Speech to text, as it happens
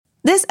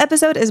This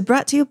episode is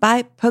brought to you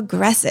by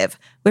Progressive,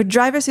 where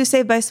drivers who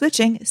save by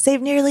switching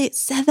save nearly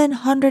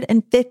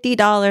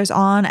 $750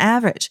 on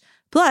average.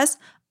 Plus,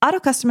 auto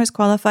customers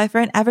qualify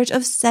for an average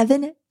of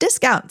 7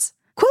 discounts.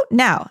 Quote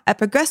now at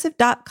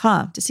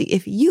Progressive.com to see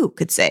if you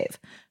could save.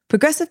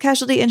 Progressive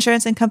Casualty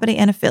Insurance and Company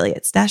and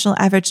Affiliates. National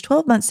average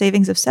 12-month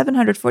savings of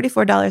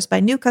 $744 by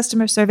new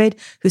customers surveyed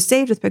who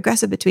saved with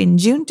Progressive between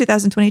June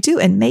 2022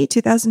 and May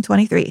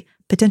 2023.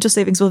 Potential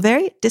savings will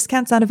vary.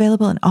 Discounts not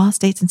available in all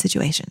states and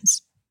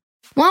situations.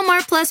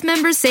 Walmart Plus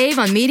members save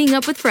on meeting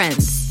up with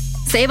friends.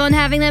 Save on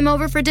having them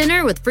over for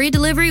dinner with free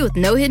delivery with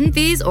no hidden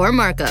fees or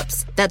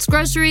markups. That's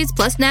groceries,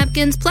 plus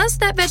napkins, plus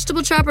that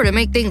vegetable chopper to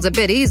make things a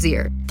bit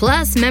easier.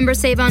 Plus, members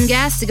save on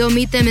gas to go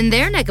meet them in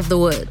their neck of the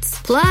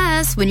woods.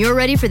 Plus, when you're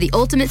ready for the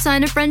ultimate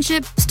sign of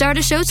friendship, start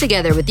a show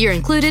together with your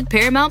included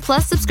Paramount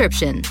Plus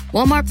subscription.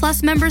 Walmart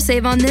Plus members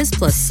save on this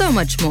plus so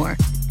much more.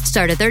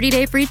 Start a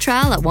 30-day free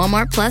trial at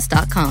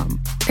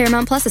walmartplus.com.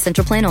 Paramount Plus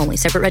Essential Plan only.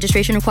 Separate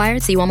registration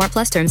required. See Walmart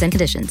Plus terms and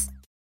conditions.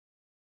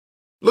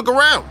 Look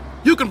around.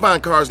 You can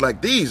find cars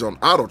like these on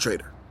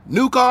AutoTrader.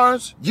 New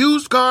cars,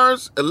 used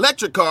cars,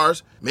 electric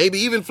cars, maybe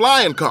even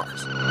flying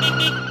cars.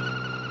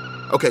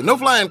 Okay, no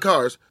flying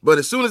cars, but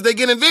as soon as they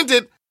get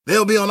invented,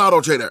 they'll be on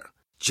AutoTrader.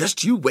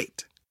 Just you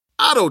wait.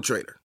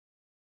 AutoTrader.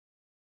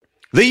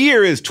 The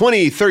year is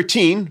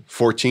 2013,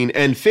 14,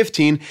 and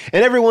 15,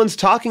 and everyone's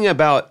talking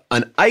about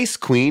an ice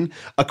queen,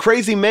 a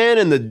crazy man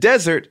in the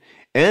desert,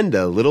 and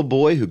a little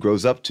boy who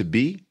grows up to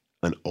be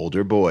an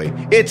older boy.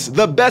 It's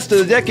the best of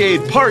the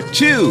decade, part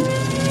 2.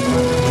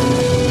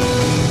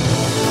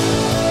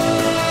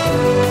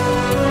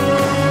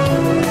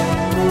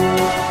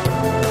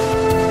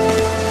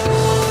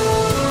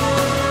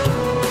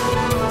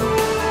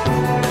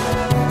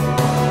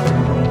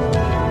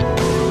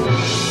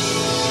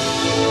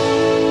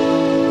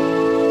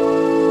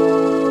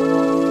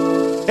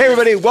 Hey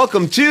everybody,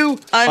 welcome to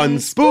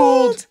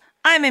Unspooled.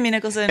 I'm Amy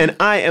Nicholson. And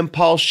I am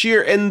Paul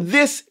Scheer, and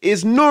this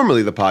is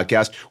normally the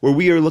podcast where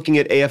we are looking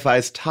at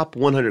AFI's top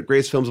 100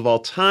 greatest films of all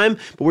time,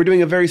 but we're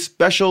doing a very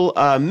special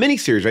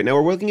mini-series right now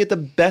where we're looking at the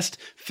best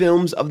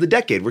films of the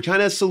decade. We're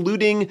kind of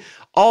saluting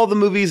all the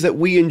movies that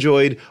we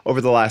enjoyed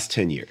over the last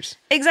 10 years.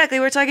 Exactly.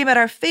 We're talking about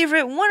our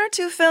favorite 1 or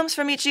 2 films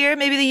from each year,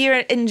 maybe the year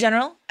in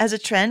general as a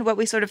trend, what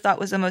we sort of thought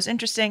was the most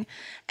interesting,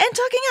 and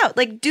talking out,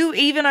 like, do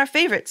even our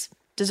favorites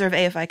deserve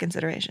AFI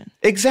consideration?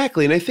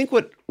 Exactly. And I think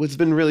what's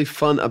been really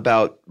fun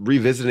about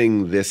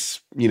revisiting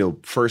this,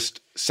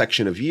 first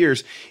section of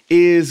years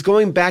is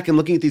going back and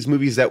looking at these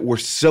movies that were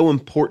so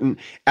important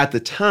at the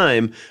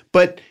time,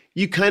 but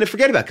you kind of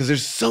forget about because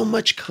there's so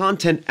much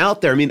content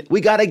out there. I mean,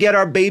 we got to get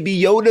our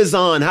Baby Yodas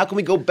on. How can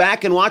we go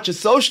back and watch A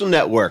Social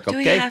Network? Okay? Do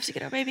we have to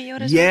get our Baby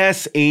Yodas on?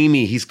 Yes,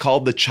 Amy. He's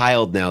called the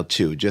child now,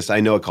 too.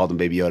 I know I called him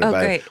Baby Yoda,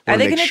 but great. Are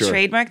they going to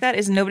trademark that?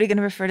 Is nobody going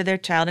to refer to their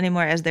child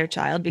anymore as their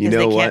child because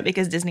they can't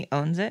because Disney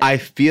owns it? I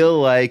feel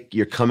like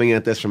you're coming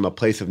at this from a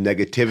place of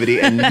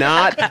negativity and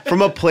not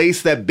from a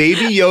place that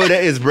Baby Yoda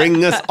is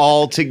bringing us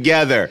all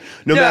together.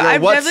 No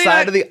matter what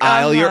side of the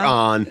aisle you're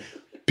on,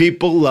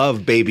 people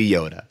love Baby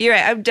Yoda. You're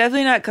right. I'm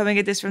definitely not coming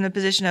at this from the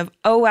position of,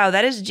 oh, wow,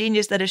 that is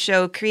genius that a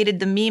show created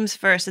the memes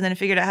first and then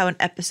figured out how an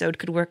episode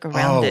could work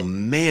around it. Oh,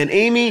 man.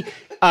 Amy,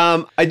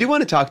 I do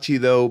want to talk to you,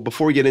 though,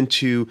 before we get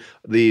into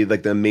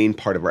the main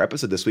part of our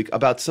episode this week,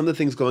 about some of the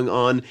things going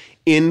on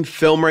in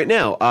film right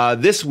now.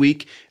 This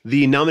week,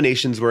 the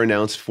nominations were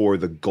announced for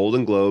the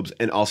Golden Globes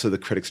and also the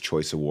Critics'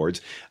 Choice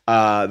Awards.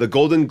 The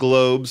Golden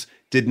Globes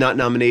did not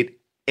nominate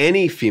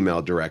any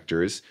female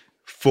directors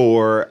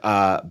for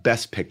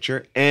Best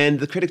Picture, and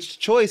the Critics'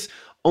 Choice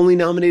only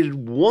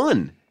nominated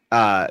 1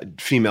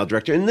 female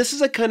director. And this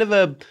is a kind of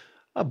a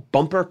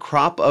bumper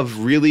crop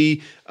of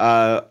really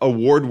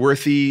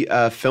award-worthy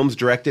films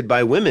directed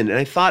by women. And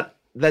I thought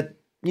that,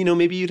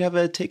 maybe you'd have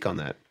a take on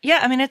that. Yeah,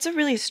 I mean, it's a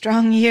really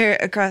strong year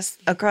across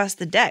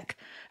the deck.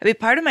 I mean,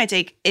 part of my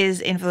take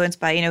is influenced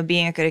by,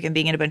 being a critic and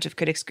being in a bunch of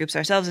critics groups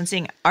ourselves and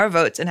seeing our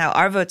votes and how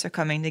our votes are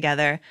coming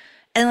together.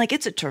 And,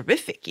 it's a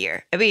terrific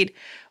year. I mean,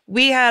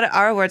 we had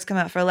our awards come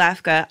out for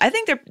LAFCA. I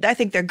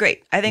think they're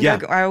great. I think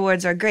our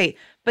awards are great.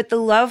 But the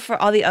love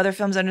for all the other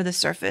films under the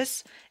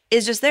surface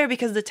is just there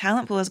because the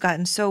talent pool has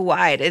gotten so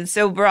wide and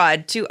so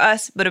broad to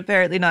us, but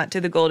apparently not to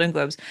the Golden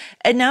Globes.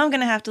 And now I'm going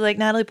to have to like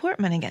Natalie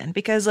Portman again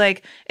because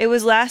it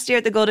was last year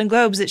at the Golden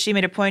Globes that she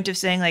made a point of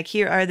saying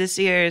here are this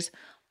year's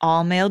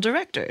all male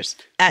directors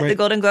at the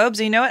Golden Globes.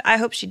 And you know what? I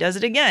hope she does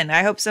it again.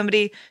 I hope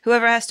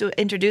whoever has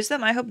to introduce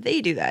them, I hope they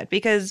do that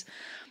because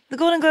the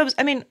Golden Globes,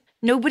 I mean,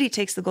 nobody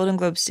takes the Golden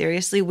Globes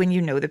seriously when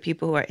you know the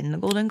people who are in the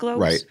Golden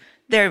Globes. Right.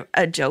 They're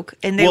a joke,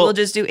 and they will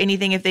just do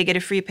anything if they get a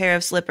free pair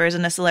of slippers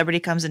and a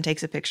celebrity comes and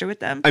takes a picture with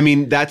them. I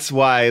mean, that's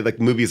why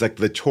movies like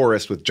The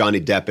Tourist with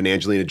Johnny Depp and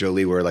Angelina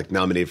Jolie were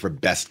nominated for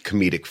Best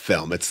Comedic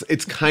Film.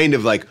 It's kind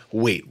of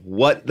wait,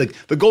 what?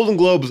 The Golden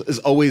Globes is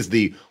always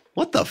the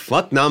What the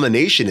fuck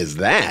nomination is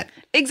that?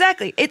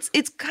 Exactly. It's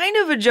kind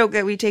of a joke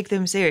that we take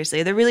them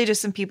seriously. They're really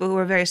just some people who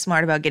are very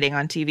smart about getting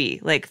on TV,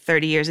 like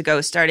 30 years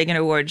ago, starting an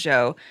award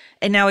show.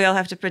 And now we all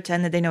have to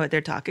pretend that they know what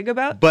they're talking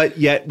about. But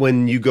yet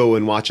when you go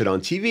and watch it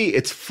on TV,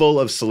 it's full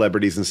of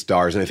celebrities and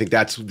stars. And I think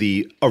that's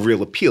a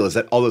real appeal, is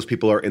that all those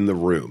people are in the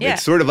room. Yeah.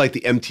 It's sort of like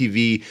the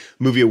MTV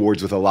Movie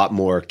Awards with a lot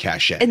more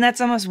cachet. And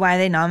that's almost why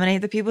they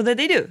nominate the people that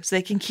they do, so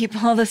they can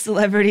keep all the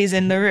celebrities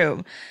in the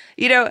room.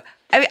 You know,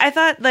 I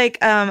thought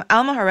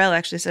Alma Harrell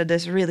actually said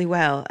this really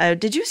well.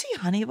 Did you see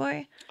Honey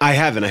Boy? I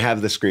haven't. I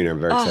have the screener.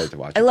 I'm very excited to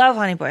watch it. I love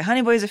Honey Boy.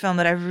 Honey Boy is a film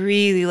that I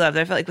really loved.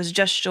 That I felt like was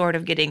just short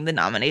of getting the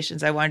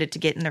nominations I wanted to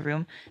get in the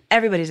room.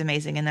 Everybody's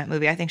amazing in that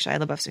movie. I think Shia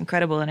LaBeouf's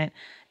incredible in it.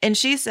 And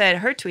she said,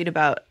 her tweet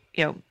about,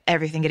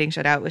 everything getting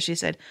shut out was, she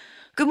said,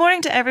 "Good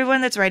morning to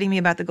everyone that's writing me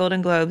about the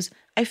Golden Globes.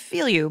 I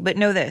feel you, but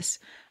know this.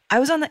 I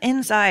was on the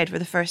inside for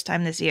the first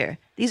time this year.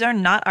 These are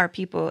not our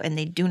people, and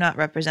they do not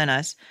represent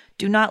us.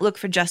 Do not look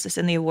for justice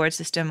in the award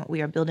system.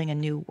 We are building a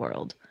new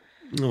world."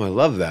 Oh, I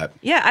love that.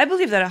 Yeah, I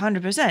believe that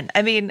 100%.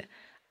 I mean,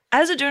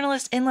 as a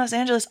journalist in Los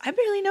Angeles, I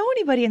barely know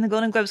anybody in the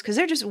Golden Globes because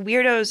they're just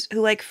weirdos who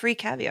like free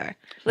caviar.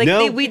 Like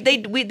No.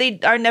 they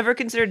are never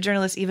considered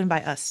journalists even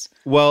by us.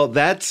 Well,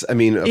 that's, I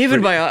mean...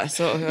 Even by us.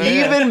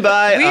 Even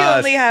by we us.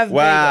 only have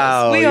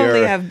wow, bagels. We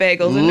only have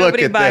bagels, and look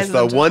nobody at buys this,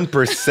 them. the one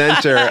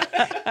percenter,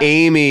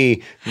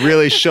 Amy,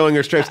 really showing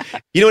her stripes.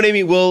 You know what,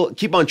 Amy? We'll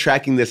keep on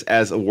tracking this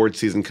as award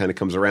season kind of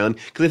comes around,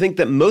 because I think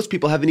that most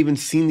people haven't even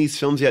seen these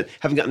films yet,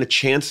 haven't gotten a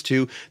chance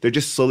to. They're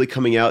just slowly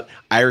coming out.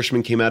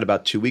 Irishman came out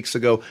about 2 weeks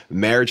ago,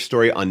 Marriage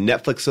Story on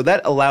Netflix, so that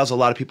allows a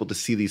lot of people to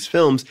see these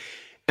films.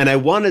 And I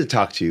wanted to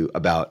talk to you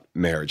about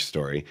Marriage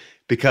Story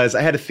because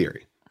I had a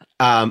theory.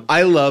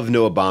 I love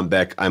Noah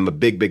Baumbach. I'm a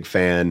big, big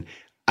fan.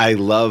 I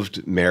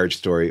loved Marriage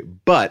Story,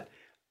 but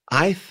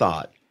I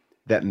thought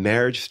that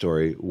Marriage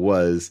Story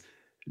was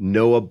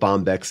Noah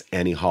Baumbach's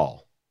Annie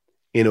Hall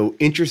in an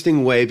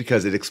interesting way,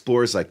 because it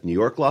explores like New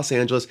York, Los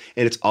Angeles,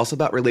 and it's also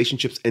about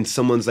relationships and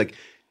someone's like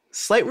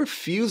slight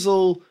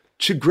refusal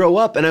to grow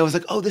up. And I was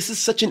like, oh, this is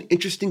such an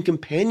interesting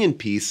companion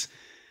piece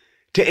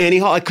to Annie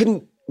Hall. I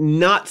couldn't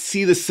not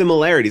see the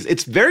similarities.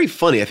 It's very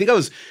funny. I think I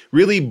was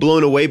really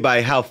blown away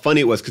by how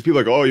funny it was, because people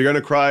are like, oh, you're going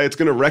to cry. It's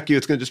going to wreck you.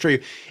 It's going to destroy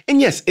you. And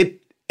yes, it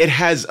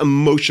has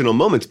emotional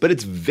moments, but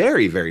it's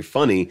very, very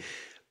funny.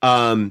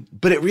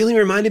 But it really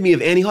reminded me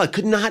of Annie Hall. I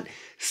could not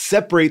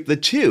separate the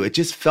two. It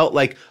just felt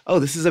like, oh,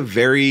 this is a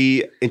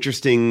very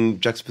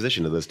interesting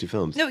juxtaposition of those two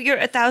films. No, you're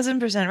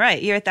 1,000%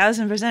 right. You're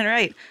 1,000%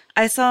 right.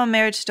 I saw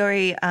Marriage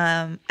Story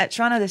at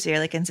Toronto this year,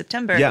 like in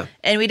September. Yeah.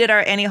 And we did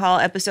our Annie Hall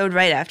episode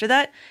right after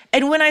that.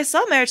 And when I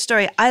saw Marriage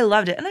Story, I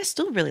loved it. And I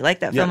still really like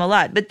that film a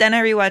lot. But then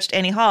I rewatched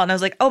Annie Hall and I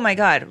was like, oh my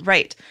God,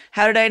 right.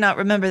 How did I not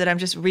remember that I'm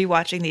just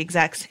rewatching the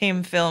exact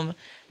same film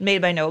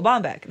made by Noah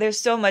Baumbach? There's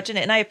so much in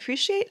it. And I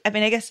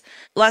guess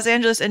Los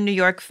Angeles and New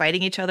York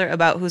fighting each other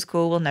about who's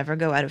cool will never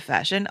go out of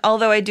fashion.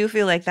 Although I do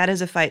feel like that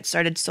is a fight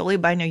started solely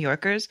by New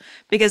Yorkers,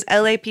 because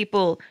LA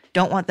people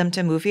don't want them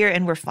to move here,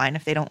 and we're fine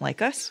if they don't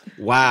like us.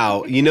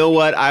 Wow. You know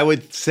what? I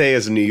would say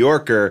as a New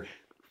Yorker,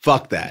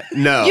 fuck that.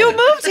 No. You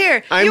moved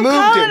here. You moved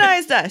here.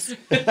 colonized us.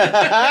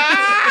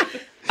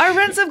 Our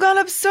rents have gone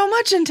up so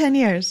much in 10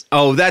 years.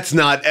 Oh, that is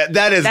not.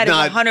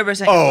 100%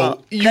 your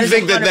fault. You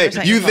think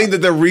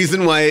that the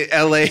reason why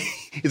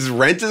LA's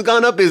rent has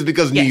gone up is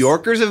because New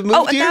Yorkers have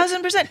moved here?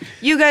 1,000%.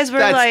 You guys were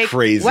That's like,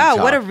 crazy wow,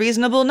 talk. what a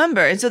reasonable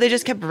number. And so they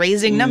just kept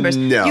raising numbers.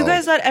 No. You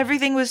guys thought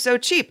everything was so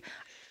cheap.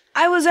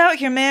 I was out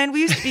here, man.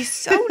 We used to be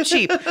so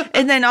cheap.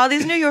 And then all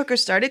these New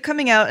Yorkers started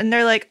coming out and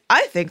they're like,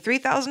 I think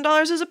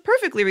 $3,000 is a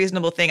perfectly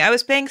reasonable thing. I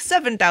was paying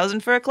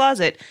 $7,000 for a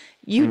closet.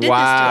 You did this to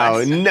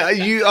us.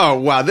 No,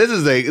 wow. This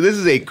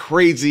is a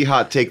crazy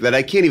hot take that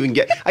I can't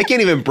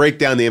even break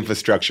down the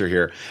infrastructure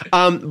here.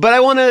 But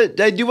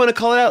I do want to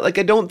call it out. Like,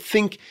 I don't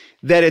think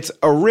that it's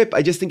a rip.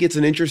 I just think it's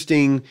an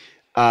interesting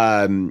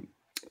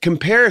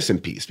comparison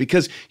piece,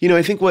 because,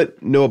 I think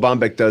what Noah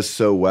Baumbach does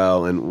so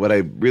well, and what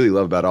I really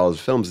love about all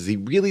his films, is he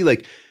really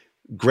like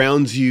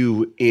grounds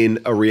you in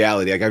a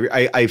reality. Like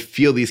I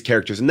feel these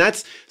characters, and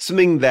that's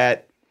something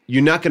that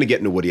you're not going to get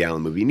in a Woody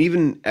Allen movie. And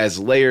even as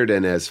layered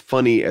and as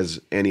funny as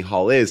Annie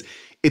Hall is,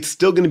 it's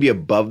still going to be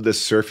above the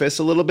surface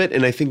a little bit.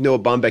 And I think Noah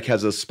Baumbach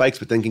has those spikes,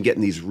 but then can get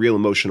in these real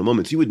emotional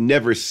moments. You would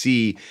never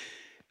see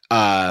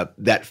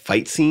that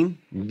fight scene,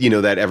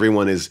 that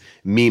everyone is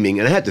memeing.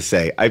 And I had to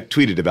say, I've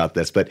tweeted about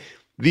this, but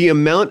the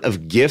amount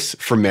of gifs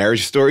for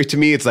Marriage Story, to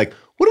me, it's like,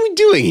 what are we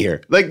doing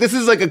here? Like, this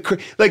is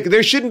like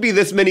there shouldn't be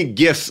this many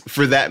gifts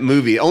for that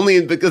movie.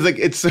 Only because like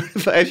it's sort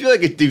of, I feel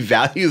like it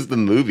devalues the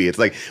movie. It's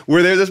like,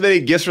 were there this many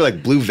gifts for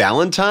like Blue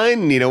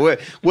Valentine?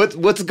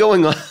 What's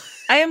going on?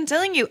 I am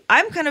telling you,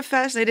 I'm kind of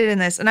fascinated in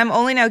this, and I'm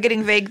only now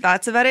getting vague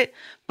thoughts about it.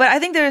 But I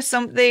think there is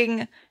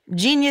something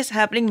genius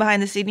happening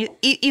behind the scenes,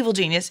 evil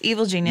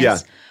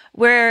genius,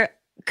 where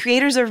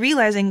creators are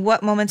realizing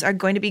what moments are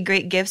going to be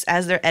great gifts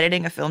as they're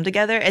editing a film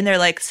together, and they're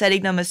like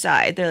setting them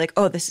aside. They're like,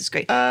 oh, this is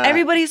great.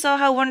 Everybody saw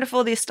how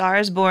wonderful the Star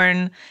is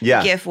Born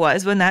gif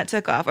was when that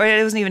took off. Or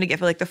it wasn't even a gif,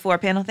 but like the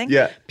 4-panel thing.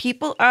 Yeah.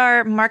 People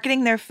are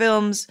marketing their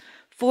films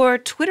for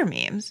Twitter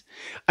memes.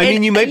 I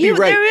mean, you might be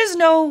right. There is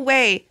no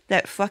way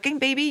that fucking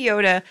Baby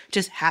Yoda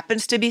just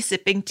happens to be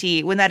sipping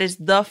tea when that is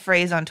the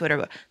phrase on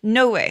Twitter.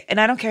 No way. And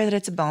I don't care that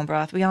it's a bone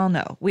broth. We all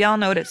know. We all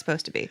know what it's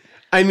supposed to be.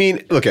 I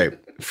mean, okay,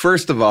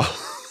 first of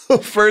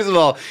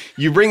all,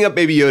 you bring up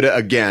Baby Yoda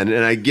again.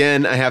 And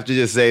again, I have to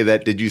just say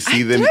that, did you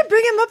see them? Did I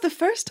bring him up the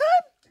first time?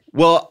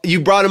 Well, you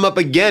brought him up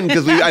again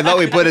because I thought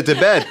we put it to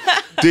bed.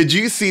 Did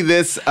you see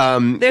this?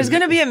 There's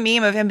going to be a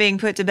meme of him being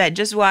put to bed.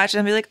 Just watch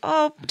and be like,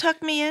 oh,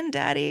 tuck me in,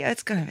 daddy.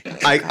 It's going to be.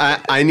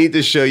 I need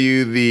to show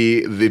you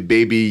the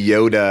Baby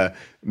Yoda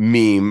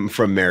meme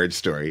from Marriage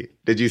Story.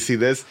 Did you see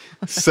this?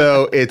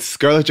 So it's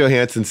Scarlett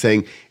Johansson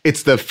saying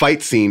it's the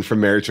fight scene from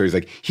Marriage Story. He's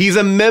like, he's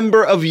a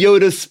member of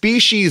Yoda's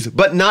species,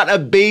 but not a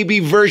baby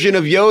version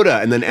of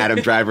Yoda. And then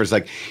Adam Driver's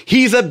like,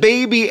 he's a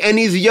baby and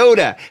he's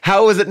Yoda.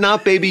 How is it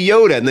not Baby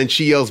Yoda? And then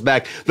she yells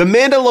back, The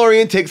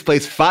Mandalorian takes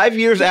place 5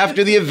 years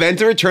after the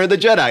event of Return of the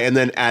Jedi. And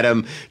then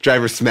Adam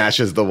Driver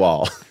smashes the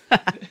wall.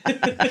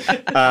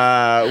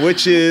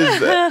 Which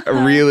is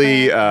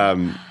really,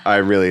 I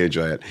really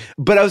enjoy it.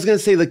 But I was going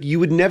to say, like, you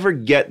would never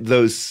get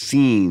those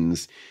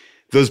scenes,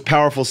 those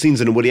powerful scenes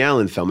in a Woody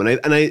Allen film.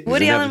 And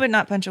Woody Allen would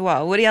not punch a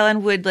wall. Woody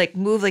Allen would like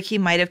move like he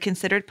might have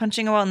considered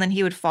punching a wall, and then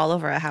he would fall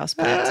over a house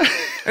plant,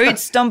 or he'd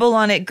stumble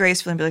on it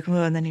gracefully and be like,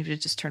 "Whoa," and then he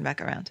would just turn back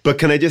around. But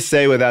can I just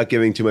say, without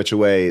giving too much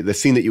away, the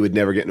scene that you would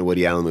never get in a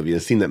Woody Allen movie, the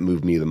scene that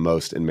moved me the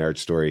most in Marriage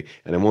Story,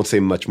 and I won't say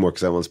much more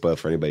because I won't spoil it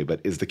for anybody, but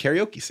is the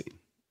karaoke scene.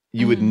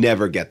 You would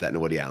never get that in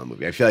a Woody Allen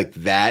movie. I feel like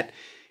that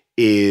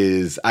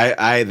is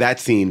that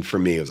scene for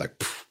me was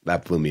like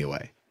that blew me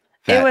away.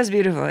 It was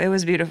beautiful. It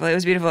was beautiful. It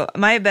was beautiful.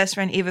 My best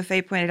friend Eva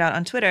Faye pointed out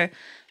on Twitter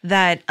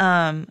that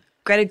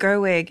Greta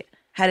Gerwig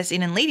had a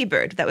scene in Lady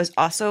Bird that was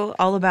also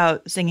all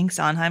about singing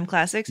Sondheim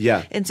classics.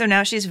 Yeah. And so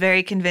now she's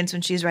very convinced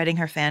when she's writing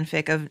her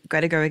fanfic of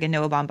Greta Gerwig and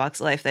Noah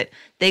Baumbach's life that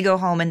they go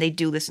home and they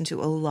do listen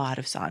to a lot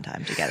of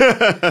Sondheim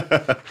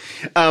together.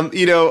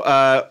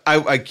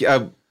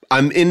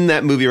 I'm in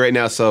that movie right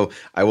now, so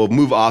I will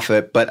move off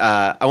it. But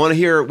I want to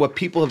hear what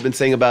people have been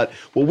saying about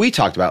what we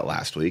talked about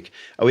last week.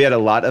 We had a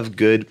lot of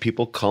good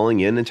people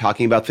calling in and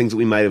talking about things that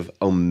we might have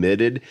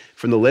omitted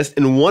from the list.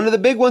 And one of the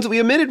big ones that we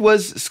omitted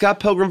was Scott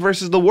Pilgrim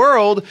versus the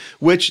World,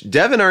 which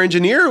Devin, our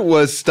engineer,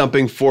 was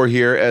stumping for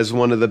here as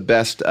one of the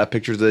best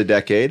pictures of the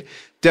decade.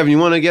 Devin, you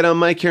want to get on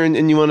mic here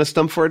and you want to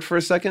stump for it for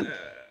a second?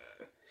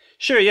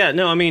 Sure, yeah.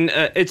 No, I mean,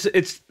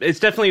 it's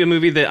definitely a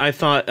movie that I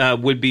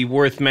thought would be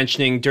worth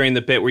mentioning during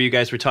the bit where you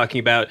guys were talking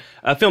about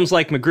films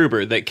like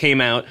MacGruber that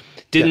came out,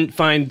 didn't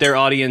find their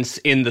audience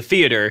in the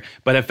theater,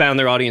 but have found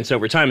their audience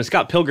over time. And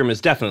Scott Pilgrim is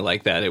definitely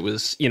like that. It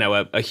was,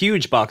 a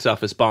huge box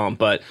office bomb,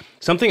 but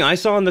something I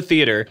saw in the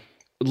theater,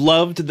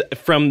 loved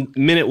from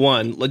minute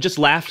one, just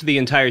laughed the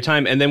entire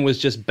time, and then was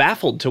just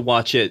baffled to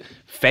watch it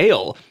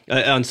fail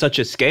on such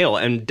a scale,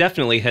 and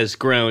definitely has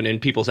grown in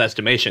people's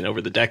estimation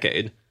over the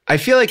decade. I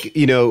feel like,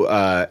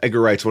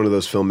 Edgar Wright's one of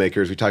those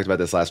filmmakers, we talked about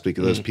this last week,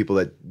 of those people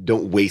that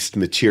don't waste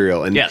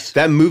material. And yes.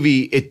 That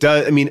movie, it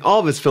does, all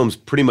of his films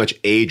pretty much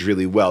age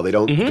really well. They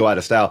don't go out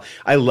of style.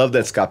 I love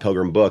that Scott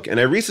Pilgrim book. And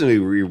I recently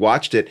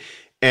rewatched it.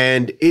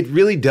 And it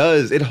really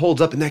does. It holds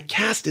up. And that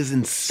cast is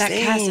insane.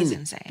 That cast is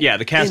insane. Yeah,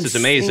 the cast is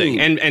amazing.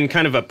 And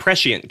kind of a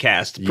prescient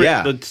cast.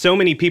 Yeah. So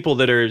many people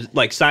that are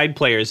like side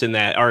players in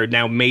that are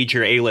now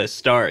major A-list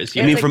stars.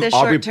 You mean from the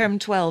short-term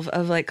 12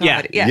 of like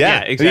comedy.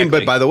 Yeah, exactly.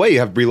 But by the way, you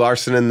have Brie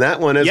Larson in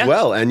that one as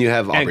well. And you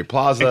have Aubrey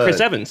Plaza. And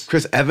Chris Evans.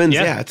 Chris Evans,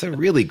 yeah. It's a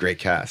really great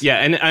cast. Yeah,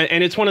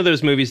 and it's one of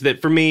those movies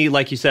that, for me,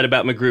 like you said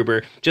about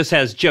MacGruber, just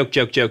has joke.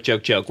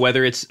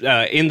 Whether it's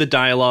in the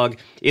dialogue,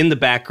 in the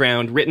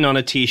background, written on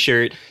a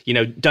T-shirt,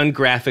 done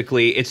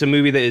graphically. It's a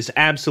movie that is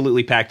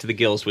absolutely packed to the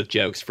gills with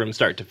jokes from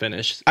start to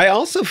finish. I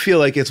also feel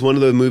like it's one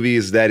of the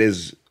movies that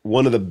is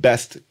one of the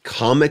best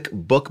comic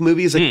book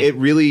movies. Like it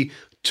really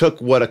took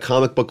what a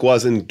comic book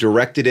was and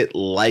directed it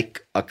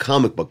like a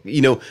comic book.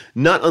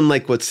 Not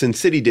unlike what Sin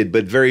City did,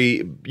 but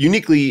very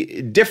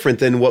uniquely different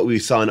than what we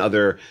saw in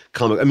other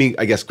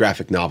I guess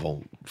graphic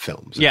novel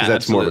films. Yeah,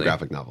 that's absolutely. more of a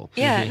graphic novel.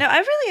 Yeah, no, I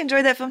really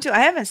enjoyed that film too. I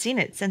haven't seen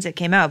it since it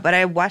came out, but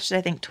I watched it,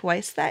 I think,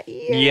 twice that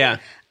year. Yeah.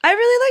 I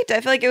really liked it.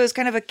 I feel like it was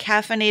kind of a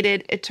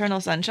caffeinated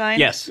Eternal Sunshine.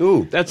 Yes.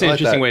 Ooh, that's an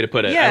interesting way to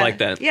put it. Yeah. I like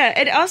that. Yeah.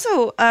 It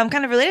also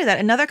kind of related to that.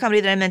 Another comedy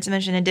that I meant to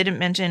mention and didn't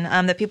mention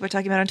that people were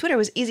talking about on Twitter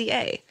was Easy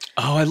A.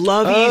 Oh, I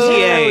love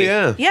Easy A. Oh,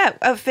 yeah.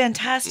 Yeah.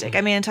 Fantastic.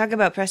 I mean, talk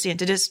about prescient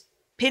to just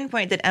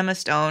pinpoint that Emma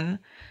Stone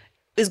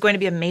is going to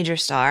be a major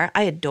star.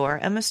 I adore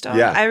Emma Stone.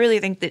 Yeah. I really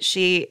think that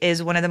she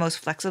is one of the most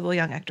flexible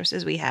young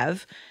actresses we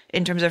have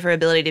in terms of her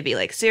ability to be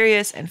like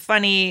serious and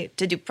funny,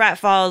 to do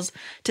pratfalls,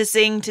 to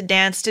sing, to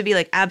dance, to be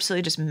like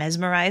absolutely just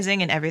mesmerizing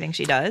in everything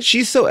she does.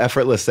 She's so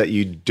effortless that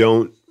you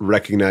don't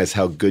recognize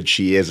how good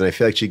she is. And I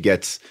feel like she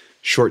gets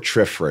short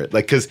shrift for it.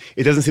 Like, because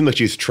it doesn't seem like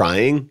she's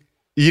trying,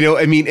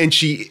 and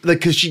she, like,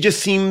 because she just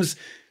seems,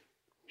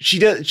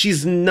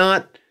 she's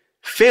not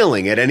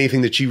failing at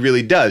anything that she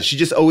really does. She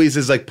just always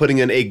is like putting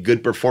in a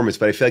good performance,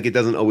 but I feel like it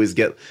doesn't always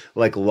get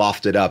like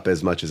lofted up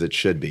as much as it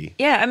should be.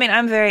 Yeah, I mean,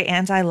 I'm very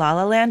anti La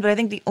La Land, but I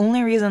think the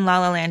only reason La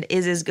La Land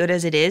is as good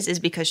as it is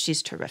because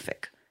she's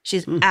terrific.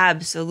 She's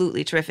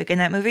absolutely terrific in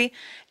that movie.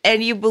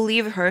 And you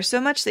believe her so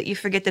much that you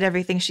forget that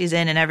everything she's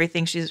in and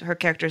everything her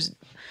character's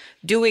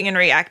doing and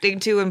reacting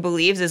to and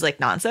believes is like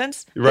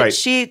nonsense. Right. But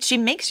she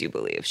makes you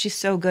believe. She's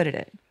so good at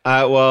it.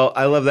 Well,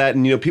 I love that.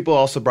 And, people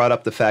also brought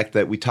up the fact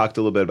that we talked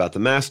a little bit about The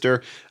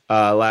Master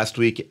last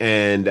week,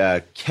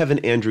 and Kevin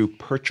Andrew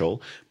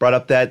Purchell brought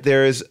up that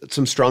there's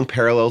some strong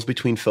parallels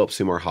between Philip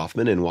Seymour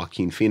Hoffman and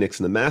Joaquin Phoenix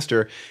in The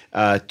Master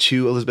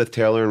to Elizabeth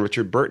Taylor and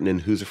Richard Burton in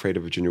Who's Afraid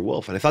of Virginia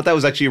Woolf. And I thought that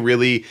was actually a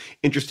really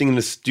interesting and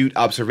astute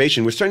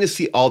observation. We're starting to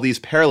see all these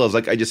parallels,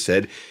 like I just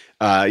said,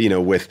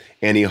 with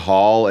Annie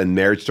Hall and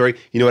Marriage Story.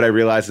 You know what I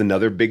realized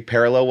another big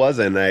parallel was?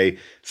 And I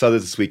saw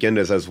this weekend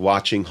as I was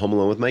watching Home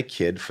Alone with my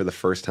kid for the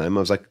first time. I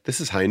was like, this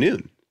is High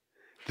Noon.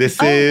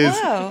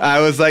 I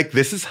was like,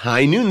 this is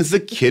High Noon. This is a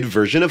kid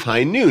version of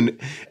High Noon.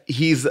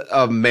 He's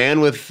a man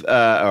with,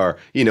 a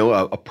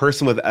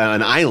person with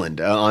an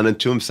island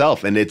unto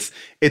himself. And it's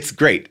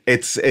great.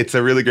 It's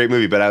a really great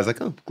movie. But I was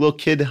like, oh, little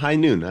kid High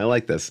Noon. I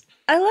like this.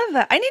 I love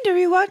that. I need to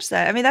rewatch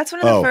that. I mean, that's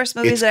one of the first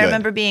movies that I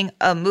remember being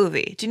a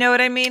movie. Do you know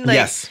what I mean? Like,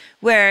 yes.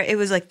 Where it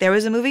was like there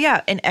was a movie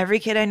out and every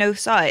kid I know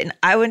saw it and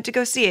I went to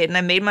go see it and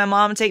I made my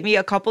mom take me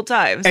a couple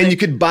times. And you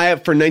could buy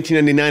it for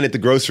 $19.99 at the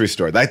grocery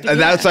store.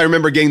 That's I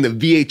remember getting the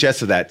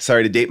VHS of that.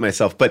 Sorry to date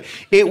myself, but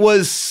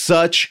it's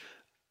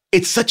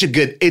such a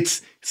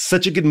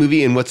good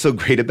movie. And what's so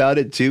great about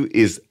it too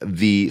is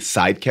the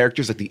side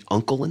characters, like the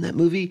uncle in that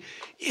movie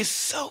is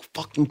so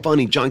fucking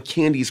funny. John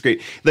Candy is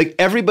great. Like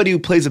everybody who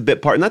plays a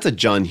bit part, and that's a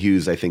John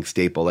Hughes, I think,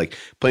 staple. Like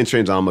Planes,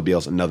 Trains,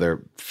 Automobiles,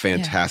 another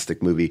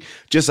fantastic movie.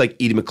 Just like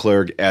Edie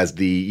McClurg as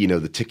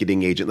the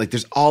ticketing agent. Like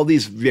there's all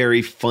these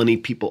very funny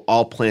people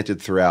all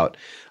planted throughout.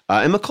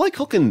 And Macaulay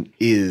Culkin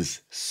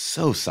is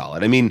so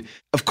solid. I mean,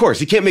 of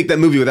course, you can't make that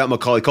movie without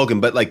Macaulay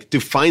Culkin, but like to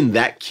find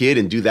that kid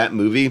and do that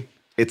movie,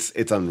 it's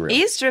unreal.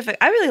 He's terrific.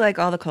 I really like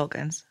all the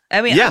Culkins.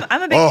 I mean, yeah.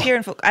 I'm a big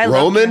Kieran Culkin. I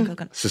love Roman, Kieran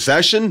Culkin.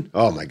 Secession.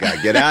 Oh my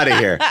God, get out of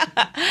here.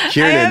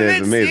 Kieran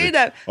is amazing. Seen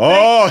that,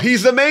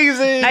 he's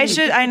amazing. I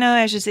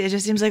should see. It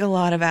just seems like a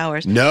lot of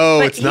hours. No,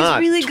 but it's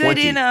not. He's really 20.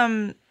 good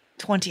in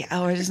 20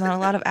 hours is not a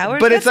lot of hours.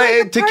 But That's it's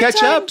like a to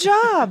catch up.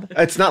 Job.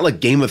 It's not like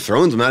Game of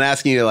Thrones. I'm not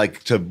asking you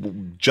to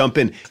jump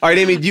in. All right,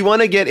 Amy, do you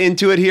want to get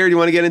into it here? Do you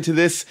want to get into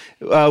this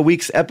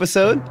week's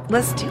episode?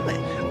 Let's do it.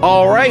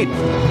 All right.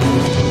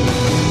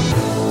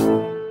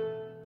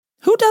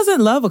 Who doesn't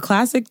love a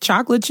classic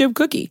chocolate chip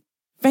cookie?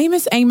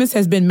 Famous Amos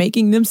has been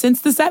making them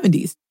since the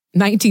 70s,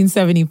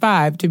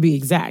 1975 to be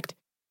exact.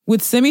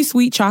 With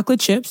semi-sweet chocolate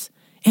chips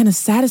and a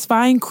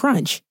satisfying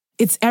crunch,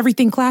 it's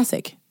everything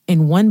classic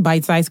in one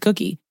bite-sized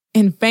cookie.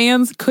 And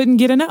fans couldn't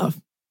get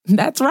enough.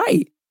 That's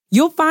right.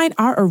 You'll find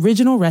our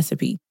original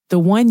recipe, the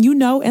one you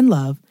know and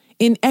love,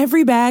 in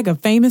every bag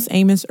of Famous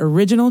Amos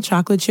original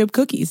chocolate chip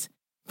cookies.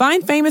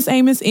 Find Famous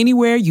Amos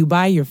anywhere you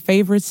buy your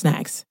favorite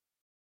snacks.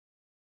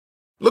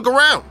 Look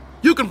around.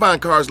 You can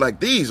find cars like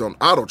these on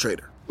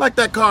AutoTrader, like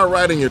that car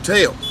riding your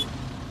tail.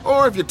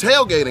 Or if you're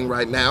tailgating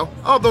right now,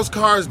 all those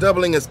cars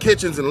doubling as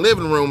kitchens and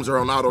living rooms are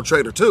on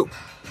AutoTrader too.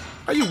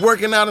 Are you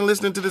working out and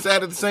listening to this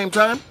ad at the same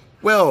time?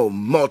 Well,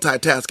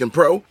 multitasking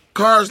pro,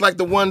 cars like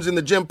the ones in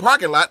the gym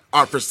parking lot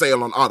are for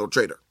sale on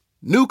AutoTrader.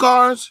 New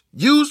cars,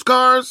 used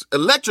cars,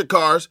 electric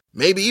cars,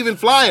 maybe even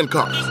flying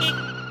cars.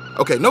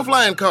 Okay, no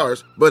flying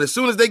cars, but as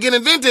soon as they get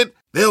invented,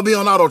 they'll be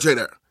on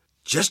AutoTrader.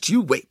 Just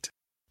you wait.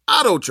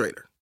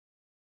 AutoTrader.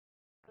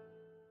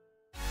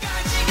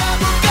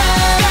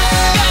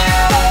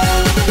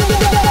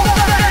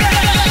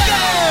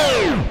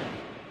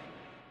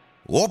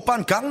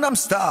 Oppan Gangnam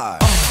Style.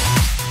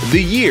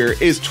 The year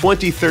is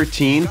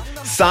 2013.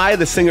 Psy,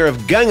 the singer of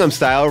Gangnam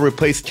Style,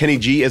 replaced Kenny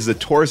G as the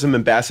tourism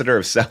ambassador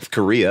of South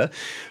Korea.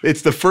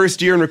 It's the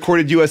first year in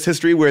recorded U.S.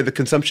 history where the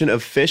consumption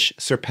of fish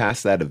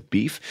surpassed that of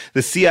beef.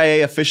 The CIA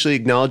officially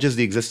acknowledges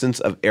the existence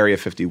of Area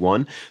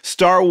 51.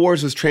 Star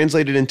Wars was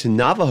translated into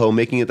Navajo,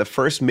 making it the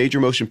first major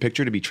motion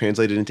picture to be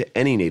translated into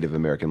any Native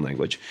American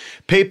language.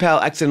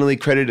 PayPal accidentally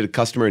credited a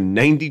customer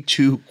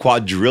 $92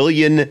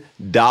 quadrillion.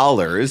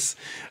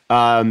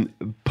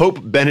 Pope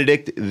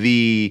Benedict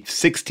the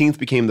 16th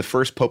became the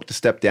first pope to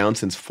step down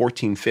since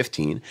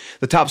 1415.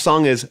 The top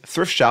song is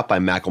Thrift Shop by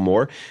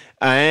Macklemore.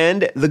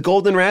 And the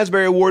Golden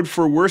Raspberry Award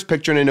for Worst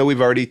Picture, and I know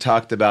we've already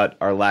talked about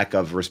our lack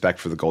of respect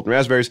for the Golden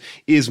Raspberries,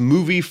 is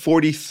Movie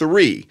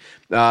 43.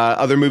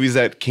 Other movies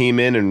that came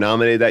in and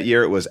nominated that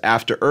year, it was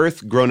After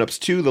Earth, Grown Ups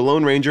 2, The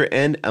Lone Ranger,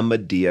 and A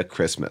Medea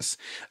Christmas.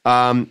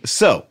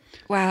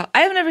 Wow. I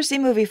have never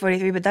seen Movie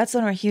 43, but that's the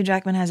one where Hugh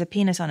Jackman has a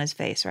penis on his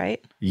face,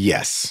 right?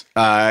 Yes.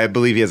 I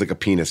believe he has like a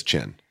penis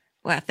chin.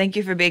 Wow. Thank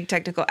you for being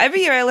technical.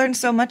 Every year I learn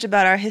so much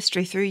about our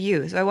history through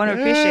you. So I want to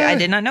appreciate I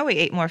did not know we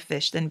ate more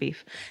fish than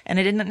beef. And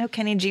I did not know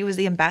Kenny G was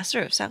the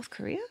ambassador of South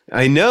Korea.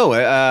 I know.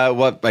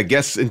 I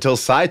guess until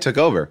Psy took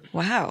over.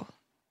 Wow.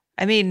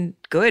 I mean,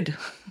 good.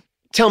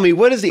 Tell me,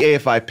 what is the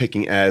AFI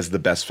picking as the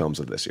best films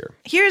of this year?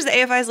 Here's the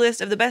AFI's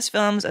list of the best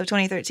films of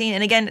 2013.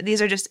 And again, these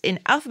are just in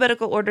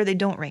alphabetical order. They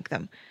don't rank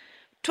them.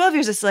 12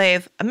 Years a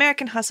Slave,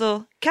 American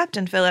Hustle,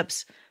 Captain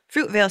Phillips,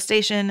 Fruitvale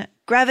Station,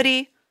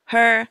 Gravity,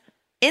 Her,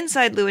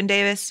 Inside Llewyn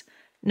Davis,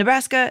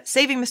 Nebraska,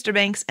 Saving Mr.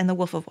 Banks, and The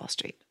Wolf of Wall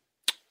Street.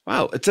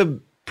 Wow, it's a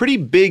pretty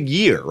big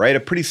year, right? A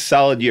pretty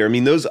solid year. I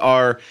mean, those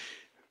are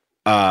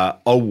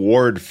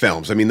award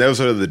films. I mean,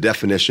 those are the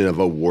definition of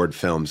award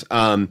films.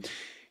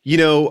 You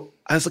know,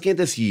 I was looking at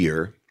this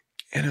year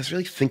and I was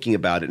really thinking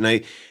about it, and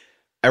I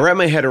wrap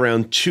my head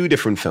around two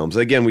different films.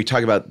 Again, we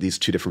talk about these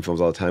two different films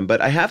all the time,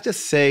 but I have to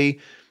say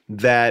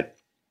that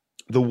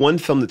the one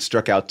film that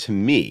struck out to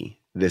me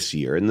this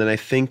year, and then I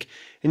think,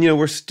 and you know,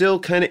 we're still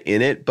kind of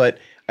in it, but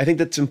I think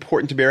that's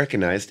important to be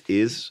recognized,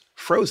 is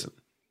Frozen.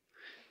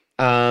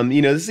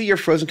 You know, this is the year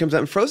Frozen comes out,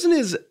 and Frozen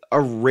is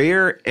a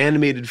rare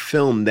animated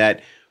film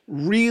that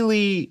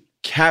really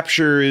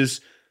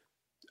captures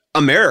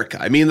America.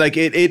 I mean, like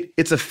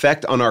its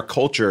effect on our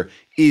culture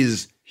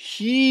is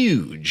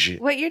huge.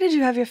 What year did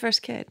you have your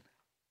first kid?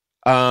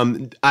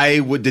 Did not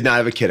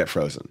have a kid at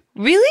Frozen.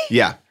 Really?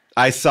 Yeah.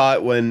 I saw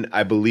it when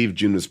I believe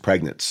June was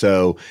pregnant.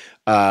 So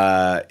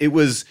it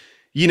was,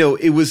 you know,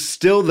 it was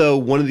still, though,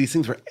 one of these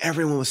things where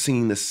everyone was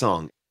singing this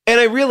song. And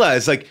I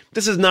realized, like,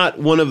 this is not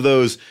one of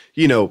those,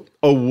 you know,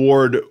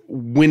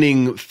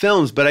 award-winning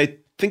films, but I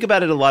think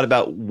about it a lot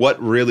about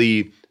what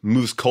really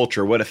moves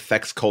culture, what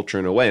affects culture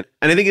in a way.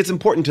 And I think it's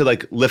important to,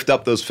 like, lift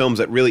up those films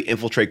that really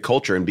infiltrate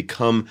culture and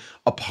become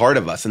a part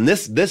of us. And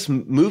this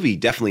movie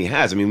definitely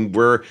has. I mean,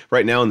 we're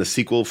right now in the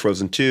sequel,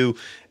 Frozen 2,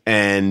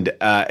 and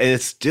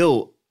it's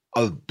still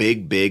a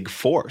big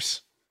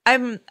force.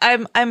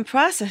 I'm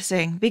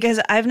processing because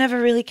I've never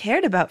really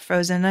cared about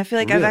Frozen. And I feel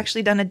like I've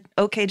actually done an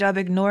okay job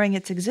ignoring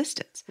its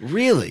existence.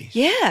 Really?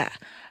 Yeah.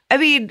 I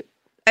mean,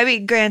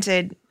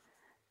 granted,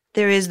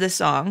 there is the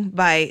song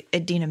by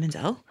Idina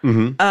Menzel,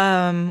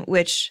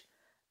 which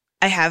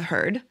I have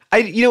heard.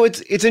 You know,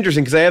 it's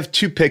interesting because I have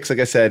two picks, like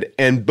I said,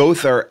 and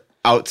both are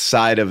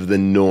outside of the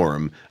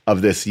norm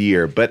of this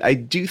year. But I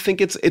do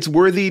think it's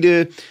worthy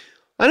to,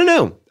 I don't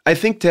know. I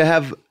think to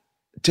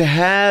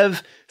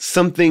have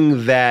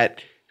something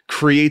that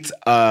creates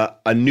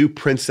a new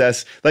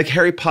princess like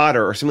Harry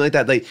Potter or something like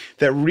that, like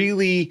that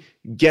really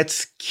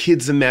gets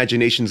kids'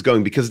 imaginations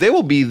going, because they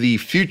will be the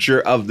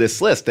future of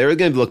this list. They're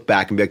going to look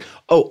back and be like,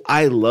 oh,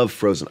 I love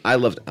Frozen. I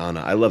loved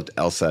Anna. I loved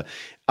Elsa.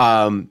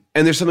 And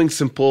there's something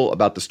simple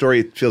about the story.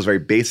 It feels very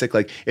basic.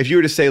 Like if you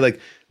were to say, like,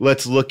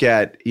 let's look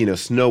at, you know,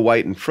 Snow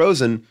White and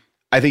Frozen,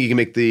 I think you can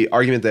make the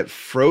argument that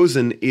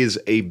Frozen is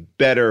a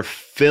better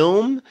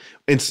film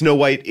and Snow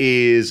White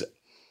is,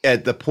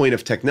 at the point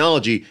of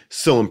technology,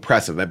 so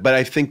impressive. But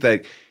I think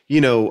that, you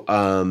know,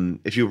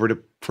 if you were to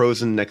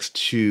Frozen next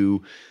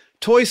to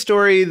Toy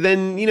Story,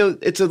 then, you know,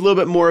 it's a little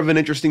bit more of an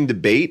interesting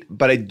debate.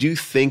 But I do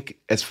think,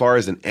 as far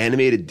as an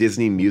animated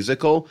Disney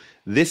musical,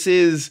 this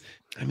is,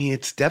 I mean,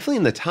 it's definitely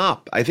in the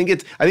top. I think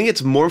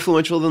it's more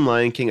influential than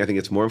Lion King. I think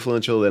it's more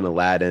influential than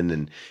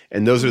Aladdin,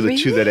 and those are the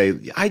two that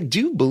I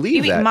do believe.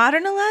 You mean that.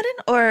 Modern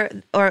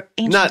Aladdin or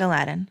ancient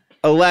Aladdin?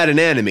 Aladdin,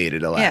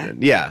 animated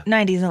Aladdin, yeah.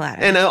 90s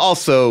Aladdin. And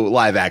also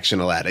live action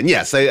Aladdin,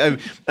 yes. I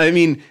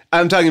mean,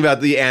 I'm talking about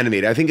the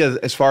animated. I think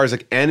as far as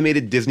like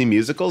animated Disney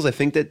musicals, I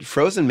think that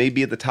Frozen may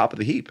be at the top of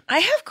the heap. I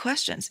have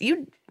questions.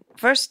 You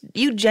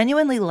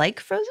genuinely like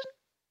Frozen?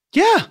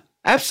 Yeah,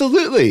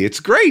 absolutely. It's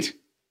great.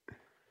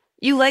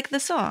 You like the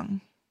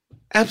song?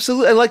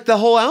 Absolutely. I like the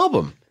whole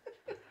album.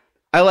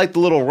 I like the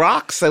little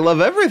rocks. I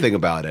love everything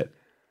about it.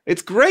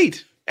 It's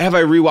great. Have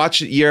I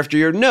rewatched it year after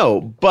year?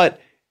 No, but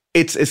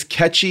it's as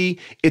catchy.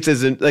 It's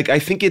as, like, I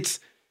think it's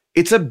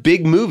a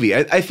big movie.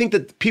 I think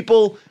that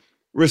people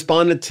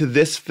responded to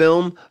this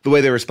film the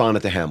way they responded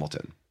to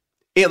Hamilton.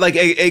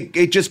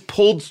 It just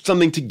pulled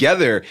something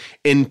together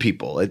in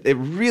people. It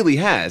really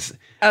has.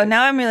 Oh,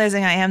 now I'm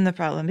realizing I am the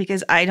problem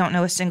because I don't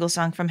know a single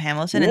song from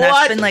Hamilton, and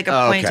that's been like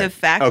a point of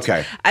fact.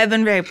 Okay. I've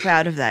been very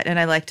proud of that, and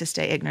I like to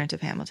stay ignorant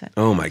of Hamilton.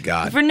 Oh my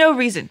God. For no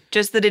reason,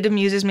 just that it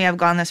amuses me. I've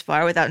gone this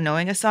far without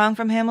knowing a song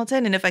from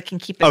Hamilton, and if I can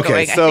keep it going,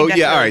 I think that's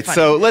really all right. funny.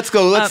 So let's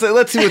go.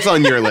 Let's see what's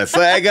on your list.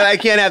 I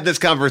can't have this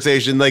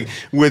conversation like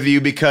with you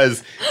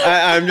because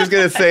I'm just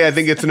gonna say I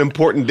think it's an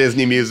important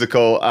Disney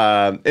musical,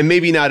 and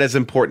maybe not as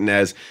important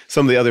as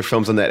some of the other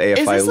films on that AFI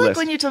list. Is this like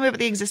when you told me about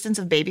the existence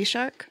of Baby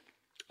Shark?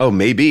 Oh,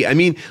 maybe. I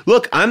mean,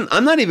 look,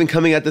 I'm not even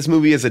coming at this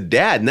movie as a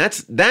dad, and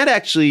that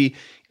actually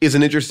is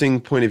an interesting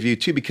point of view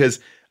too,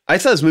 because I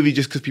saw this movie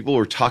just because people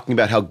were talking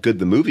about how good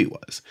the movie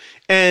was,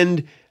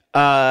 and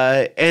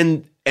I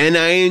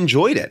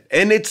enjoyed it,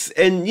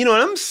 and you know,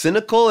 I'm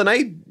cynical, and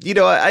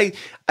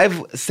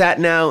I've sat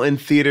now in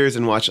theaters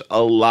and watched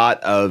a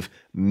lot of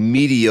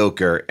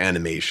mediocre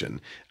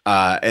animation,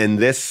 and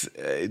this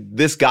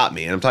got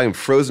me, and I'm talking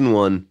Frozen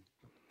 1.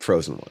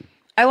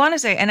 I want to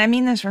say, and I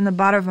mean this from the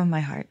bottom of my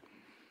heart,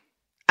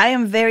 I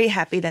am very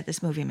happy that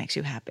this movie makes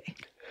you happy.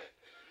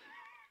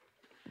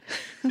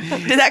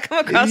 Did that come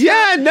across?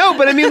 Yeah, no,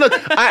 but I mean, look,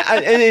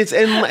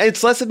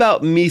 it's less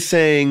about me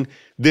saying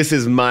this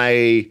is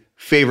my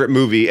favorite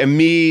movie and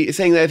me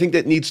saying that I think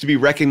that needs to be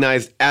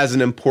recognized as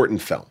an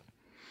important film.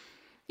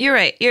 You're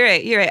right.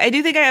 I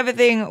do think I have a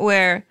thing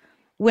where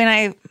when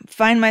I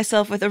find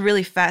myself with a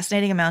really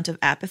fascinating amount of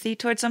apathy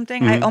towards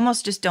something, I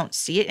almost just don't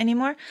see it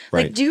anymore.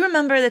 Right. Like, do you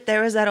remember that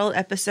there was that old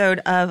episode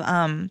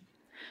of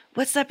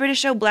what's that British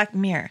show, Black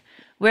Mirror,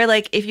 where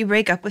like if you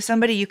break up with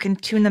somebody, you can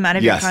tune them out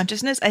of your Yes.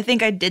 consciousness. I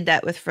think I did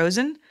that with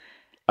Frozen.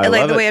 I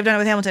like love the it. way I've done it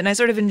with Hamilton. I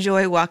sort of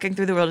enjoy walking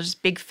through the world as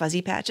just big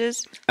fuzzy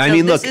patches. I So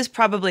mean, this look- is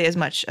probably as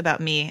much about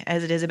me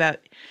as it is about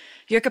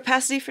your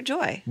capacity for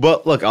joy.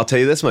 Well, look, I'll tell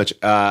you this much.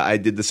 I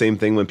did the same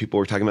thing when people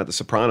were talking about The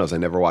Sopranos. I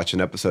never watched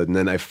an episode, and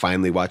then I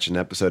finally watched an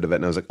episode of it,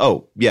 and I was like,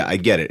 oh, yeah, I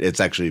get it. It's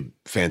actually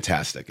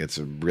fantastic. It's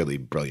a really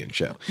brilliant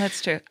show.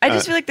 That's true. I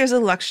just feel like there's a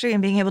luxury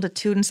in being able to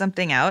tune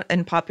something out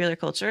in popular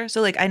culture.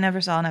 So like I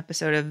never saw an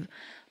episode of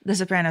The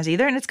Sopranos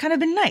either, and it's kind of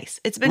been nice.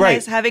 It's been Right.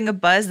 nice having a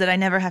buzz that I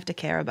never have to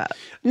care about.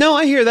 No,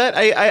 I hear that.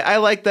 I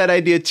like that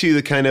idea, too,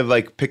 to kind of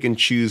like pick and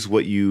choose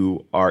what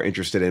you are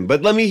interested in.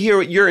 But let me hear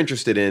what you're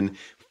interested in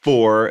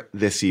for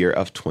this year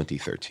of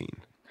 2013.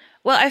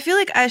 Well, I feel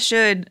like I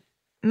should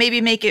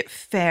maybe make it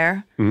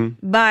fair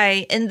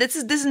by, and this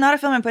is not a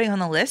film I'm putting on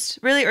the list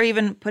really, or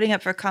even putting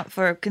up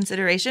for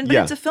consideration. But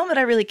Yeah. it's a film that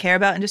I really care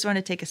about, and just want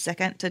to take a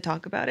second to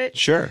talk about it.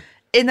 Sure.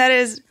 And that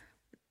is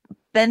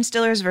Ben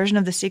Stiller's version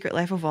of The Secret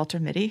Life of Walter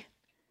Mitty.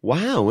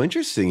 Wow,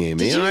 interesting,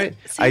 Amy. Did you All right.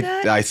 see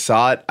that? I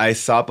saw it. I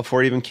saw it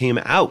before it even came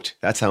out.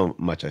 That's how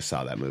much I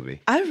saw that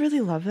movie. I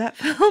really love that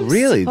film.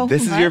 Really? so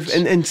This is much.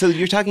 your and so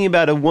you're talking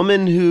about a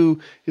woman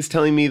who is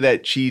telling me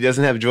that she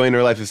doesn't have joy in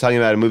her life, is talking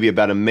about a movie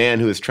about a man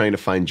who is trying to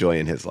find joy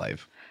in his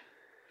life.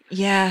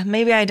 Yeah,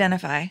 maybe I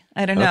identify.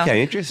 I don't know.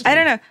 Okay, interesting. I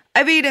don't know.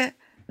 I mean,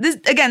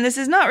 this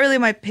is not really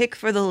my pick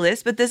for the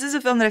list, but this is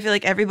a film that I feel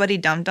like everybody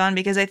dumped on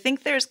because I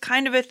think there's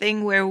kind of a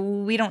thing where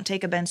we don't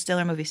take a Ben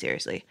Stiller movie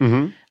seriously.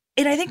 Mm-hmm.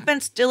 And I think Ben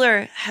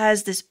Stiller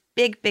has this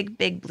big, big,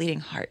 big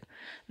bleeding heart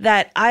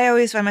that I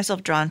always find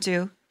myself drawn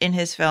to in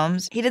his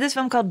films. He did this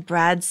film called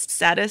Brad's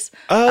Status.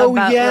 Oh,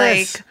 about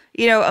yes. like,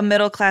 you know, a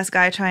middle-class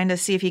guy trying to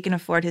see if he can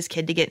afford his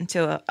kid to get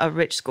into a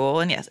rich school.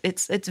 And yes,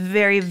 it's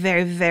very,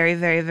 very, very,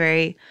 very,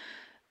 very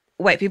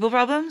white people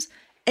problems.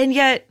 And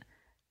yet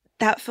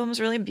that film is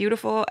really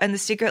beautiful. And The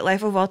Secret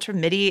Life of Walter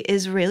Mitty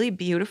is really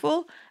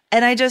beautiful.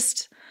 And I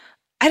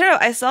don't know.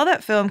 I saw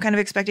that film kind of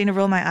expecting to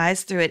roll my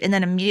eyes through it and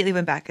then immediately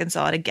went back and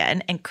saw it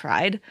again and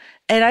cried.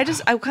 And I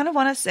kind of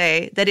want to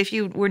say that if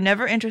you were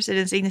never interested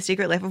in seeing The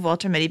Secret Life of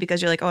Walter Mitty because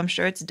you're like, oh, I'm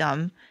sure it's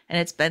dumb and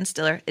it's Ben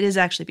Stiller, it is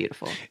actually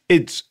beautiful.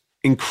 It's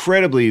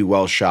incredibly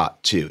well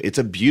shot, too. It's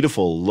a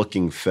beautiful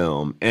looking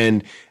film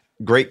and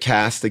great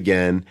cast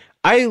again.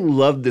 I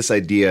love this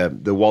idea,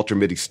 the Walter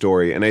Mitty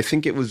story, and I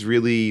think it was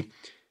really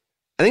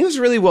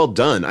well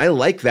done. I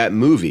like that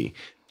movie.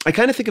 I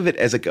kind of think of it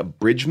as like a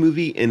bridge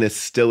movie in a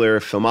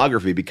Stiller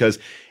filmography because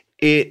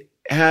it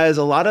has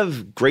a lot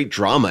of great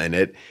drama in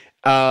it.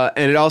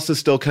 And it also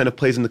still kind of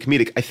plays in the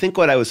comedic. I think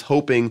what I was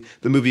hoping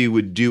the movie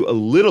would do a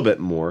little bit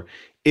more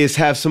is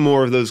have some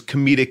more of those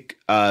comedic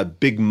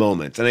big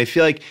moments. And I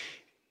feel like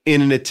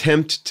in an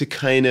attempt to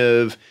kind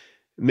of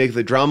make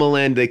the drama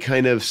land, they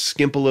kind of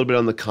skimp a little bit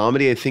on the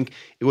comedy. I think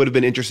it would have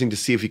been interesting to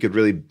see if you could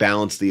really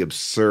balance the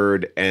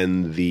absurd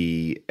and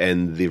the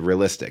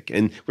realistic.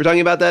 And we're talking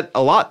about that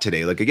a lot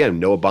today. Like again,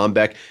 Noah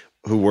Baumbach,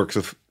 who works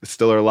with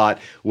Stiller a lot,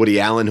 Woody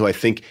Allen, who I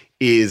think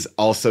is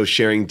also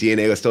sharing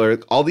DNA with Stiller.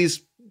 All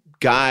these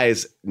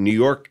guys, New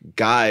York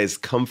guys,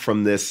 come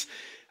from this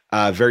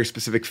very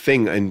specific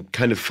thing and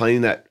kind of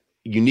finding that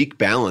unique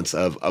balance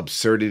of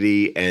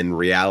absurdity and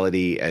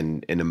reality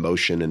and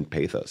emotion and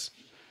pathos.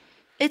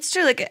 It's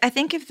true. Like, I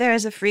think if there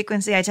is a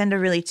frequency I tend to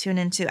really tune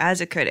into as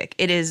a critic,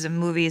 it is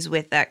movies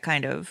with that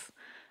kind of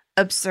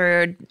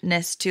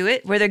absurdness to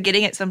it, where they're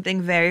getting at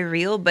something very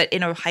real, but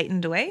in a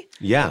heightened way.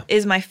 Yeah.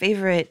 Is my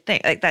favorite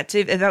thing. Like that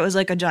too. If that was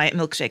like a giant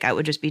milkshake, I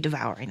would just be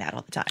devouring that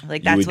all the time.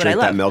 Like that's would what I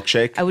drink love. that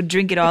milkshake? I would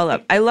drink it all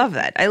up. I love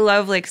that. I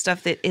love like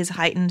stuff that is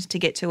heightened to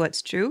get to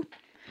what's true.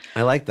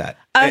 I like that.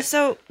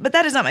 But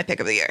that is not my pick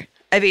of the year.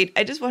 I mean,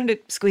 I just wanted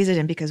to squeeze it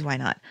in because why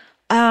not?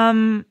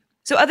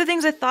 So other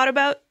things I thought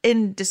about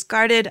in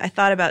Discarded, I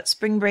thought about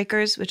Spring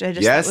Breakers, which I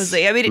just thought was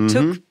like, I mean, it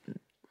took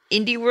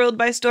Indie World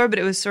by storm, but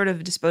it was sort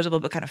of disposable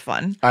but kind of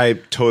fun. I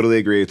totally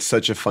agree. It's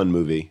such a fun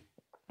movie.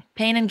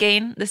 Pain and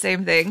Gain, the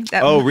same thing.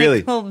 That Really?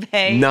 Michael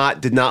Bay.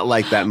 Did not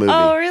like that movie.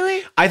 Oh,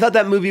 really? I thought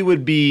that movie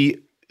would be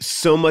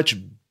so much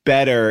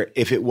better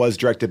if it was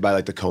directed by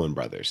like the Coen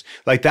brothers.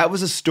 Like that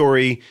was a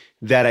story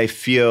that I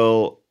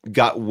feel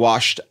got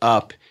washed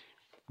up.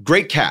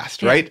 Great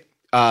cast, right?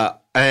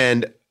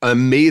 And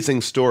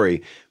amazing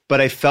story. But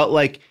I felt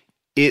like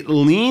it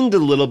leaned a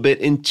little bit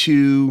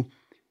into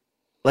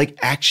like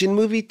action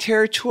movie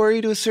territory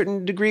to a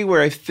certain degree,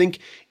 where I think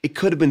it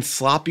could have been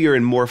sloppier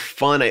and more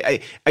fun. I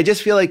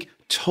just feel like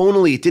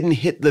tonally it didn't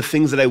hit the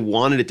things that I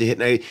wanted it to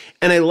hit,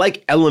 and I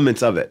like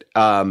elements of it.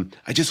 I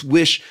just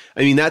wish.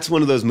 I mean, that's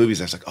one of those movies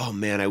I was like, oh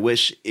man, I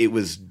wish it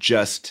was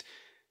just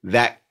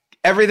that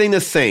everything the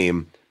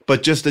same,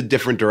 but just a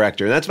different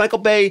director. And that's Michael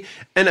Bay.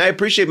 And I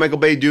appreciate Michael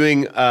Bay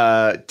doing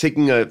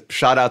taking a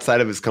shot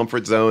outside of his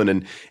comfort zone.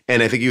 And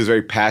I think he was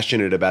very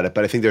passionate about it.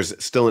 But I think there's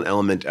still an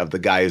element of the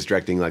guy who's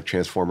directing like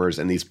Transformers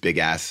and these big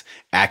ass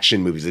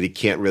action movies that he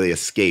can't really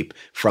escape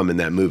from in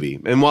that movie.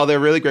 And while there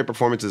are really great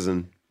performances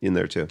in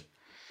there too.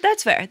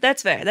 That's fair.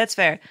 That's fair. That's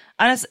fair.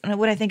 Honestly,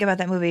 when I think about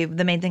that movie,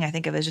 the main thing I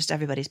think of is just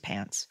everybody's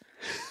pants.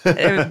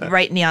 They're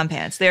bright neon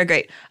pants. They're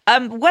great.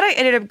 What I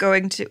ended up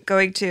going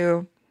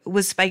to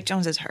was Spike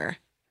Jonze's Her.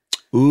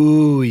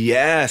 Ooh,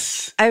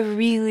 yes. I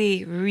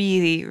really,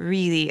 really,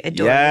 really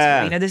adore this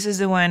movie. You know, this is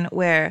the one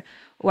where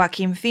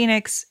Joaquin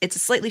Phoenix, it's a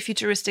slightly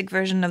futuristic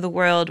version of the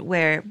world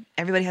where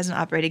everybody has an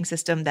operating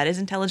system that is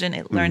intelligent.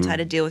 It learns how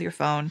to deal with your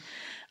phone.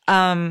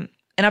 And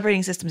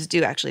operating systems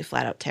do actually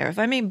flat out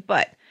terrify me.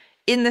 But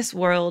in this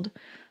world,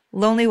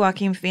 lonely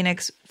Joaquin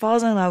Phoenix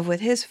falls in love with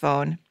his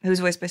phone, who's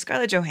voiced by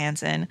Scarlett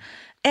Johansson.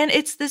 And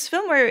it's this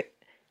film where,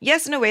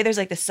 yes, in a way, there's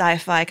like the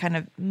sci-fi kind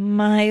of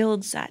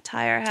mild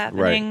satire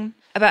happening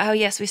about how,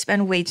 yes, we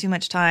spend way too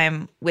much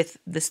time with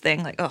this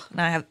thing. Like, oh,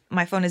 now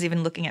my phone is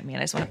even looking at me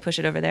and I just want to push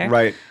it over there.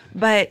 Right.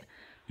 But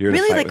you're in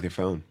really, a fight like, with your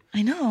phone.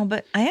 I know,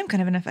 but I am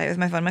kind of in a fight with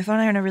my phone. My phone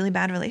and I are in a really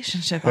bad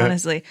relationship,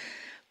 honestly.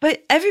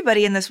 But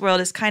everybody in this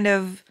world is kind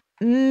of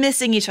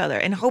missing each other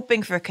and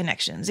hoping for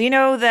connections. You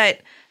know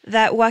that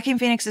Joaquin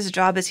Phoenix's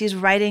job is he's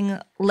writing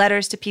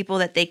letters to people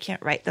that they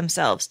can't write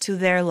themselves, to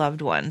their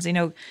loved ones. You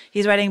know,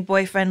 he's writing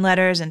boyfriend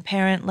letters and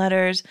parent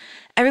letters.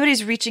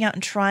 Everybody's reaching out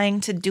and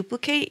trying to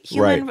duplicate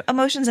human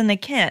emotions, and they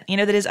can't. You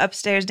know, that his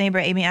upstairs neighbor,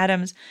 Amy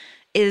Adams,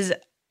 is,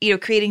 you know,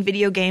 creating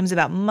video games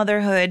about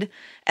motherhood.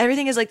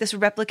 Everything is like this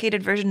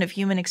replicated version of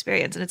human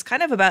experience. And it's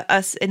kind of about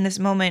us in this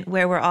moment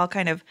where we're all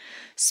kind of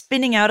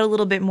spinning out a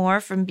little bit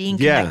more from being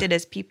connected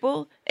as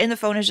people. And the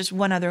phone is just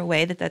one other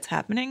way that that's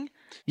happening.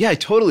 Yeah, I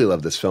totally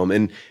love this film.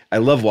 And I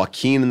love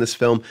Joaquin in this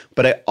film,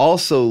 but I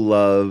also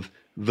love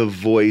the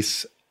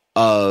voice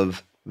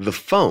of the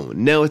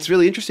phone. Now, it's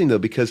really interesting, though,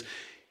 because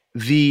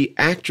the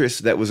actress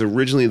that was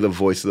originally the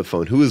voice of the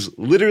phone, who was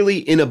literally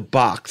in a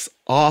box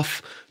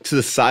off to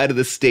the side of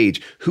the stage,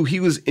 who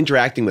he was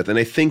interacting with, and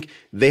I think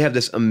they have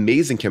this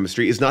amazing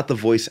chemistry, is not the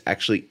voice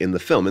actually in the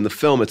film. In the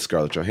film, it's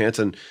Scarlett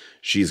Johansson.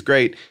 She's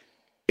great.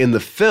 In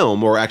the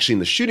film, or actually in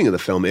the shooting of the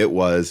film, it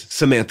was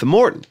Samantha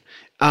Morton.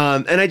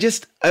 And I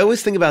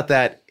always think about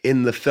that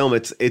in the film.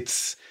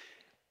 It's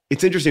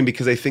interesting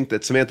because I think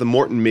that Samantha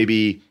Morton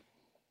maybe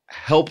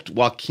helped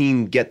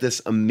Joaquin get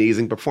this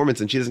amazing performance,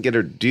 and she doesn't get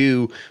her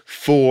due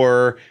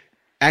for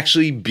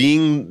actually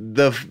being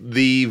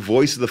the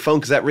voice of the phone,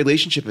 because that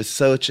relationship is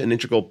such an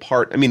integral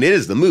part. I mean, it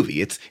is the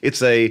movie.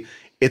 It's a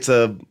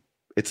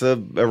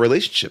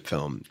relationship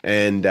film,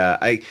 and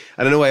I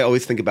don't know. I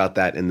always think about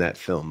that in that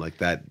film, like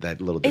that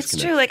little disconnect.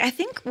 It's true. Like, I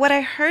think what I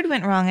heard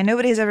went wrong, and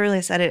nobody's ever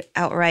really said it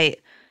outright,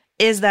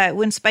 is that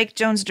when Spike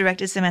Jonze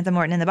directed Samantha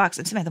Morton in The Box,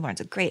 and Samantha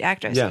Morton's a great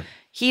actress,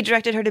 he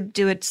directed her to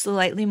do it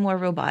slightly more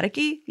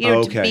robotic-y,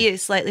 to be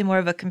slightly more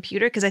of a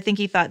computer, because I think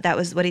he thought that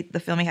was what the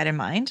film he had in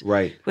mind,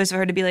 was for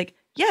her to be like,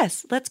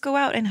 yes, let's go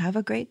out and have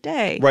a great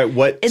day. Right,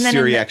 what and then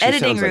Siri in the actually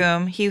editing sounds like.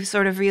 room, he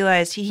sort of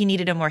realized he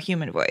needed a more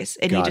human voice,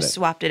 and he just it.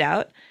 swapped it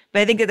out.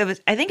 But I think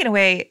I think in a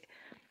way,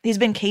 he's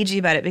been cagey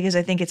about it, because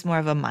I think it's more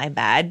of a my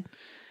bad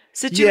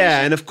situation.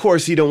 Yeah, and of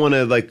course you don't want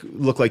to like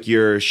look like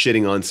you're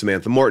shitting on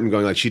Samantha Morton,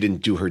 going like she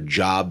didn't do her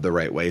job the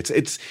right way.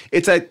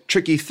 It's a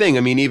tricky thing.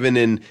 I mean, even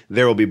in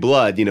There Will Be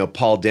Blood, you know,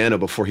 Paul Dano,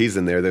 before he's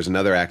in there, there's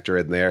another actor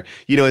in there.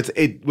 You know,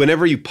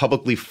 whenever you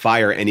publicly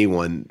fire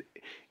anyone,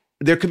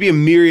 there could be a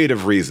myriad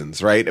of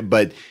reasons, right?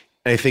 But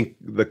I think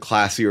the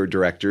classier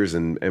directors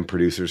and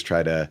producers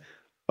try to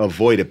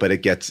avoid it, but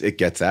it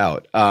gets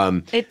out.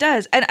 It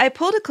does. And I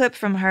pulled a clip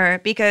from her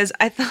because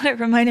I thought it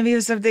reminded me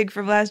of something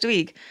from last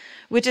week,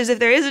 which is, if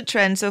there is a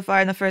trend so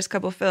far in the first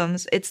couple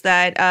films, it's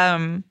that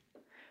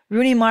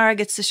Rooney Mara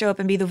gets to show up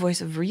and be the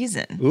voice of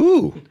reason.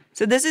 Ooh.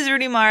 So this is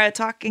Rooney Mara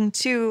talking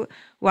to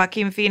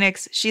Joaquin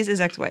Phoenix. She's his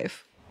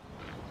ex-wife.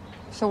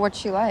 So what's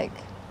she like?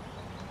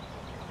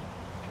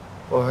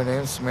 Well, her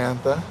name's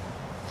Samantha,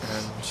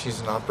 and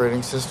she's an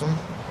operating system.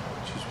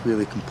 She's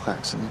really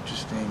complex and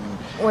interesting.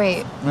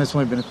 Wait. And it's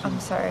only been a few. I'm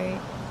sorry.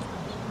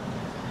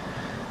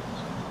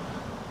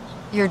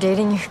 You're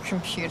dating your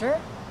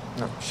computer?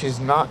 No, she's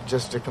not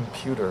just a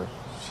computer.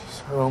 She's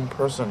her own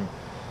person.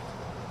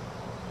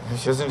 And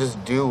she doesn't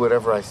just do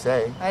whatever I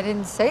say. I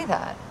didn't say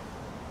that.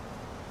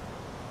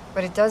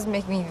 But it does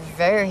make me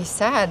very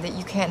sad that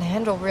you can't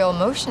handle real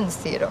emotions,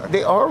 Theodore.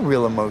 They are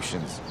real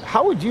emotions.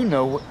 How would you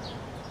know what...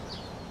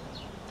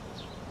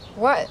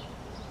 What?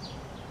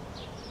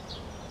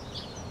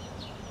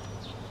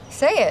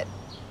 Say it.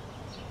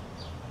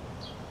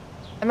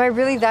 Am I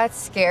really that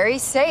scary?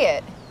 Say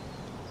it.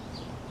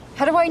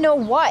 How do I know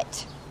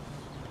what?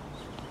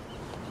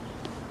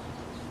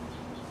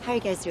 How are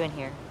you guys doing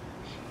here?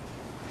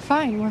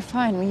 Fine, we're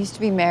fine. We used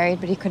to be married,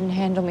 but he couldn't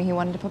handle me. He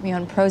wanted to put me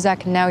on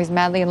Prozac, and now he's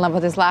madly in love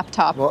with his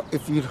laptop. Well,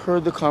 if you'd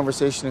heard the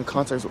conversation in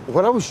context,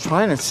 what I was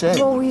trying to say...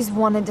 I've always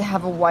wanted to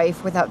have a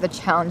wife without the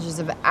challenges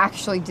of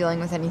actually dealing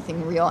with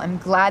anything real. I'm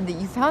glad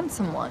that you found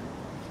someone.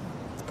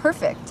 It's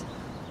perfect.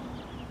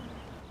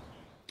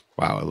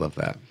 Wow, I love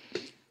that.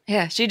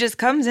 Yeah, she just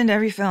comes into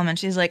every film and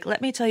she's like,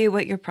 let me tell you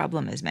what your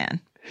problem is,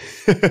 man.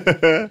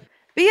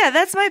 But yeah,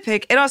 that's my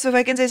pick. And also, if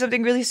I can say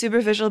something really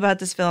superficial about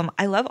this film,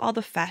 I love all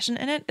the fashion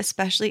in it,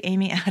 especially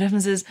Amy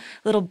Adams'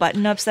 little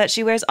button-ups that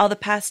she wears, all the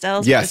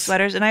pastels with the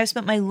sweaters. And I have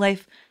spent my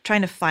life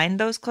trying to find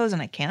those clothes,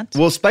 and I can't.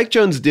 Well, Spike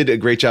Jonze did a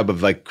great job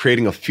of like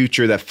creating a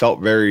future that felt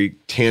very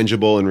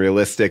tangible and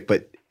realistic,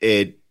 but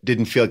it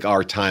didn't feel like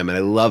our time. And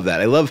I love that.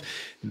 I love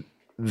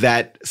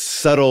that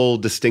subtle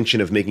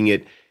distinction of making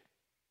it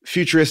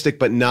futuristic,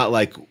 but not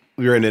like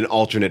we're in an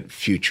alternate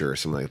future or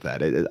something like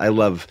that. I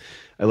love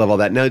all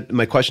that. Now,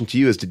 my question to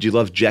you is, did you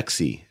love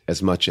Jexi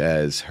as much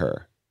as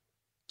her?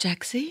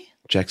 Jexi?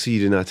 Jexi? You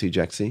did not see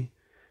Jexi?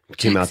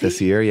 Came out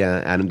this year,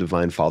 yeah. Adam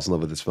Devine falls in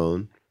love with his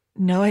phone.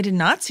 No, I did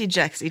not see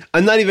Jexi.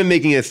 I'm not even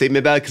making a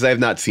statement about it because I have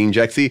not seen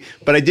Jexi,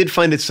 but I did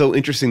find it so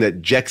interesting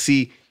that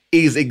Jexi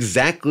is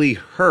exactly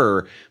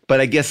her, but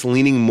I guess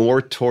leaning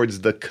more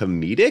towards the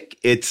comedic.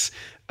 It's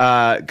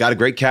got a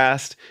great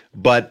cast,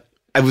 but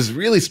I was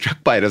really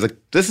struck by it. I was like,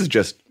 this is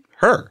just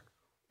her.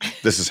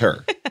 This is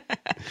her.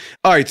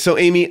 All right. So,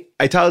 Amy,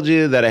 I told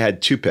you that I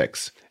had 2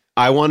 picks.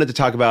 I wanted to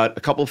talk about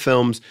a couple of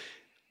films.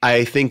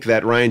 I think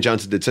that Rian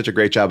Johnson did such a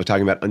great job of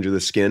talking about Under the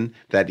Skin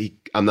that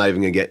I'm not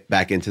even going to get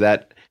back into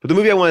that. But the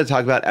movie I wanted to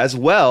talk about as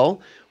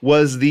well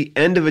was the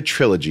end of a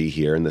trilogy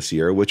here in this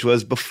year, which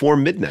was Before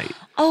Midnight.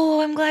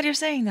 Oh, I'm glad you're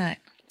saying that.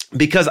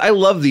 Because I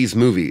love these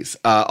movies,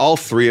 all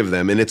 3 of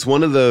them. And it's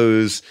one of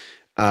those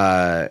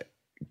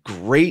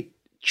great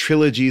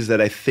trilogies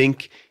that I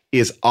think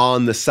is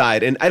on the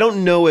side. And I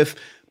don't know if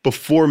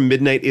Before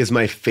Midnight is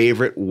my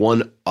favorite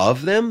one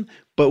of them,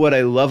 but what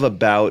I love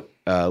about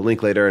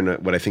Linklater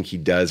and what I think he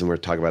does, and we're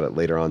talking about it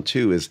later on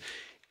too,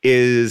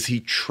 is he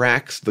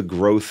tracks the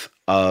growth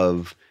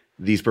of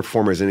these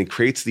performers and he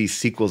creates these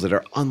sequels that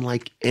are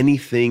unlike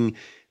anything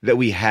that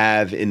we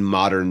have in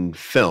modern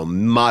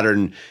film,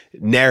 modern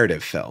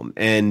narrative film.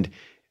 And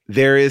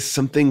there is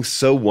something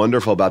so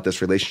wonderful about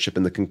this relationship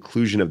and the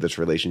conclusion of this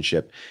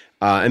relationship.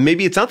 And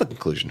maybe it's not the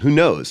conclusion, who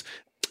knows?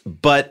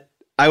 But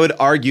I would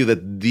argue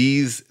that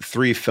these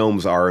 3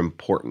 films are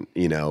important,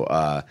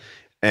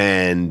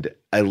 and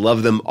I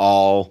love them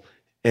all.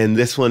 And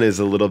this one is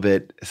a little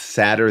bit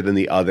sadder than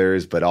the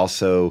others, but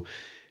also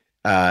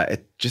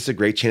it's just a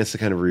great chance to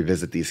kind of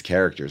revisit these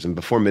characters. And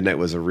Before Midnight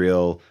was a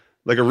real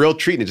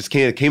treat, and it just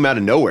came out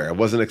of nowhere. I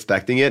wasn't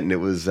expecting it, and it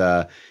was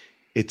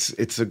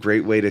it's a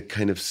great way to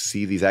kind of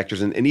see these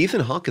actors. And Ethan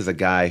Hawke is a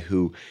guy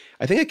who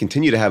I think I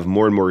continue to have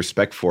more and more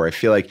respect for. I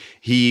feel like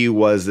he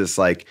was this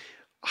like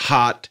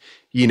hot,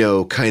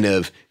 kind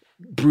of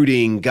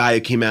brooding guy who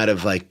came out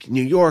of like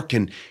New York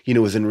and,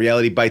 was in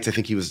Reality Bites. I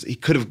think he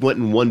could have went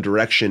in one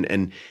direction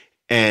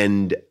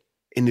and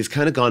he's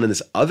kind of gone in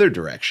this other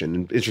direction.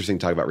 And interesting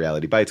to talk about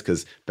Reality Bites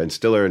because Ben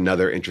Stiller,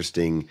 another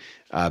interesting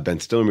Ben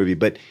Stiller movie,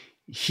 but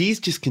he's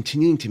just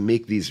continuing to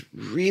make these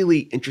really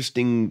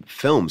interesting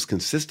films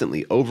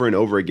consistently over and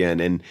over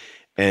again.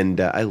 And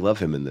I love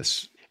him in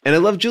this. And I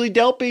love Julie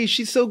Delpy.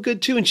 She's so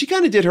good too. And she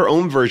kind of did her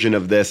own version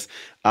of this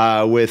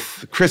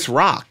with Chris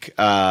Rock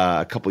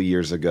a couple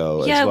years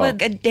ago. Yeah, as well.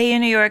 like A Day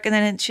in New York, and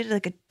then she did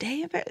like A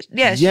Day in Paris.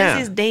 Yeah, she does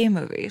these day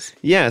movies.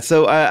 Yeah,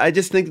 so I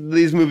just think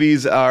these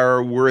movies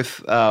are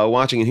worth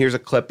watching. And here's a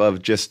clip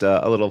of just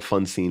a little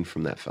fun scene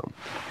from that film.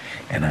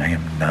 And I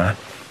am not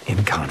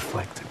in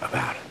conflict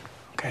about it,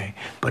 okay?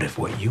 But if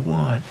what you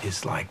want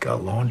is like a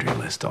laundry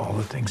list of all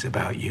the things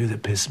about you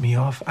that piss me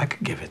off, I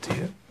could give it to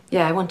you.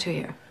 Yeah, I want to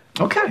hear.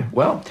 Okay,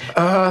 well,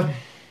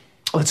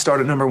 let's start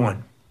at number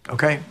 1,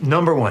 okay?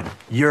 Number 1,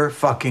 you're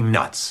fucking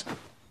nuts,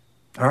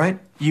 all right?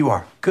 You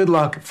are. Good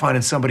luck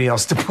finding somebody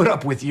else to put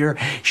up with your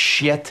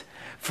shit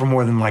for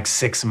more than like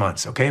 6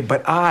 months, okay?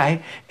 But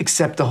I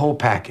accept the whole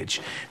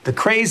package, the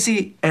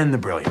crazy and the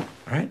brilliant,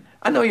 all right?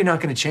 I know you're not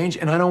gonna change,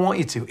 and I don't want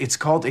you to. It's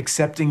called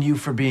accepting you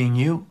for being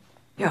you.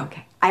 Yeah,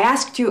 okay. I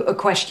asked you a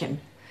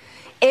question.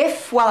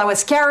 If, while I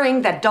was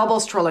carrying that double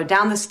stroller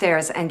down the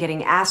stairs and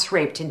getting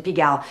ass-raped in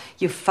Pigalle,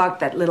 you fucked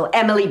that little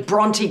Emily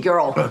Bronte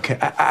girl. Okay,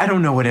 I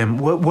don't know what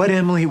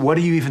Emily, what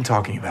are you even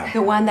talking about?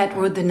 The one that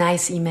wrote the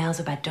nice emails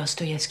about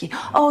Dostoevsky.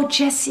 Oh,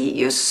 Jesse,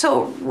 you're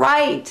so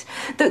right.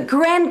 The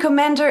Grand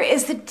Commander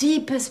is the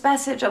deepest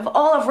message of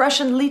all of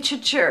Russian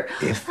literature.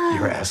 If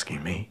you're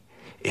asking me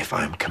if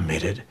I'm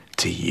committed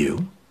to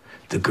you,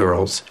 the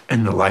girls,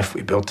 and the life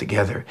we built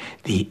together,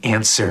 the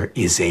answer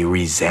is a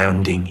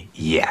resounding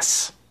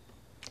yes.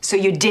 So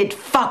you did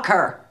fuck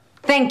her.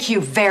 Thank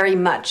you very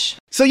much.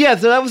 So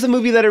that was a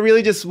movie that I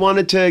really just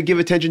wanted to give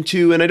attention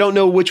to, and I don't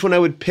know which one I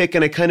would pick,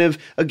 and I kind of,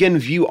 again,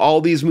 view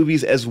all these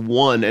movies as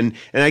one, and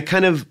I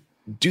kind of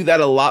do that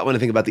a lot when I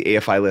think about the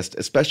AFI list,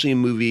 especially a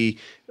movie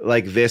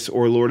like this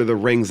or Lord of the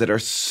Rings that are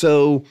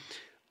so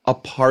a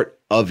part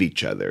of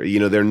each other.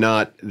 They're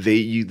not,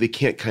 they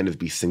can't kind of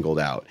be singled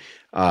out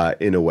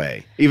in a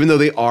way. Even though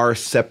they are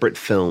separate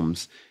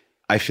films,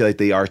 I feel like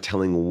they are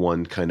telling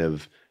one kind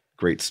of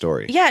great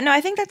story. Yeah, no, I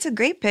think that's a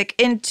great pick.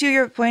 And to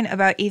your point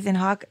about Ethan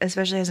Hawke,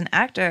 especially as an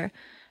actor,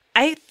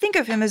 I think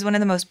of him as one of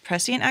the most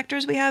prescient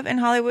actors we have in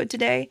Hollywood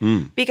today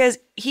because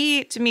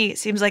he, to me,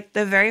 seems like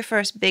the very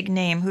first big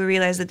name who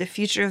realized that the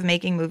future of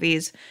making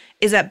movies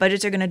is that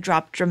budgets are going to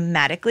drop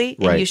dramatically,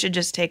 and you should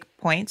just take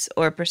points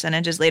or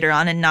percentages later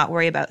on and not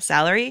worry about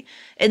salary,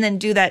 and then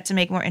do that to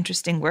make more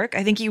interesting work.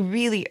 I think he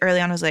really early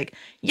on was like,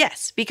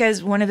 yes,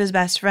 because one of his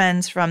best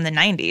friends from the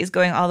 90s,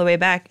 going all the way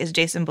back, is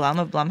Jason Blum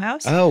of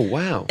Blumhouse. Oh,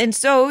 wow. And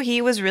so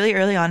he was really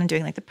early on in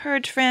doing like the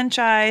Purge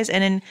franchise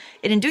and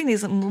in doing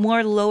these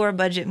more lower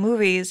budget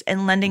movies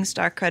and lending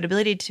star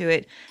credibility to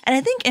it. And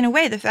I think in a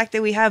way, the fact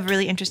that we have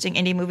really interesting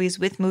indie movies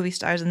with movie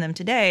stars in them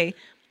today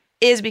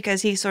is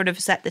because he sort of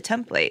set the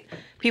template.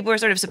 People were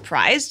sort of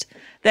surprised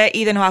that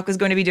Ethan Hawke was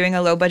going to be doing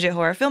a low-budget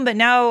horror film, but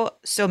now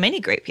so many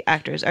great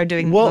actors are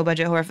doing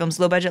low-budget horror films,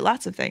 low-budget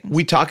lots of things.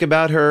 We talk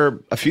about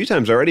her a few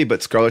times already,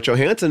 but Scarlett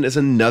Johansson is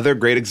another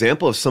great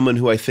example of someone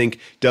who I think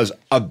does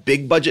a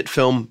big-budget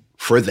film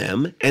for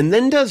them and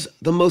then does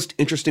the most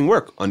interesting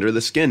work. Under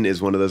the Skin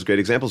is one of those great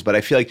examples, but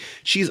I feel like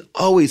she's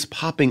always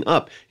popping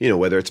up,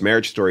 whether it's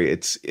Marriage Story,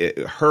 it's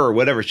her,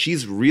 whatever.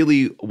 She's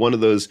really one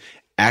of those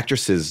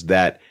actresses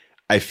that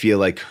I feel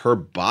like her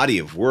body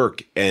of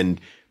work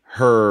and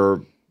her,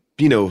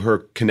 her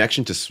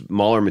connection to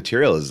smaller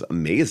material is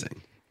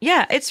amazing.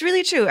 Yeah, it's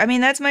really true. I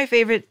mean, that's my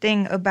favorite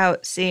thing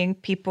about seeing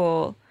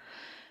people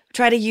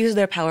try to use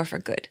their power for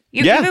good.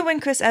 Even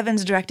when Chris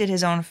Evans directed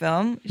his own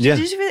film,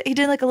 he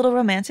did like a little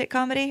romantic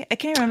comedy. I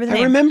can't remember the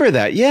name. I remember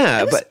that,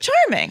 yeah. It was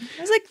charming.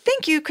 I was like,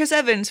 thank you, Chris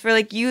Evans, for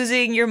like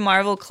using your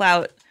Marvel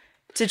clout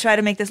to try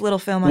to make this little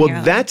film on your own.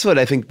 Well, that's what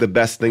I think the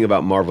best thing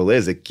about Marvel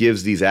is. It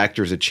gives these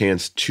actors a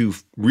chance to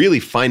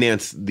really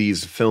finance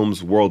these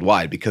films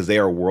worldwide because they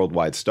are a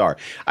worldwide star.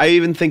 I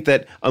even think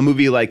that a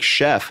movie like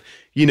Chef,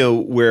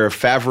 where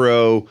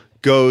Favreau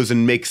goes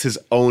and makes his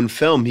own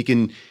film, he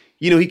can,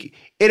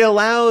 it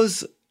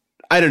allows,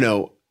 an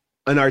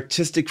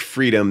artistic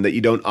freedom that you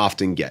don't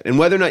often get. And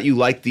whether or not you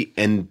like the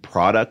end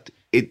product,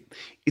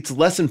 it's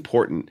less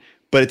important,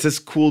 but it's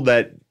just cool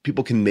that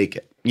people can make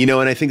it. And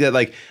I think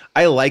that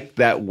I like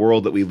that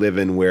world that we live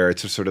in where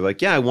it's just sort of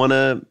like, yeah,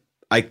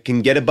 I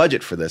can get a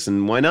budget for this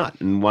and why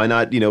not? And why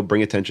not,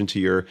 bring attention to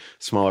your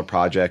smaller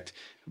project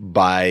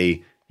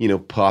by,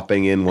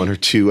 popping in one or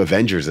two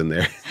Avengers in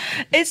there.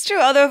 It's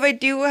true. Although if I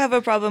do have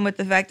a problem with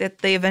the fact that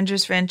the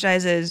Avengers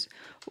franchises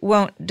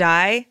won't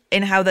die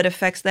and how that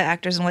affects the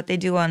actors and what they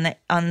do on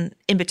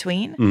in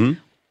between,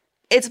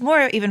 it's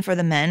more even for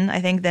the men,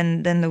 I think,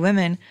 than the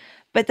women.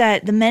 But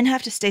that the men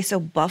have to stay so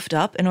buffed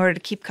up in order to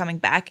keep coming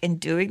back and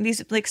doing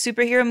these like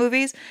superhero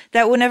movies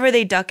that whenever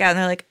they duck out and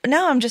they're like,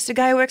 no, I'm just a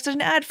guy who works at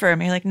an ad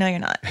firm. And you're like, no, you're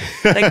not.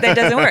 Like that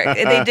doesn't work.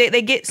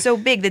 They get so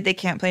big that they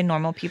can't play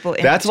normal people.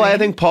 That's why I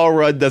think Paul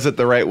Rudd does it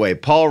the right way.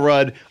 Paul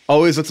Rudd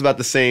always looks about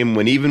the same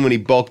even when he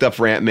bulked up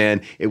for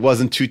Ant-Man, it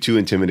wasn't too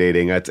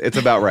intimidating. It's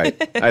about right.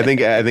 I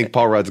think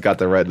Paul Rudd's got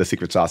the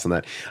secret sauce on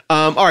that.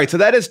 All right, so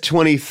that is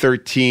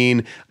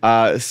 2013.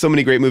 So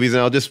many great movies,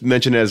 and I'll just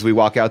mention it as we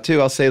walk out too.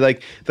 I'll say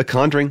like The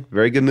Conjuring,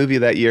 very good movie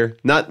that year.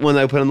 Not one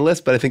that I put on the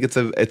list, but I think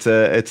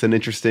it's an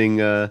interesting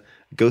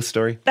ghost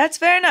story. That's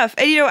fair enough.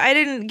 And I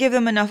didn't give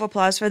them enough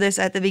applause for this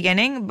at the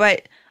beginning,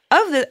 but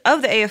of the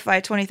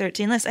AFI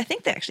 2013 list, I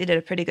think they actually did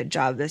a pretty good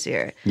job this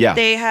year. Yeah.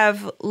 They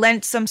have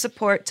lent some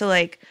support to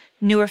like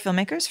newer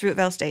filmmakers,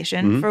 Fruitvale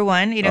Station for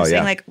one,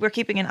 saying like, we're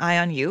keeping an eye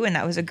on you, and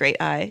that was a great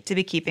eye to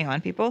be keeping on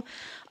people.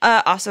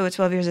 Also,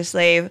 12 Years a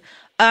Slave.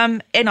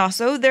 And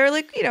also they're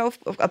like,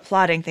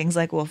 applauding things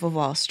like Wolf of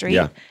Wall Street.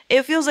 Yeah.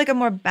 It feels like a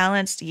more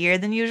balanced year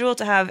than usual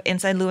to have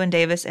Inside Llewyn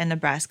Davis and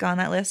Nebraska on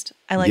that list.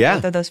 I like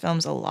both of those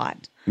films a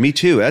lot. Me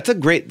too. That's a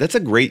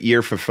great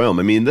year for film.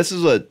 I mean, this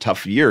is a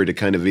tough year to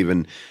kind of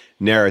even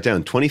narrow it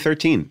down.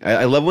 2013.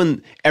 I love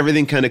when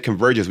everything kind of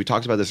converges. We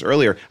talked about this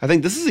earlier. I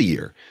think this is a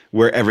year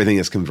where everything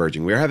is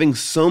converging. We're having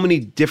so many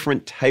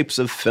different types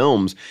of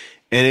films.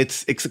 And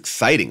it's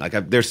exciting.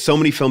 Like there's so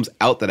many films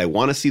out that I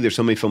want to see. There's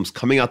so many films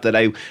coming out that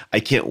I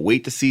can't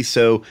wait to see.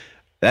 So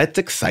that's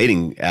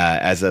exciting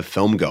as a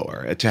film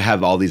goer to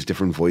have all these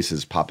different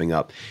voices popping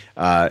up.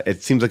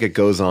 It seems like it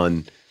goes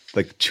on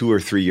like 2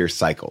 or 3 year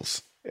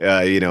cycles.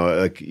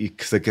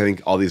 Because I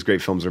think all these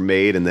great films are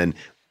made, and then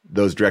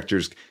those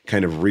directors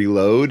kind of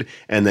reload,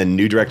 and then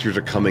new directors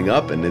are coming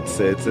up, and it's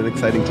an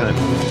exciting time.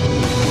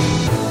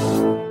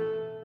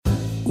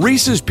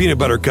 Reese's peanut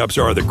butter cups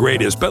are the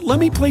greatest, but let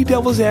me play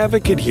devil's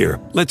advocate here.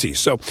 Let's see.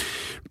 So,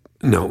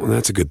 no,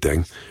 that's a good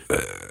thing.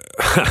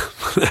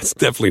 That's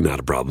definitely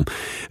not a problem.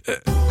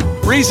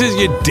 Reese's,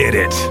 you did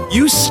it.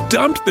 You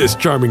stumped this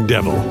charming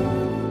devil.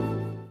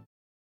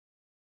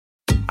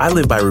 I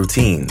live by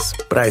routines,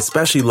 but I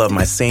especially love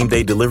my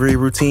same-day delivery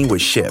routine with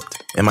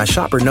Shipt. And my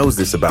shopper knows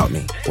this about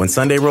me. When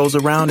Sunday rolls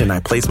around and I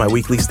place my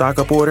weekly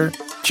stock-up order,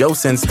 Joe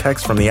sends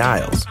texts from the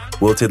aisles.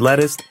 Wilted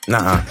lettuce?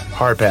 Nuh-uh.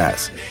 Hard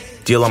pass.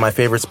 Deal on my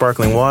favorite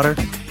sparkling water?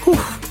 Whew.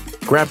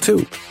 Grab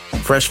 2.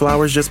 Fresh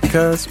flowers just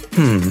because?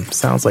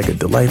 Sounds like a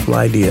delightful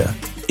idea.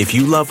 If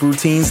you love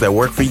routines that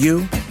work for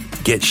you,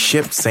 get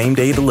Shipt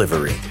same-day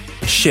delivery.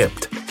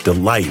 Shipt.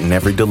 Delight in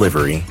every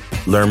delivery.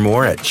 Learn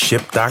more at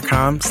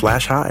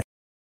shipt.com/hi.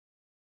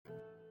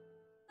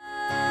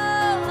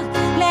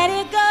 Let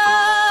it go,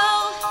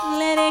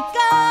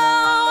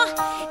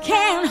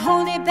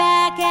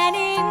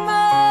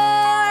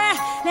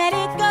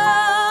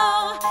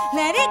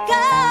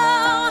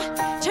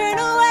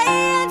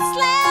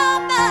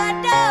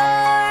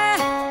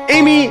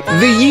 Amy,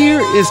 the year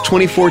is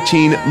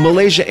 2014.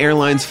 Malaysia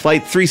Airlines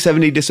Flight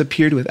 370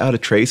 disappeared without a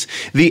trace.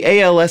 The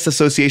ALS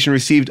Association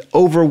received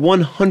over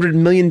 $100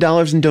 million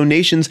in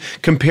donations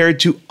compared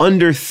to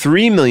under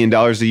 $3 million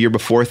the year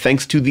before,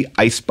 thanks to the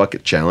Ice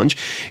Bucket Challenge.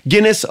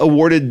 Guinness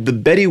awarded the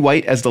Betty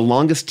White as the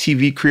longest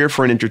TV career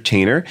for an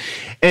entertainer.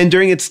 And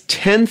during its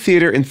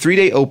 10-theater and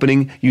 3-day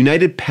opening,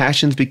 United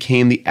Passions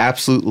became the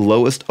absolute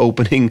lowest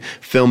opening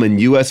film in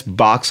U.S.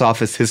 box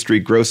office history,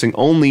 grossing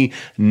only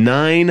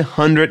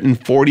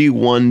 $941.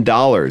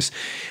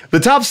 The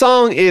top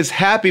song is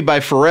Happy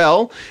by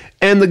Pharrell,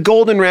 and the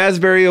Golden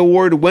Raspberry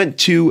Award went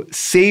to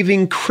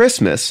Saving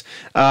Christmas.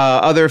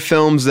 Other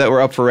films that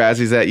were up for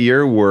Razzies that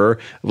year were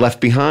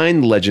Left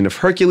Behind, Legend of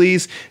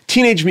Hercules,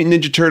 Teenage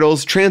Mutant Ninja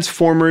Turtles,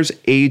 Transformers,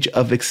 Age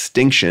of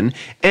Extinction.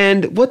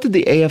 And what did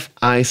the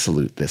AFI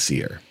salute this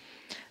year?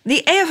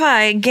 The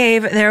AFI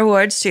gave their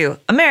awards to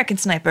American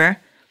Sniper,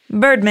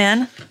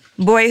 Birdman,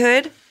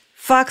 Boyhood,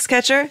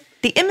 Foxcatcher,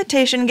 The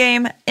Imitation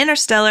Game,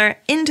 Interstellar,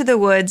 Into the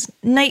Woods,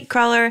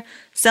 Nightcrawler,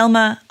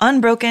 Selma,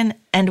 Unbroken,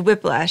 and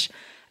Whiplash.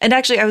 And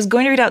actually, I was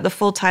going to read out the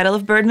full title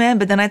of Birdman,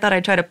 but then I thought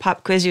I'd try to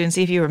pop quiz you and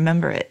see if you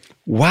remember it.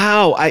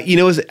 Wow, I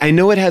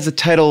know it has a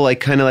title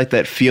kind of like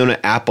that Fiona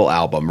Apple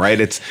album, right?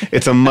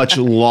 It's a much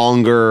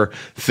longer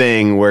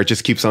thing where it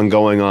just keeps on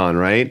going on,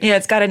 right? Yeah,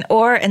 it's got an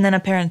or and then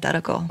a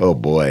parenthetical. Oh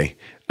boy,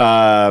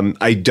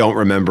 I don't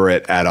remember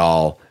it at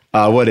all.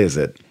 What is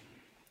it?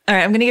 All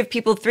right, I'm going to give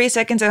people 3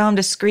 seconds at home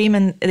to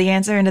scream the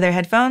answer into their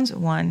headphones.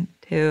 1,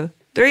 2,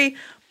 3.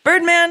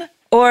 Birdman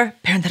or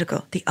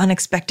parenthetical, The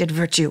Unexpected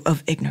Virtue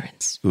of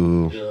Ignorance.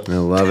 Ooh, I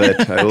love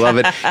it. I love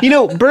it.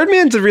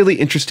 Birdman's a really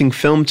interesting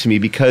film to me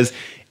because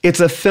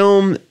it's a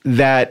film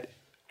that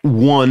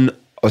won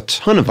a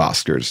ton of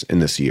Oscars in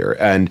this year.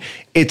 And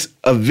it's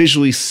a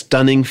visually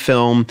stunning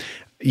film.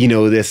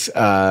 This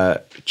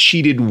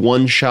cheated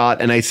one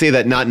shot. And I say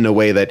that not in a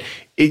way that,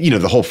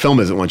 the whole film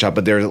isn't one shot,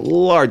 but there are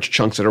large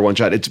chunks that are one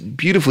shot. It's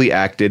beautifully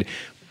acted.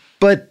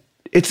 But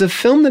it's a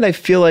film that I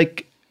feel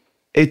like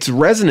its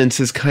resonance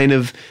has kind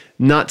of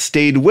not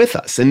stayed with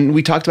us. And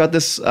we talked about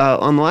this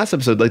on the last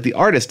episode, like The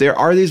Artist. There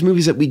are these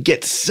movies that we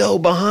get so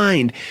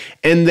behind,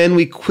 and then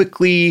we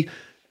quickly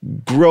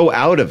grow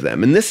out of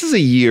them. And this is a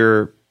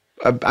year,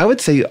 I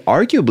would say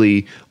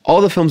arguably,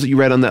 all the films that you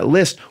read on that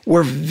list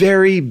were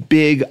very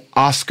big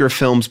Oscar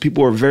films.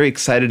 People were very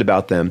excited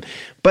about them.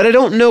 But I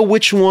don't know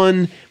which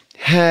one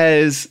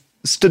has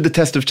stood the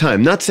test of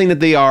time. Not saying that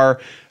they are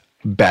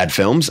bad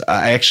films.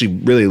 I actually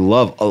really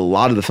love a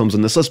lot of the films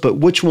on this list, but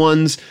which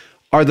ones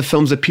are the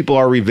films that people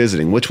are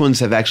revisiting? Which ones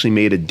have actually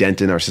made a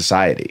dent in our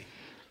society?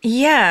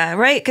 Yeah,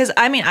 right. Because,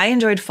 I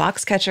enjoyed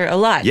Foxcatcher a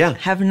lot. Yeah.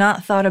 Have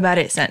not thought about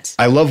it since.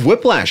 I love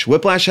Whiplash.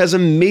 Whiplash has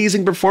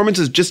amazing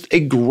performances, just a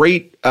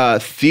great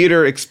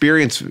theater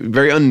experience,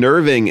 very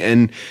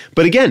unnerving.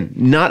 But again,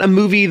 not a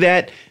movie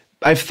that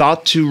I've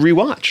thought to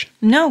rewatch.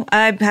 No,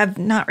 I have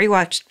not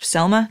rewatched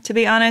Selma, to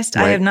be honest.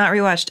 Right. I have not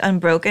rewatched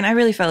Unbroken. I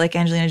really felt like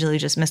Angelina Jolie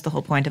just missed the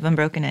whole point of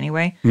Unbroken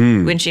anyway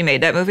when she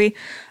made that movie.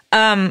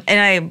 And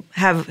I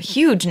have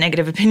huge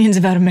negative opinions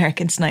about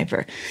American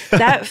Sniper.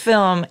 That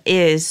film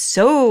is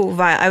so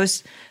vile. I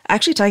was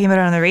actually talking about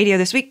it on the radio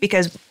this week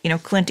because,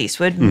 Clint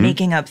Eastwood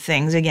making up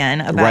things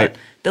again about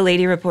the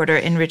lady reporter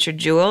in Richard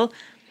Jewell.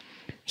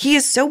 He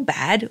is so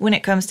bad when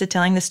it comes to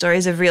telling the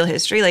stories of real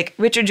history. Like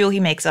Richard Jewell, he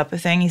makes up a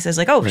thing. He says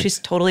she's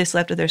totally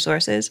slept with her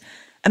sources.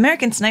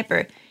 American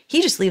Sniper,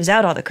 he just leaves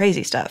out all the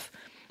crazy stuff.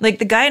 Like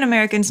the guy in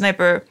American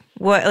Sniper,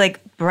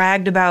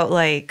 bragged about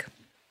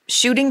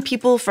shooting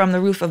people from the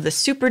roof of the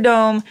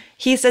Superdome.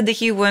 He said that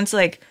he once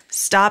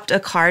stopped a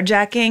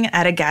carjacking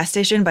at a gas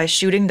station by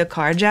shooting the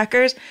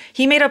carjackers.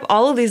 He made up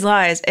all of these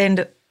lies,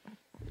 and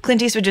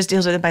Clint Eastwood just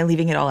deals with it by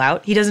leaving it all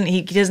out. He doesn't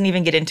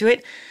even get into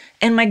it.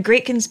 And my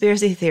great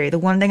conspiracy theory, the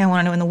one thing I want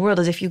to know in the world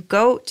is if you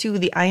go to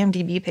the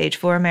IMDb page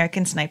for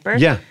American Sniper,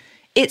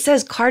 it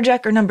says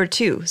carjacker number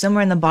 2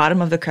 somewhere in the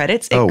bottom of the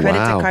credits. It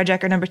credits it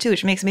carjacker number 2,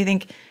 which makes me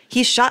think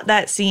he shot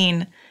that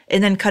scene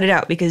and then cut it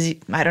out because,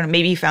 I don't know,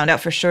 maybe he found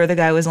out for sure the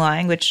guy was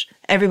lying, which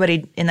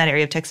everybody in that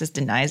area of Texas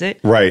denies it.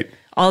 Right.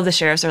 All of the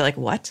sheriffs are like,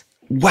 what?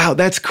 Wow,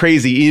 that's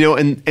crazy.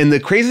 And the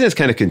craziness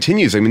kind of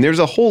continues. There's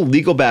a whole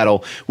legal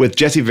battle with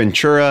Jesse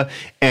Ventura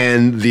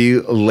and the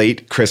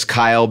late Chris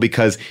Kyle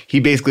because he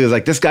basically was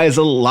like, this guy is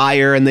a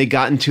liar, and they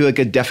got into a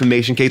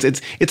defamation case.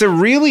 It's a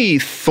really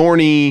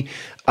thorny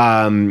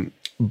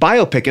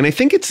biopic, and I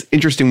think it's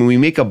interesting when we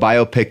make a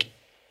biopic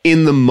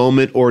in the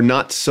moment or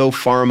not so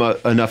far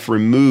enough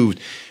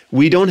removed,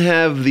 we don't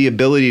have the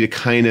ability to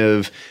kind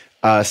of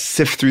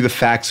sift through the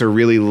facts or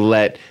really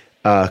let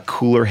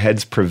cooler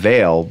heads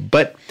prevail.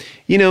 But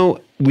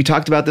we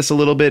talked about this a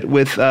little bit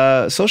with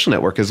Social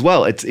Network as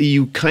well.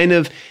 You kind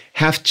of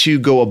have to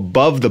go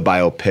above the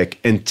biopic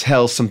and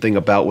tell something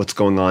about what's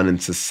going on in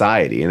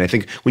society. And I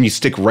think when you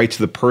stick right to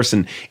the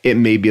person, it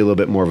may be a little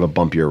bit more of a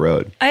bumpier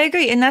road. I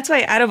agree. And that's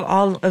why out of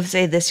all of,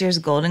 say, this year's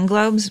Golden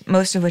Globes,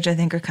 most of which I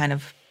think are kind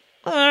of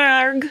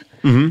the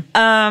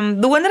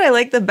one that I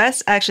like the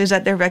best actually is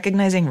that they're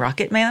recognizing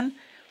Rocket Man,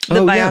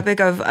 the biopic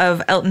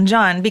of Elton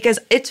John, because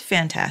it's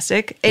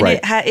fantastic. And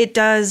it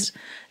does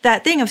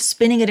that thing of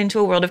spinning it into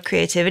a world of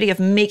creativity, of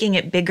making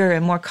it bigger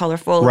and more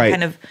colorful, Right.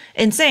 kind of,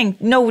 and saying,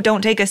 no,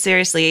 don't take us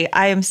seriously.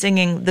 I am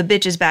singing The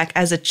Bitch Is Back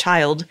as a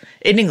child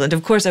in England.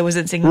 Of course, I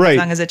wasn't singing Right. the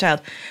song as a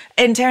child.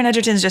 And Taron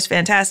Egerton's just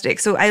fantastic.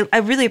 So I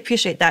really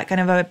appreciate that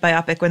kind of a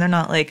biopic when they're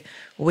not like,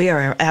 we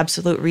are an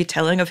absolute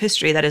retelling of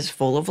history that is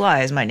full of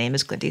lies. My name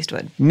is Clint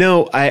Eastwood.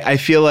 No, I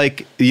feel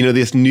like,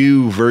 this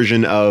new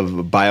version of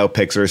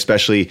biopics, or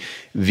especially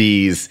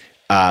these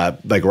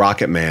like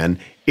Rocket Man,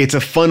 it's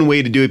a fun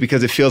way to do it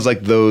because it feels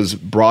like those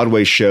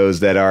Broadway shows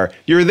that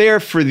you're there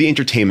for the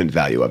entertainment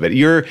value of it.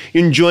 You're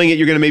enjoying it.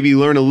 You're going to maybe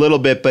learn a little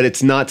bit, but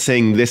it's not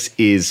saying this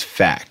is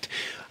fact.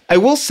 I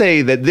will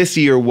say that this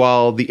year,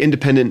 while the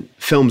independent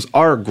films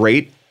are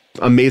great,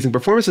 amazing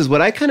performances,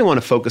 what I kind of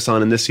want to focus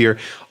on in this year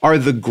are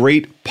the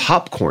great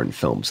popcorn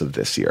films of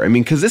this year. I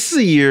mean, because this is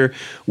a year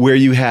where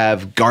you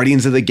have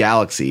Guardians of the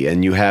Galaxy,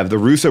 and you have the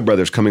Russo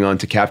brothers coming on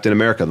to Captain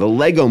America, the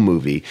Lego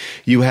Movie,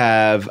 you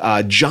have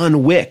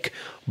John Wick,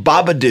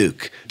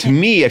 Babadook. To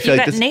me, I feel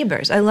like this...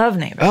 Neighbors. I love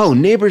Neighbors. Oh,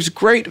 Neighbors,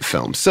 great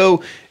film.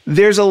 So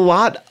there's a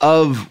lot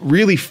of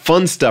really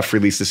fun stuff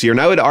released this year.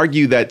 And I would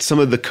argue that some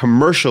of the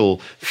commercial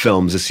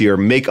films this year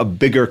make a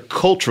bigger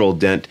cultural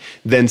dent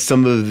than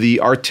some of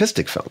the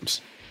artistic films.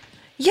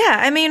 Yeah,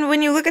 I mean,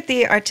 when you look at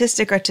the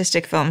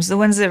artistic films, the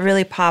ones that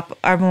really pop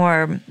are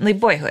more like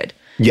Boyhood.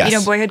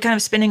 Yes. Boyhood, kind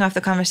of spinning off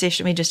the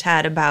conversation we just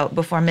had about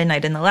Before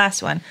Midnight in the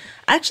last one.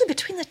 Actually,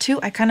 between the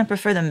two, I kind of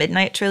prefer the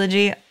Midnight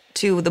trilogy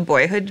to the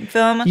Boyhood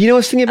film. I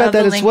was thinking about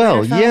that as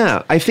well. Linklater films.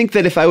 Yeah, I think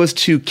that if I was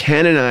to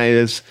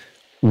canonize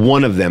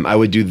one of them, I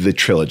would do the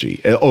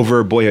trilogy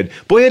over Boyhood.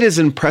 Boyhood is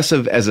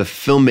impressive as a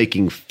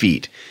filmmaking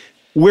feat,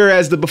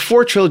 whereas the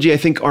Before trilogy, I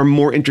think, are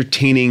more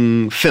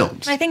entertaining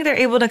films. I think they're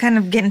able to kind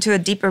of get into a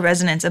deeper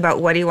resonance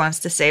about what he wants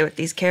to say with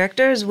these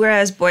characters,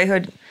 whereas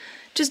Boyhood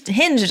just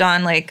hinged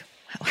on, like,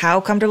 how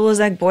comfortable is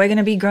that boy going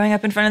to be growing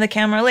up in front of the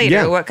camera later?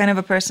 Yeah. What kind of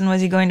a person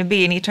was he going to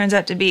be? And he turns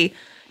out to be,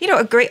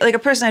 a great, like a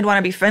person I'd want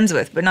to be friends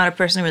with, but not a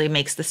person who really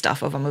makes the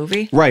stuff of a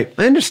movie. Right.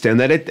 I understand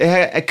that.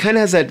 It kind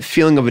of has that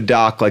feeling of a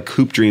doc like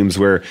Hoop Dreams,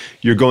 where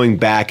you're going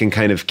back and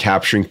kind of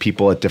capturing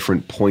people at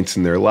different points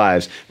in their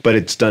lives, but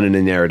it's done in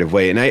a narrative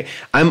way. And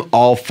I'm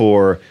all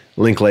for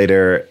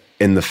Linklater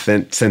in the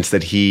sense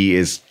that he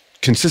is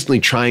consistently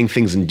trying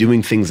things and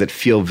doing things that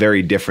feel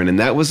very different. And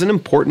that was an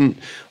important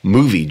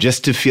movie,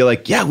 just to feel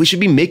like, yeah, we should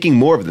be making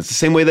more of this. The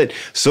same way that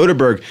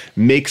Soderbergh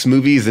makes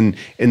movies and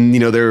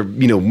they're,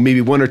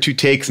 maybe one or two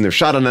takes and they're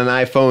shot on an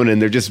iPhone and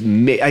they're just,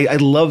 I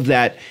love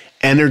that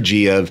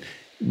energy of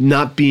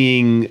not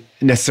being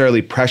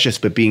necessarily precious,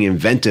 but being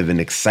inventive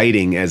and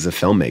exciting as a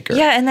filmmaker.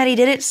 Yeah, and that he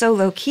did it so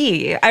low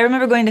key. I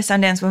remember going to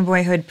Sundance when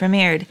Boyhood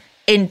premiered,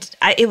 and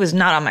it was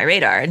not on my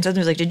radar. And Sundance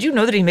was like, did you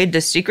know that he made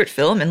this secret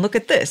film? And look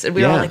at this. And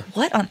we were all like,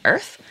 what on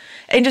earth?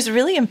 And just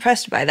really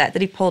impressed by that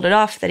he pulled it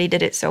off, that he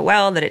did it so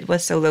well, that it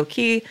was so low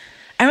key.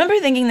 I remember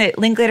thinking that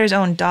Linklater's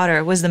own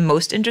daughter was the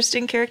most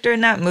interesting character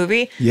in that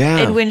movie. Yeah.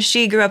 And when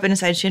she grew up and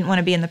decided she didn't want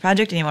to be in the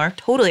project anymore,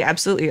 totally,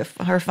 absolutely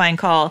her fine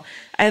call,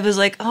 I was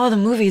like, oh, the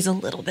movie's a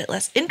little bit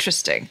less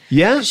interesting.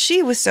 Yeah.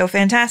 She was so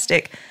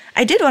fantastic.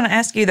 I did want to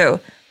ask you,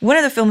 though, one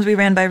of the films we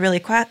ran by really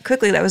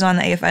quickly that was on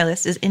the AFI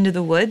list is Into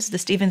the Woods, the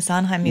Stephen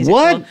Sondheim musical.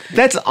 What?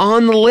 That's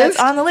on the list?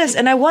 That's on the list.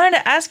 And I wanted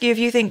to ask you if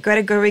you think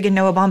Greta Gerwig and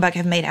Noah Baumbach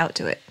have made out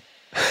to it.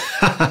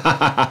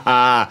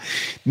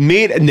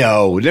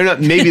 No, they're not.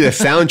 Maybe the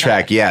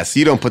soundtrack, yes.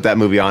 You don't put that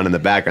movie on in the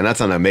background. That's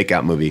not a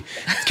makeout movie.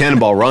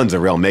 Cannonball Run's a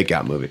real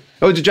makeout movie.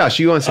 Oh, Josh,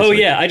 you want to say something?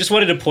 Yeah, I just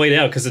wanted to point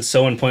out, because it's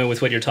so on point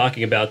with what you're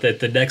talking about, that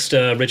the next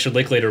Richard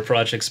Linklater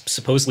project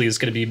supposedly is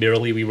going to be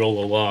Merrily We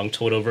Roll Along,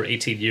 told over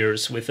 18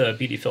 years with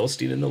Beanie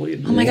Feldstein in the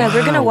lead. Oh my God,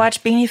 we're going to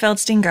watch Beanie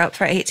Feldstein grow up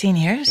for 18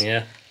 years?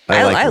 Yeah.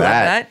 I love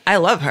that. I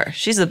love her.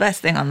 She's the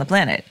best thing on the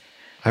planet.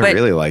 I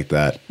really like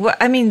that. Well,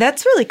 I mean,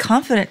 that's really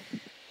confident.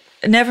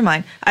 Never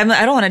mind. I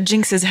don't want to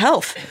jinx his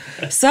health.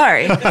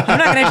 Sorry. I'm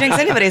not going to jinx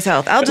anybody's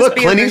health. I'll just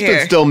be Clint over Eastwood's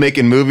here. still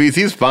making movies.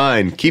 He's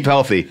fine. Keep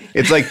healthy.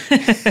 It's like,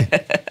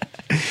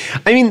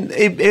 I mean,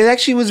 it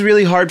actually was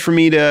really hard for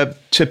me to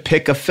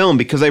pick a film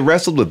because I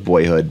wrestled with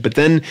Boyhood, but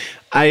then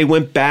I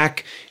went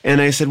back and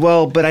I said,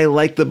 well, but I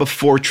like the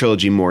Before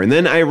trilogy more. And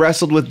then I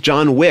wrestled with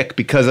John Wick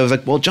because I was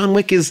like, well, John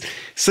Wick is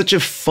such a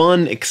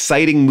fun,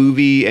 exciting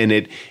movie,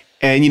 and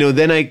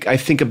then I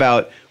think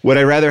about, would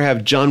I rather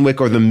have John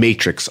Wick or The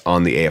Matrix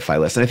on the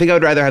AFI list? And I think I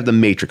would rather have The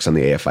Matrix on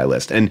the AFI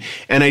list. And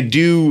I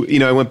do,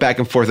 I went back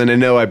and forth, and I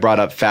know I brought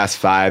up Fast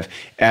Five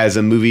as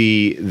a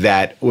movie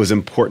that was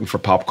important for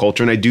pop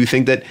culture. And I do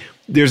think that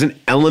there's an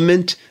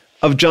element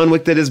of John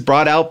Wick that is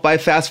brought out by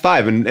Fast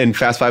Five, and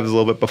Fast Five is a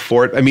little bit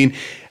before it. I mean,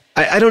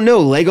 I don't know.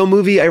 Lego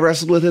Movie I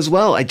wrestled with as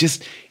well.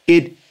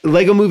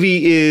 Lego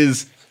Movie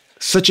is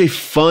such a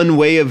fun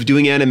way of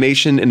doing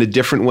animation in a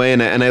different way.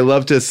 And I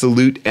love to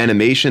salute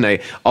animation. I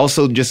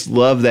also just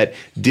love that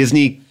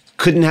Disney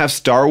couldn't have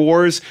Star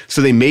Wars,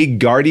 so they made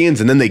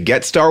Guardians, and then they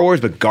get Star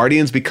Wars, but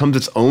Guardians becomes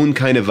its own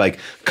kind of like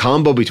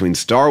combo between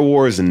Star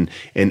Wars and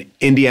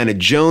Indiana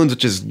Jones,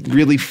 which is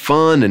really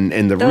fun.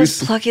 And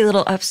Those plucky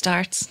little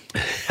upstarts.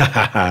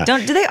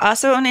 Do they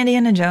also own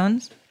Indiana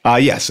Jones?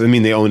 Yes, I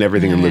mean they own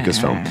everything in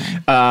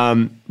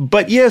Lucasfilm.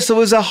 But yeah, so it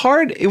was a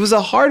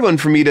hard one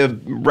for me to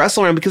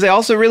wrestle around because I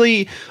also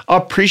really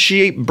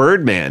appreciate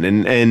Birdman,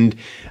 and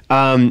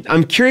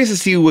I'm curious to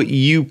see what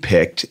you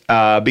picked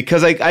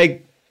because I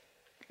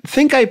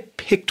think I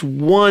picked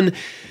one,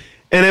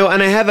 and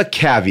I have a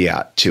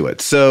caveat to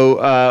it.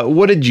 So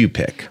what did you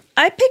pick?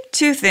 I picked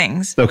two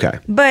things. Okay.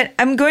 But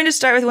I'm going to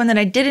start with one that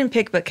I didn't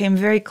pick but came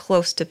very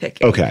close to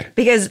picking. Okay.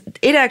 Because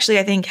it actually,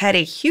 I think, had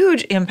a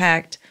huge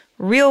impact,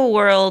 real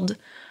world,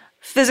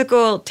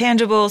 physical,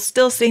 tangible,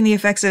 still seeing the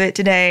effects of it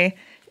today,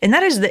 and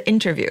that is The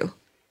Interview.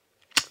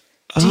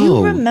 Do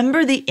you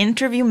remember the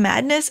interview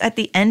madness at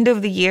the end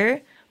of the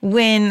year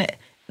when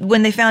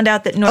they found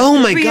out that North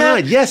Korea my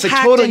God, yes,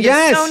 hacked into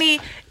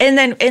Sony, and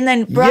then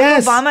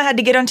Barack Obama had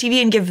to get on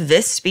TV and give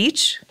this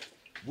speech?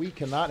 We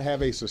cannot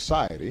have a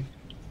society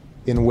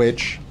in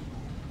which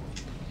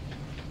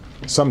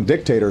some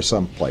dictator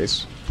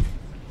someplace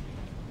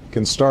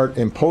can start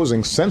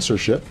imposing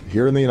censorship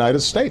here in the United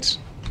States.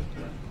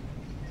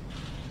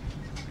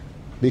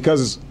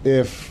 Because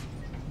if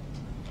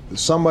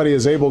somebody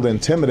is able to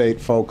intimidate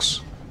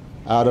folks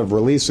out of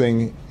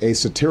releasing a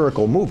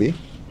satirical movie,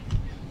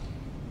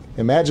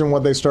 imagine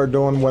what they start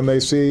doing when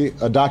they see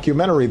a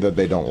documentary that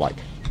they don't like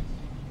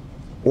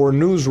or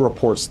news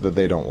reports that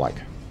they don't like.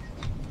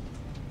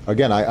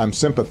 Again, I'm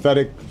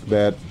sympathetic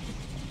that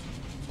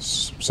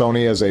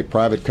Sony as a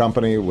private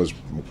company was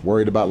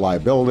worried about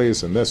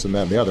liabilities and this and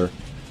that and the other.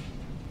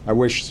 I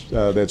wish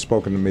they'd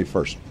spoken to me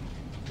first.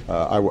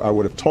 I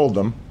would have told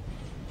them,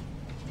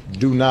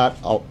 do not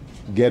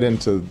get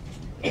into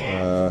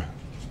a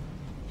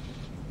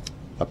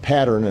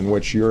pattern in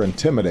which you're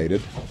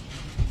intimidated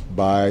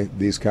by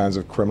these kinds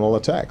of criminal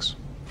attacks.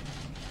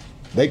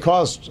 They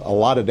caused a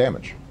lot of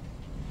damage,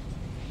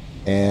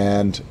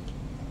 and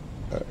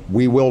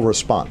we will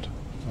respond.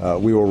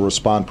 We will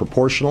respond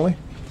proportionally,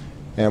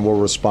 and we'll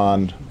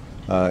respond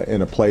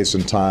in a place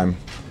and time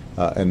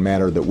and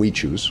manner that we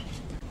choose.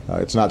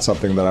 It's not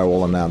something that I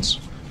will announce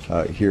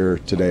here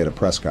today at a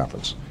press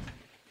conference.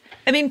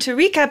 I mean, to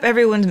recap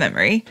everyone's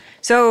memory,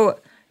 so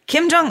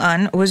Kim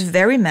Jong-un was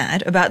very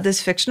mad about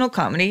this fictional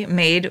comedy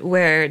made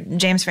where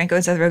James Franco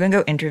and Seth Rogen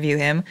go interview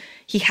him.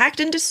 He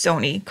hacked into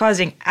Sony,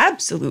 causing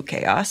absolute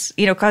chaos,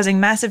 causing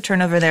massive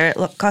turnover there,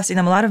 costing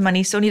them a lot of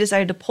money. Sony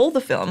decided to pull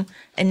the film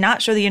and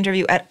not show the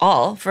interview at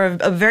all for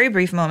a very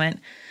brief moment.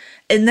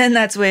 And then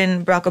that's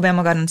when Barack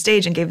Obama got on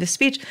stage and gave this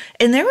speech.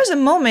 And there was a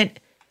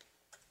moment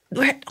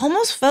where it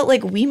almost felt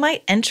like we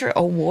might enter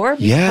a war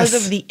because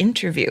of the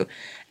interview.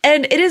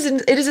 And it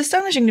is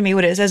astonishing to me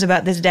what it says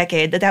about this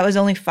decade that was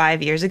only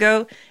 5 years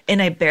ago,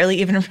 and I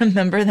barely even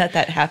remember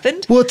that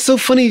happened. Well, it's so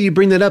funny you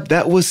bring that up.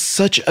 That was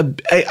such a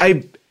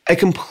I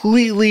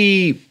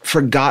completely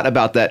forgot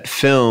about that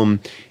film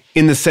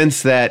in the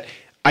sense that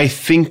I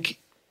think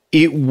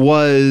it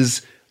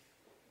was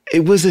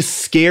a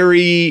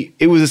scary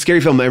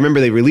film. I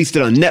remember they released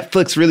it on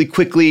Netflix really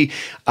quickly.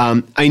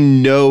 I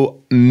know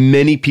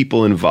many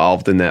people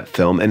involved in that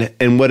film,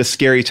 and what a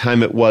scary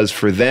time it was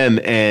for them,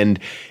 and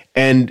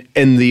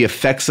the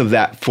effects of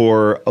that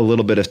for a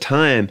little bit of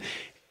time.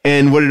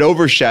 And what it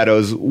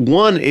overshadows,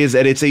 one, is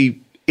that it's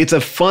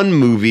a fun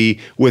movie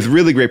with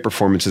really great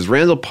performances.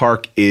 Randall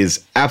Park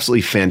is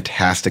absolutely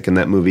fantastic in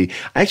that movie.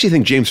 I actually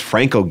think James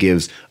Franco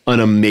gives an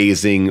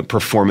amazing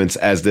performance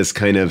as this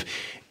kind of,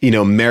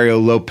 Mario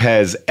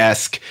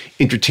Lopez-esque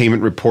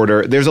entertainment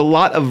reporter. There's a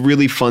lot of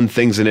really fun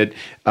things in it.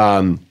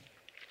 And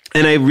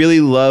I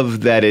really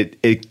love that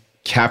it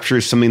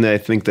captures something that I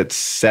think that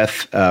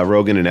Seth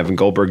Rogen and Evan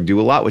Goldberg do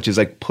a lot, which is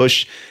like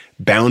push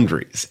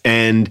boundaries.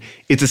 And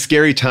it's a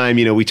scary time.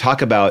 We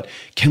talk about,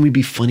 can we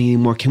be funny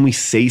anymore? Can we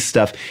say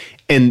stuff?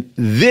 And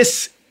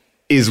this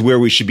is where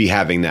we should be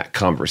having that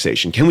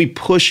conversation. Can we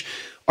push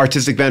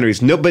artistic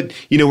boundaries? No, but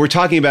we're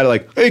talking about it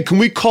like, hey, can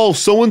we call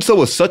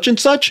so-and-so a such and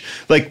such?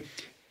 Like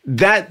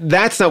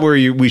that's not where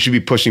we should be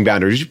pushing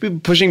boundaries. You should be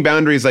pushing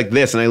boundaries like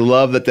this. And I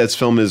love that this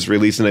film is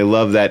released, and I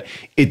love that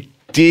it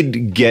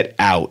did get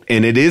out,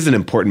 and it is an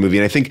important movie.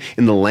 And I think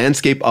in the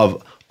landscape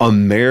of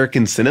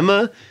American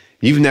cinema,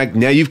 you've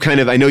kind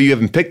of, I know you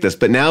haven't picked this,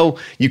 but now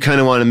you kind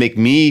of want to make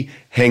me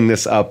hang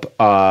this up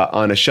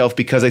on a shelf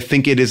because I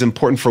think it is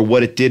important for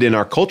what it did in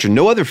our culture.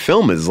 No other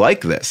film is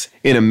like this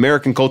in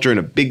American culture in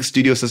a big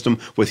studio system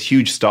with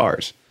huge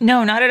stars.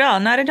 No, not at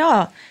all. Not at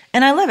all.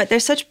 And I love it.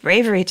 There's such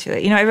bravery to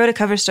it. I wrote a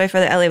cover story for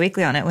the LA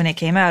Weekly on it when it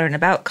came out, and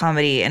about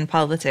comedy and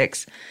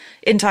politics,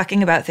 in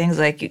talking about things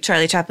like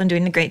Charlie Chaplin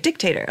doing The Great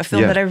Dictator, a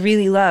film that I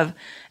really love.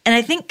 And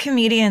I think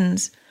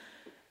comedians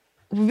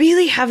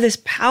really have this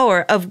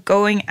power of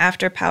going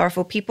after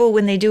powerful people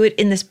when they do it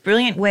in this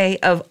brilliant way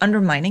of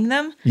undermining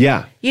them.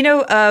 Yeah.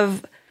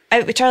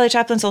 Charlie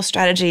Chaplin's whole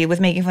strategy with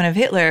making fun of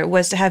Hitler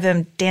was to have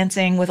him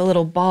dancing with a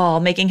little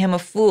ball, making him a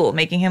fool,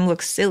 making him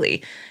look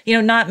silly,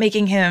 not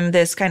making him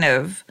this kind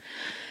of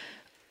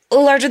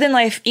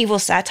larger-than-life evil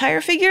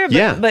satire figure,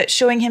 but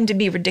showing him to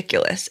be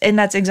ridiculous. And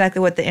that's exactly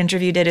what The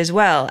Interview did as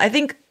well. I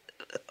don't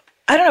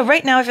know,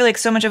 right now I feel like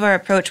so much of our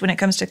approach when it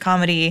comes to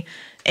comedy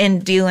in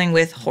dealing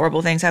with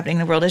horrible things happening in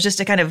the world is just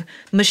to kind of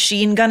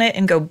machine gun it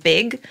and go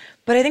big.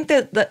 But I think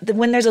that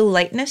when there's a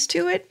lightness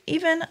to it,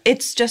 even,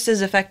 it's just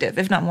as effective,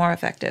 if not more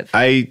effective.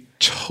 I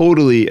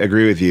totally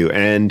agree with you.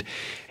 And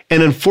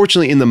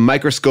unfortunately, in the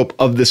microscope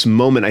of this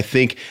moment, I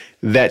think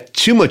that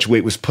too much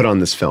weight was put on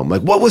this film.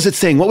 Like, what was it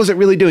saying? What was it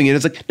really doing? And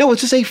it's like, no,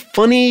 it's just a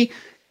funny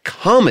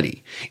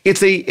comedy.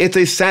 It's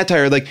a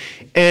satire. Like,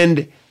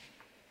 and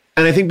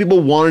I think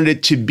people wanted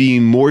it to be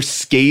more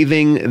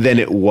scathing than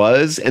it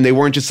was, and they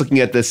weren't just looking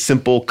at the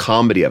simple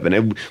comedy of it. And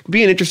it would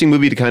be an interesting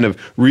movie to kind of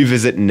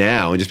revisit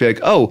now and just be like,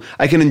 oh,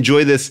 I can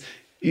enjoy this,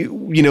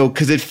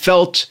 because it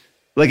felt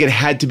like it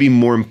had to be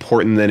more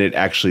important than it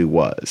actually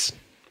was.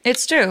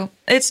 It's true.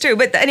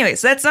 But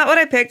anyways, that's not what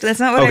I picked. That's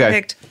not what I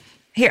picked.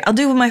 Here, I'll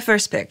do my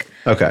first pick.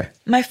 Okay.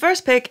 My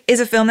first pick is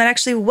a film that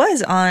actually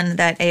was on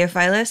that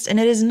AFI list, and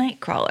it is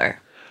Nightcrawler.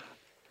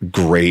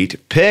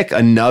 Great pick.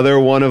 Another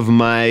one of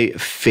my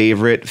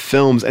favorite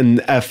films,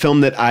 and a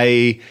film that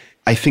I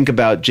think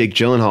about Jake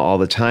Gyllenhaal all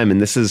the time. And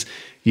this is,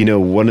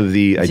 one of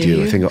the, I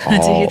think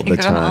all the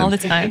time. All the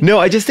time? No,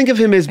 I just think of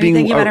him as being.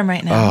 Thinking about him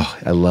right now. Oh,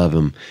 I love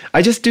him.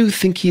 I just do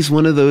think he's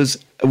one of those.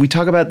 We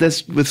talk about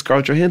this with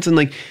Scarlett Johansson,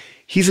 like.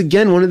 He's,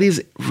 again, one of these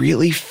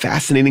really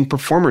fascinating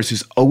performers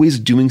who's always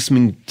doing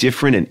something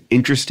different and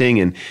interesting.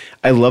 And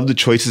I love the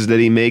choices that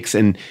he makes.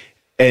 And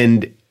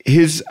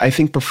his, I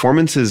think,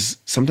 performances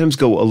sometimes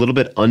go a little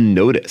bit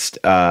unnoticed,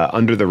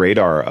 under the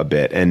radar a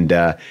bit. And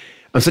I'm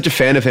such a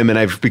fan of him. And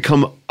I've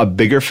become a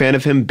bigger fan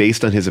of him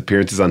based on his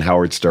appearances on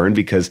Howard Stern,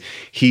 because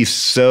he's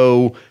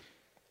so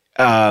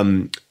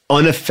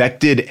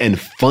unaffected and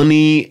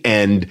funny.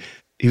 And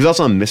he was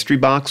also on Mystery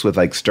Box with,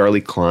 like,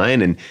 Starlee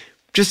Klein. And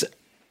just...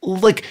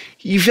 like,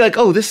 you feel like,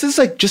 oh, this is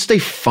like just a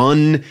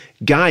fun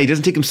guy. He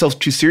doesn't take himself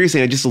too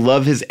seriously. And I just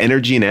love his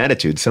energy and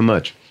attitude so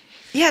much.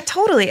 Yeah,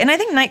 totally. And I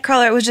think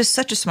Nightcrawler was just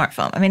such a smart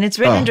film. I mean, it's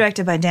written and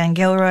directed by Dan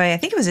Gilroy. I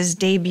think it was his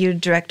debut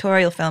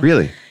directorial film.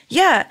 Really?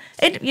 Yeah.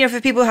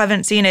 For people who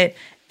haven't seen it,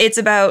 it's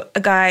about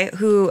a guy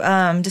who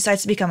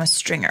decides to become a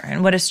stringer.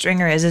 And what a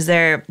stringer is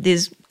they're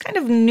these kind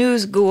of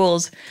news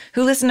ghouls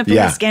who listen to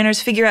police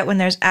scanners, figure out when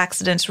there's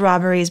accidents,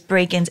 robberies,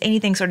 break-ins,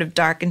 anything sort of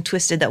dark and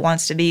twisted that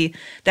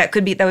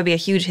would be a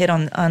huge hit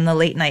on the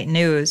late night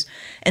news.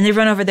 And they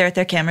run over there with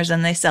their cameras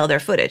and they sell their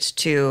footage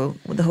to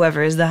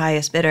whoever is the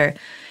highest bidder.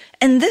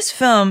 And this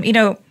film,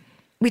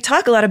 we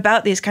talk a lot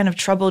about these kind of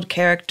troubled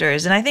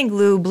characters. And I think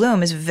Lou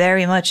Bloom is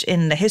very much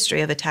in the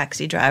history of a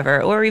taxi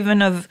driver, or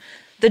even of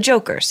the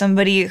Joker,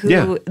 somebody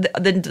who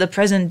the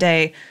present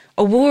day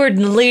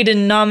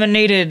award-laden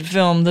nominated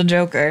film, The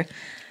Joker,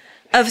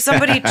 of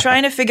somebody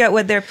trying to figure out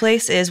what their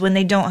place is when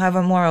they don't have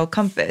a moral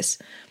compass.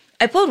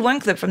 I pulled one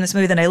clip from this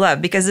movie that I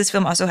love because this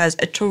film also has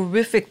a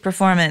terrific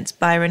performance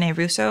by Rene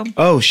Russo.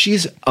 Oh,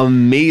 she's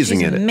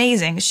amazing in it.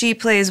 Amazing. She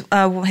plays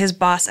his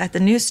boss at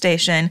the news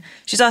station.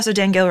 She's also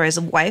Dan Gilroy's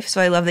wife,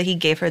 so I love that he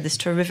gave her this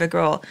terrific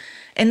role.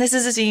 And this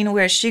is a scene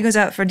where she goes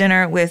out for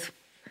dinner with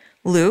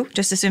Lou,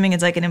 just assuming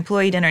it's like an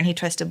employee dinner, and he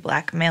tries to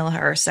blackmail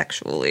her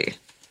sexually.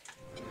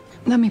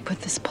 Let me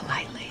put this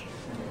politely.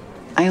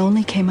 I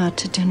only came out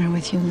to dinner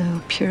with you,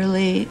 Lou,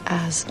 purely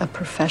as a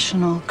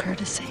professional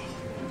courtesy.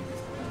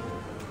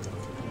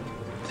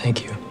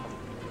 Thank you.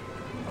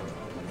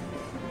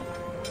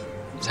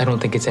 I don't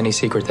think it's any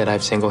secret that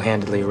I've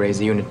single-handedly raised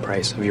the unit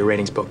price of your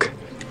ratings book.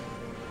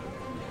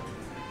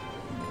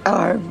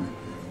 Our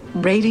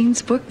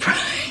ratings book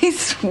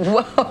price?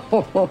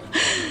 Whoa.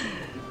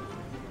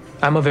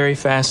 I'm a very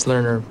fast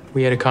learner.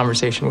 We had a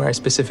conversation where I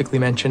specifically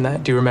mentioned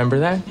that. Do you remember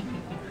that?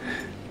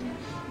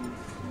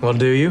 Well,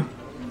 do you?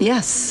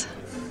 Yes.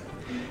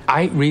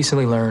 I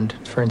recently learned,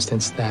 for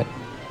instance, that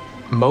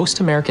most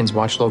Americans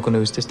watch local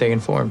news to stay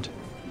informed.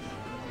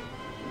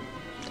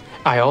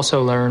 I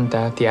also learned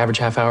that the average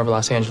half hour of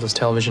Los Angeles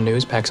television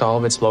news packs all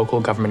of its local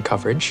government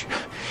coverage,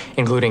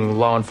 including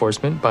law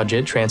enforcement,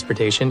 budget,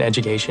 transportation,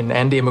 education,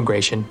 and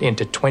immigration,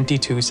 into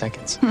 22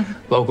 seconds.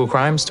 Local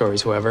crime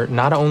stories, however,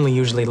 not only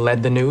usually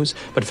led the news,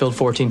 but filled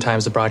 14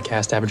 times the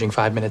broadcast, averaging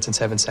 5 minutes and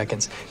 7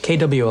 seconds.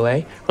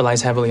 KWLA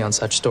relies heavily on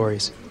such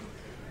stories.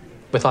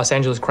 With Los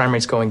Angeles crime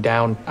rates going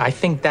down, I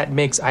think that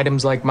makes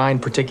items like mine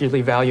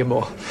particularly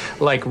valuable,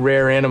 like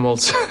rare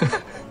animals.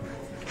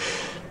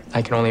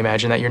 I can only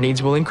imagine that your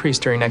needs will increase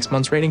during next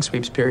month's rating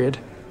sweeps period.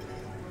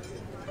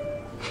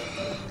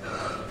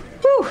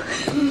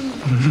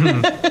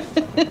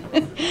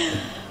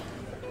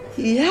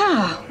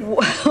 Yeah,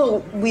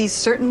 well, we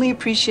certainly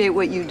appreciate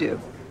what you do.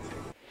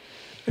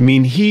 I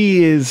mean,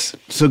 he is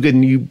so good.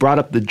 And you brought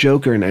up the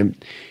Joker,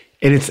 and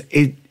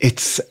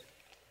it's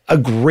a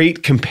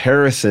great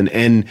comparison,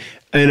 and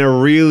a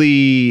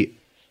really.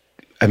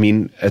 I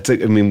mean,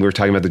 we were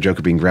talking about the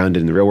Joker being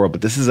grounded in the real world,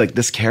 but this is like,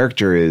 this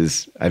character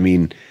is,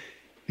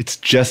 it's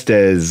just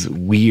as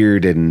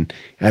weird, and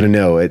I don't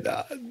know, it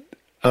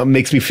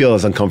makes me feel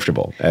as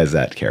uncomfortable as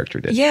that character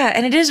did. Yeah,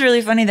 and it is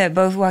really funny that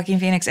both Joaquin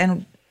Phoenix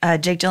and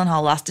Jake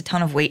Gyllenhaal lost a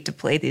ton of weight to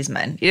play these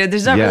men.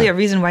 There's not really a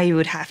reason why you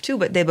would have to,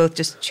 but they both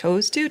just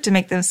chose to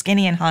make them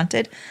skinny and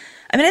haunted.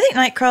 I think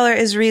Nightcrawler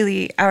is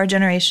really our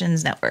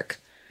generation's Network.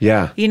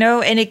 Yeah. You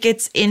know, and it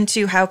gets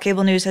into how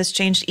cable news has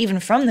changed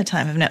even from the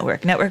time of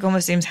network. Network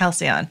almost seems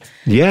halcyon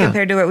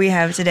compared to what we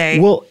have today.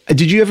 Well,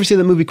 did you ever see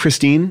the movie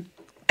Christine?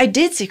 I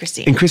did see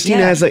Christine. And Christine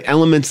has like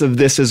elements of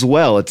this as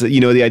well. It's,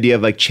 you know, the idea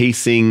of like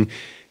chasing,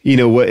 you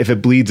know, what if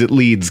it bleeds, it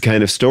leads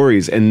kind of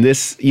stories. And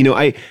this, you know,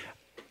 I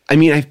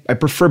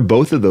prefer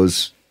both of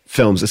those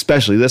films,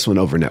 especially this one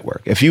over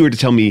Network. If you were to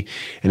tell me,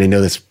 and I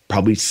know that's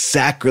probably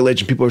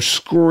sacrilege and people are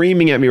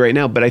screaming at me right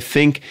now, but I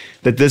think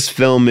that this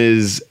film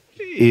is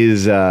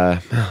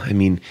I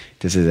mean,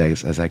 this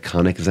is as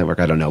iconic as Network.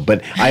 I don't know,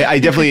 but I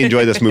definitely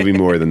enjoy this movie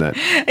more than that.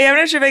 Yeah, I'm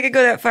not sure if I could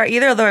go that far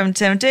either, although I'm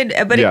tempted.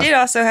 But it did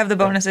also have the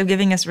bonus of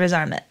giving us Riz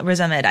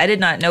Ahmed. I did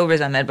not know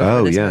Riz Ahmed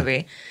before this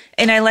movie.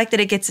 And I like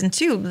that it gets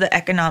into the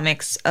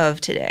economics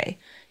of today.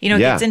 You know, it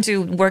gets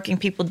into working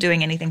people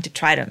doing anything to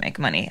try to make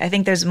money. I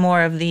think there's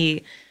more of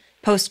the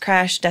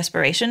post-crash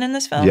desperation in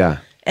this film. Yeah.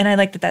 And I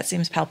like that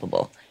seems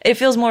palpable. It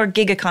feels more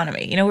gig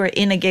economy. You know, we're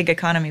in a gig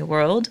economy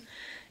world.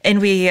 And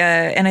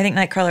and I think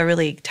Nightcrawler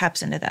really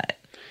taps into that.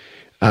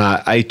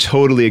 I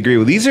totally agree.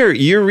 Well,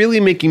 you're really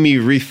making me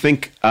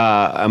rethink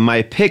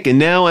my pick. And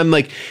now I'm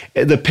like,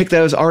 the pick that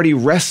I was already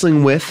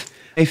wrestling with,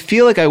 I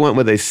feel like I went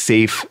with a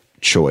safe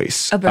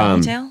choice. A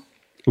brony tale?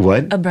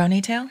 What? A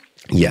brony tale?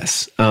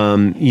 Yes.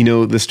 You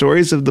know, the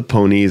stories of the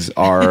ponies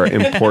are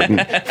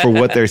important for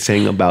what they're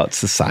saying about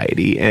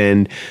society.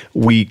 And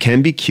we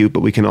can be cute,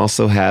 but we can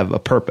also have a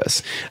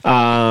purpose.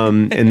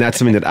 And that's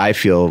something that I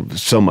feel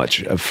so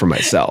much for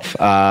myself.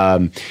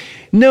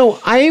 No,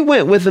 I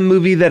went with a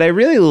movie that I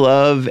really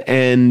love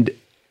and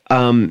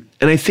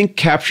I think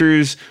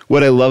captures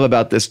what I love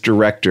about this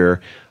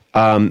director,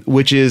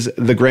 which is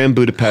The Grand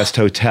Budapest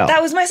Hotel.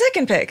 That was my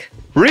second pick.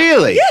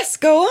 Really? Yes,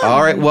 go on.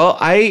 All right. Well,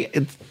 I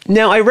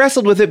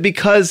wrestled with it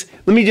because,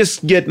 let me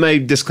just get my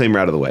disclaimer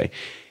out of the way.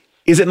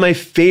 Is it my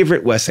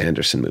favorite Wes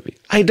Anderson movie?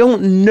 I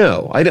don't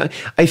know.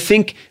 I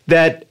think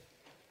that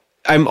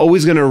I'm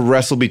always going to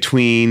wrestle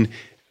between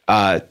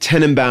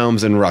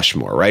Tenenbaums and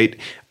Rushmore, right?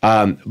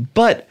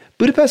 But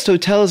Budapest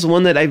Hotel is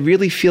one that I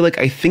really feel like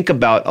I think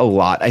about a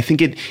lot. I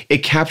think it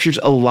captures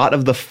a lot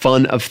of the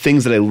fun of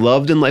things that I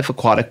loved in Life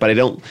Aquatic, but I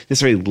don't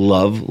necessarily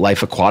love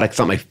Life Aquatic. It's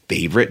not my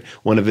favorite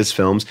one of his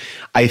films.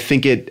 I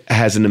think it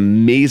has an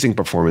amazing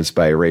performance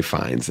by Ralph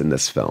Fiennes in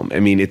this film.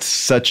 I mean, it's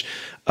such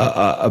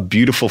a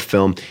beautiful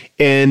film.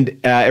 And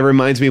it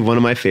reminds me of one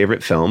of my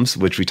favorite films,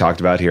 which we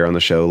talked about here on the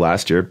show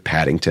last year,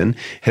 Paddington.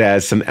 It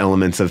has some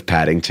elements of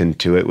Paddington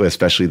to it,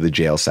 especially the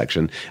jail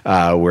section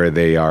where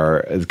they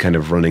are kind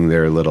of running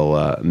their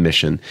little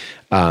mission.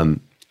 But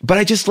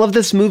I just love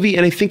this movie,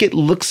 and I think it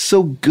looks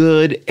so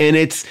good, and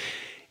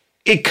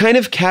it kind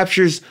of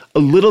captures a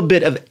little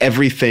bit of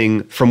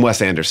everything from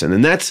Wes Anderson.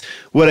 And that's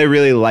what I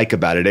really like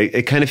about it.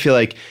 I kind of feel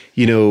like,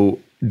 you know,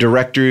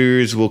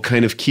 directors will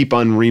kind of keep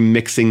on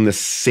remixing the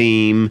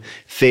same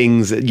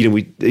things. You know,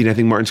 I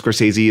think Martin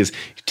Scorsese is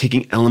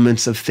taking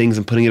elements of things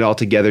and putting it all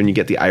together, and you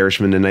get The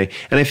Irishman. And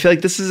I feel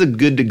like this is a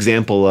good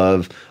example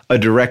of a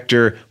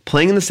director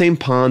playing in the same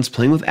ponds,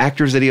 playing with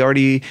actors that he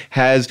already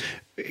has,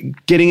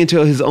 getting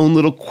into his own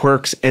little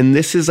quirks. And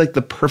this is like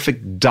the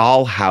perfect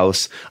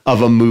dollhouse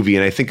of a movie.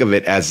 And I think of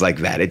it as like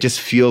that. It just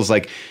feels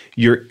like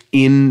you're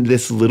in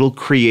this little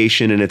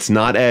creation, and it's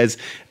not as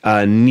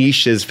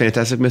niche as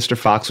Fantastic Mr.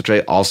 Fox, which I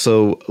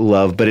also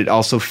love, but it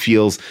also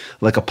feels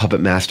like a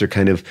puppet master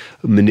kind of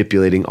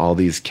manipulating all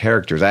these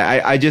characters.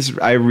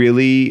 I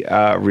really,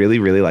 really,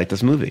 really like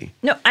this movie.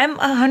 No, I'm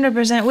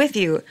 100% with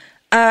you.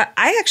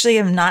 I actually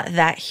am not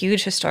that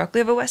huge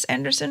historically of a Wes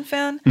Anderson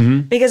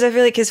fan because I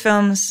feel like his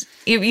films,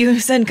 you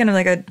said kind of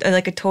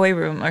like a toy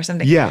room or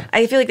something. Yeah.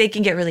 I feel like they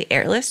can get really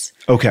airless.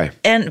 Okay.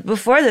 And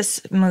before this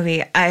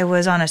movie, I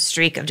was on a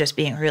streak of just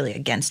being really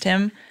against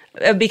him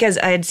because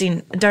I had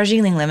seen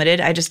Darjeeling Limited.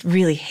 I just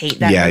really hate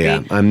that movie.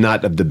 Yeah. I'm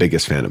not the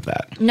biggest fan of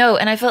that. No,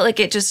 and I felt like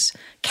it just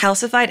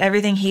calcified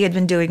everything he had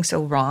been doing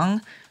so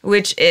wrong,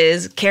 which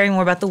is caring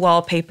more about the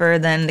wallpaper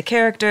than the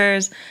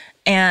characters.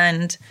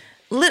 And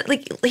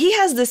like he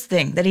has this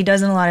thing that he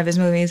does in a lot of his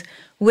movies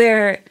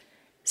where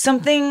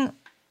something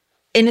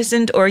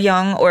innocent or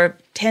young or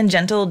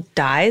tangential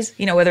dies,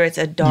 you know, whether it's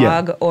a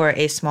dog or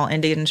a small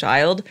Indian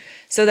child,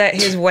 so that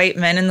his white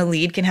men in the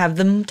lead can have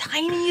the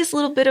tiniest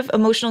little bit of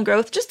emotional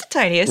growth, just the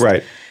tiniest.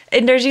 Right.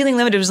 And Darjeeling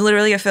Limited was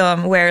literally a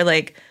film where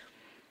like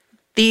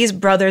these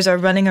brothers are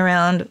running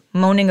around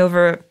moaning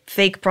over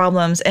fake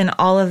problems, and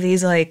all of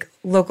these like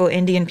local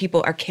Indian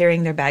people are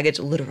carrying their baggage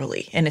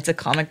literally. And it's a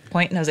comic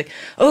point. And I was like,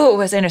 oh,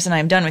 Wes Anderson,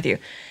 I'm done with you.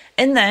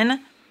 And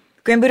then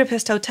Grand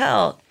Budapest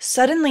Hotel,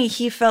 suddenly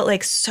he felt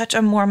like such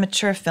a more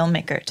mature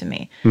filmmaker to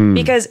me.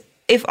 Because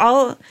if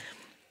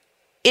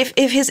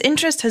his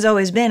interest has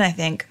always been, I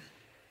think,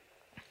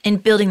 in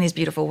building these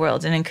beautiful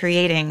worlds and in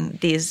creating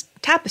these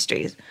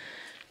tapestries,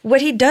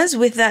 what he does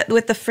with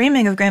the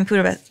framing of Grand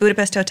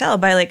Budapest Hotel,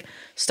 by like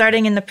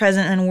starting in the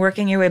present and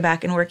working your way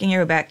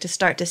back to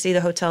start to see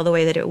the hotel the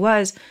way that it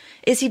was,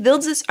 is he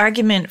builds this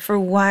argument for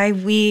why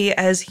we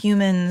as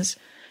humans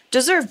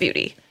deserve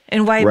beauty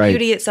and why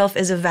beauty itself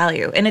is of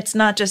value. And it's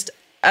not just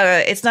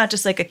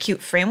like a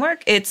cute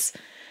framework. It's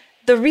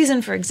the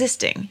reason for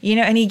existing,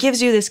 and he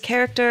gives you this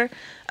character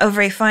of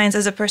Ralph Fiennes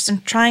as a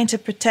person trying to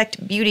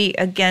protect beauty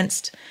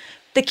against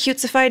the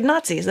cutesified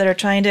Nazis that are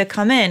trying to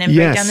come in and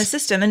break down the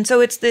system. And so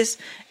it's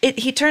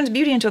he turns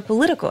beauty into a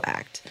political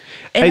act.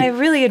 And I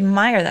really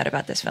admire that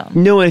about this film.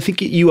 No, I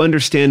think you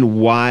understand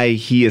why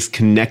he is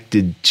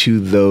connected to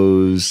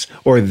those,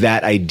 or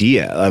that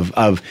idea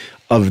of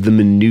the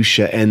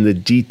minutia and the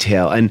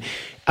detail. And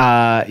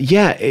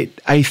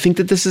I think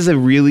that this is a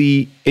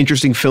really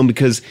interesting film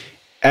because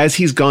as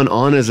he's gone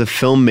on as a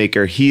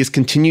filmmaker, he has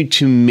continued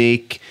to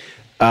make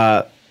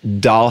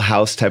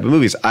dollhouse type of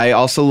movies. I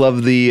also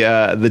love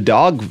the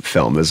dog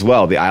film as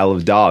well, The Isle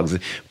of Dogs.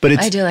 But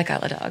I do like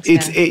Isle of Dogs.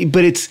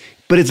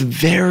 But it's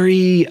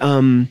very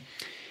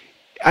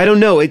I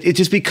don't know. It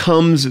just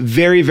becomes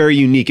very, very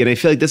unique, and I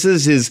feel like this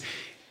is his.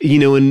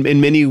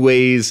 In many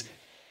ways,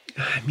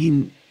 I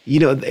mean,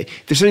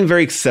 there's something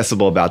very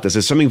accessible about this.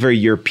 There's something very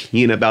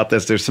European about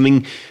this. There's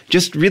something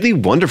just really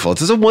wonderful.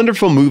 It's just a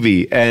wonderful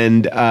movie,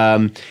 and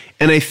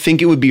I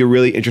think it would be a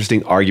really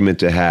interesting argument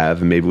to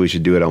have, and maybe we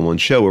should do it on one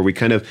show where we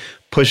kind of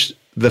push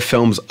the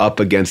films up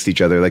against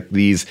each other, like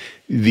the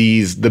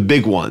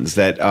big ones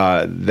that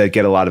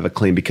get a lot of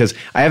acclaim. Because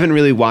I haven't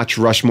really watched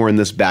Rushmore and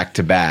this back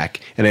to back,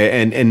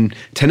 and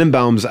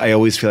Tenenbaum's I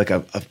always feel like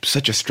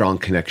such a strong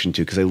connection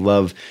to because I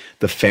love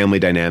the family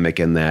dynamic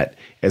in that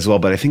as well.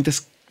 But I think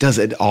this does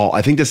it all.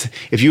 I think this,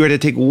 if you were to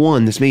take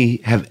one, this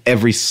may have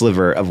every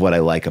sliver of what I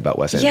like about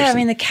Wes Anderson. Yeah, I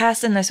mean, the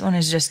cast in this one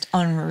is just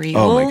unreal.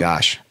 Oh my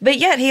gosh. But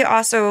yet he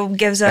also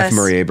gives us F.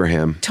 Murray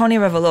Abraham. Tony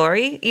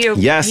Revolori.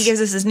 Yes. He gives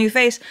us his new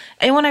face.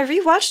 And when I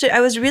rewatched it,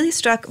 I was really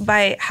struck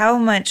by how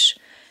much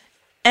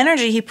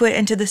energy he put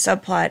into the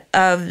subplot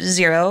of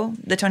Zero,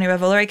 the Tony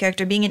Revolori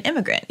character, being an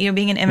immigrant.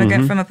 Being an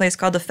immigrant from a place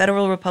called the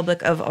Federal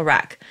Republic of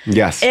Iraq.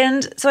 Yes.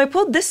 And so I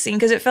pulled this scene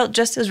because it felt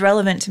just as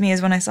relevant to me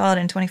as when I saw it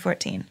in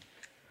 2014.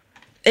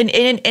 And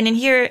in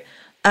here,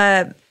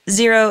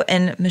 Zero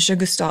and Monsieur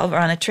Gustave are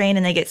on a train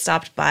and they get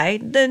stopped by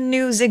the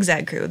new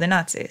Zigzag crew, the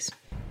Nazis.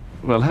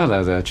 Well,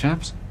 hello there,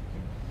 chaps.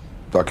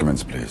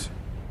 Documents, please.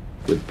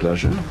 With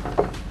pleasure.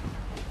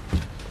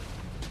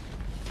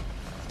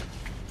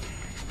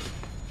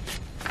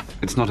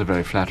 It's not a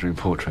very flattering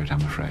portrait,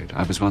 I'm afraid.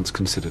 I was once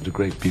considered a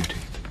great beauty.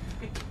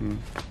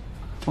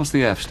 What's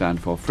the F stand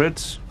for?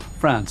 Fritz?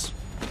 France.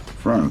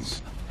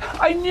 France.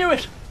 I knew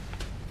it!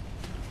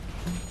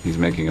 He's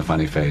making a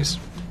funny face.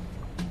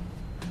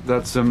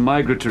 That's a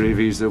migratory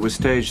visa with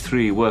stage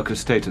 3 worker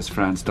status,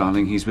 France,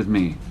 darling. He's with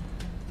me.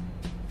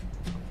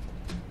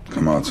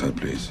 Come outside,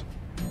 please.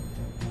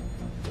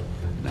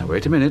 Now,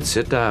 wait a minute.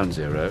 Sit down,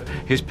 Zero.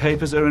 His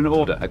papers are in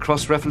order. I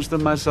cross-referenced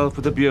them myself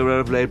with the Bureau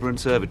of Labor and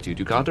Servitude.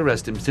 You can't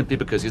arrest him simply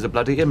because he's a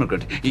bloody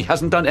immigrant. He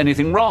hasn't done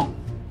anything wrong.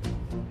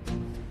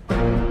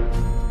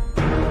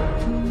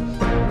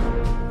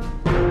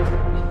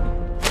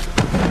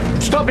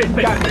 Stop it!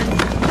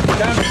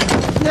 Down.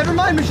 Never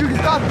mind, Monsieur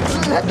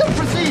Gustave. Let them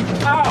proceed.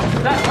 Ow!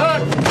 That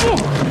hurt!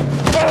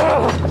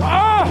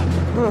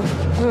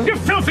 You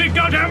filthy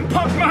goddamn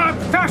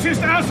pockmarked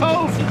fascist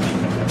assholes!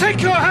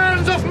 Take your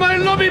hands off my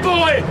lobby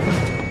boy!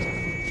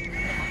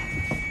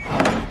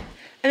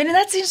 I mean,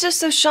 that scene's just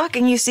so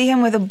shocking. You see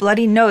him with a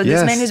bloody nose.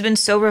 Yes. This man who's been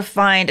so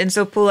refined and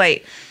so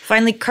polite,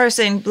 finally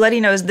cursing, bloody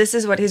nose, this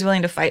is what he's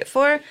willing to fight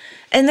for.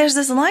 And there's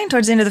this line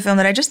towards the end of the film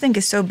that I just think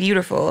is so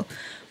beautiful,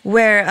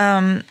 where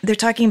they're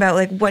talking about,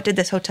 like, what did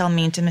this hotel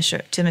mean to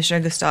Monsieur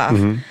Gustave?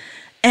 Mm-hmm.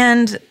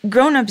 And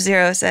grown-up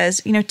Zero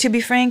says, to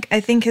be frank, I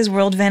think his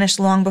world vanished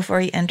long before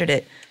he entered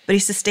it, but he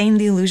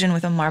sustained the illusion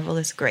with a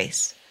marvelous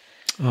grace.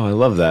 Oh, I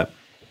love that.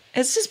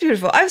 It's just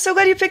beautiful. I'm so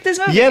glad you picked this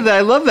movie. Yeah,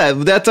 I love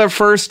that. That's our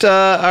first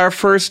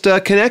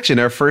connection,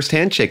 our first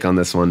handshake on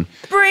this one.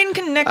 Brain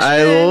connection.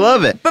 I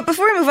love it. But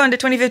before we move on to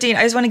 2015,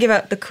 I just want to give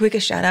out the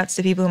quickest shout-outs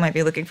to people who might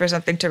be looking for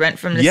something to rent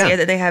from this year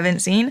that they haven't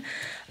seen.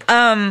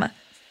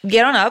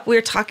 Get On Up, we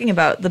were talking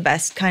about the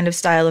best kind of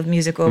style of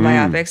musical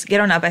biopics. Get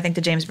On Up, I think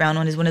the James Brown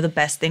one is one of the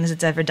best things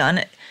it's ever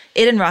done.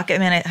 It and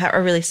Rocketman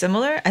are really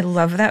similar. I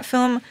love that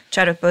film.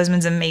 Chadwick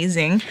Boseman's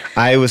amazing.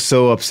 I was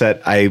so upset.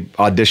 I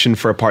auditioned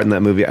for a part in that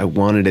movie. I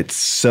wanted it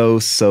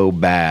so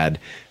bad.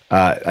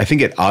 I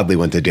think it oddly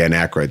went to Dan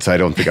Aykroyd, so I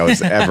don't think I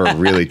was ever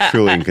really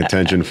truly in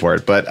contention for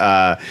it. But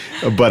I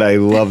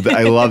love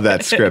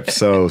that script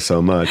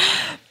so much.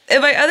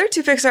 And my other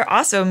two picks are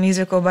also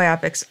musical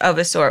biopics of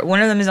a sort.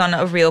 One of them is on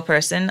a real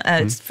person.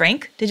 It's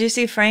Frank. Did you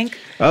see Frank?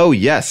 Oh,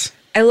 yes.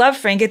 I love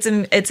Frank.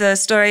 It's a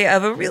story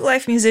of a real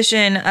life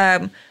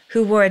musician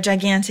who wore a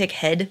gigantic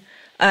head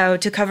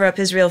to cover up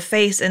his real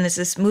face. And it's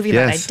this movie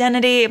about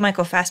identity.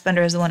 Michael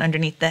Fassbender is the one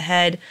underneath the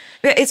head.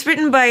 It's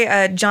written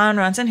by John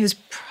Ronson, who's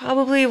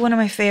probably one of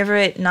my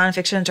favorite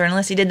nonfiction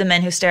journalists. He did The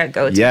Men Who Stare at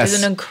Goats, which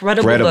is an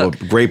incredible book.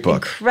 Great book.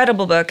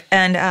 Incredible book.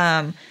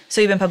 And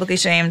So You've Been Publicly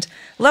Shamed.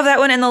 Love that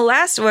one. And the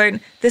last one,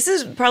 this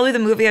is probably the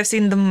movie I've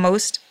seen the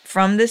most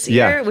from this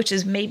year, which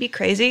is maybe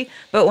crazy.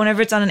 But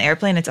whenever it's on an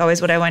airplane, it's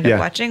always what I wind up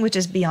watching, which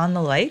is Beyond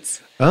the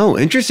Lights. Oh,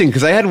 interesting.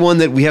 Because I had one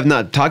that we have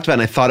not talked about,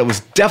 and I thought it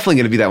was definitely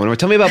going to be that one.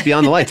 Tell me about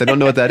Beyond the Lights. I don't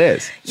know what that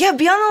is. Yeah,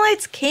 Beyond the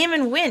Lights came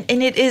and went,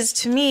 and it is,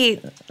 to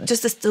me,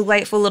 just this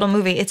delightful little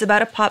movie. It's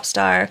about a pop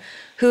star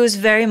who's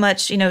very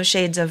much,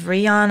 shades of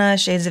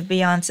Rihanna, shades of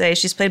Beyonce.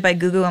 She's played by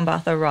Gugu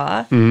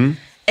Mbatha-Raw. Mm-hmm.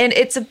 And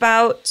it's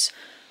about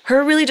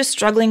her really just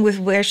struggling with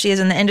where she is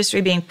in the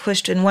industry, being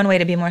pushed in one way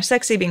to be more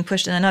sexy, being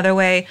pushed in another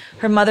way.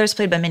 Her mother's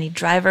played by Minnie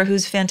Driver,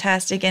 who's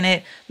fantastic in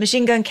it.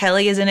 Machine Gun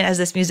Kelly is in it as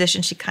this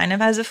musician she kind of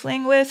has a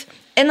fling with.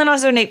 And then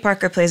also Nate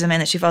Parker plays a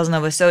man that she falls in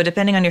love with. So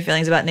depending on your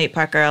feelings about Nate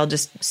Parker, I'll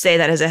just say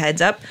that as a heads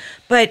up.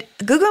 But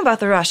Gugu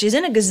Mbatha-Raw, she's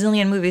in a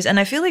gazillion movies, and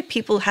I feel like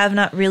people have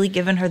not really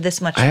given her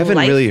this much life and energy.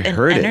 I haven't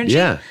really heard it,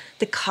 yeah.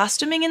 The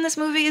costuming in this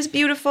movie is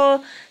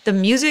beautiful. The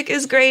music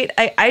is great.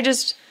 I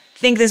just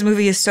think this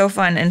movie is so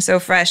fun and so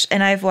fresh,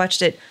 and I've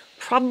watched it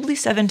probably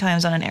 7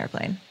 times on an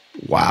airplane.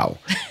 Wow.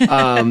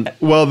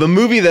 Well, the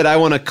movie that I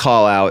want to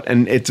call out,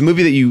 and it's a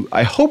movie that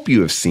I hope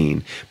you have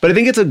seen, but I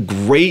think it's a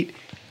great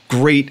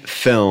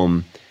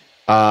film,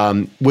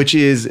 which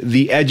is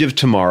The Edge of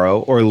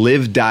Tomorrow, or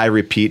Live, Die,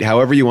 Repeat,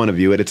 however you want to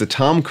view it. It's a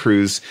Tom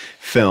Cruise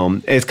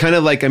film. It's kind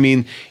of like,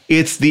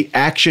 it's the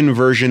action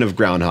version of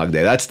Groundhog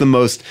Day. That's the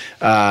most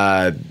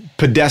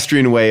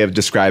pedestrian way of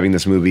describing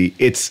this movie.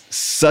 It's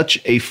such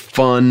a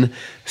fun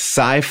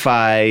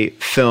sci-fi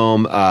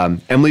film.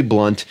 Emily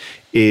Blunt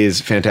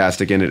is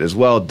fantastic in it as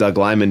well. Doug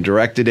Liman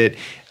directed it.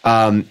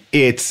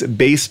 It's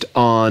based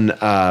on,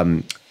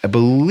 I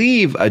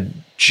believe, a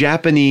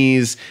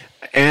Japanese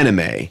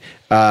anime.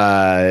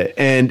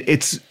 And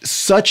it's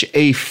such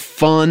a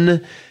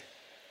fun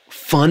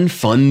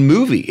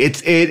movie.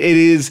 It's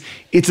a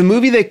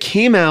movie that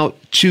came out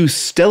to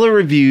stellar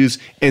reviews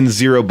and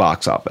 0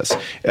 box office.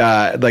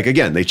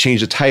 Again, they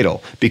changed the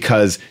title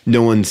because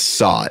no one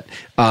saw it.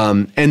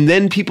 And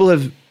then people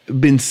have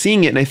been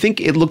seeing it, and I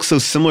think it looks so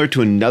similar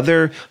to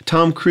another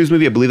Tom Cruise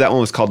movie. I believe that one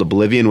was called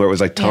Oblivion, where it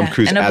was like Tom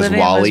Cruise and as Oblivion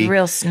Wally. Was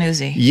real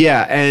snoozy.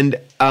 Yeah, and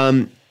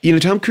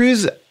Tom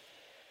Cruise,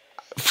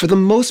 for the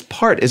most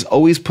part, is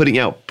always putting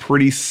out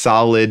pretty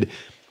solid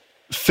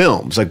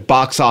films, like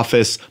box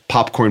office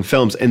popcorn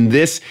films. And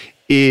this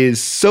is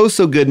so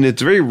good. And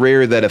it's very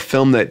rare that a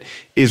film that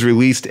is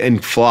released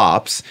and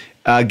flops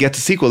gets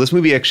a sequel. This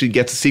movie actually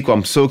gets a sequel.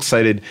 I'm so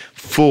excited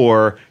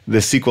for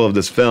the sequel of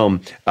this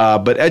film.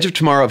 But Edge of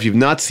Tomorrow, if you've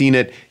not seen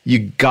it, you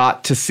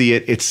got to see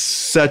it. It's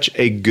such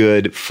a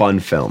good, fun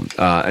film,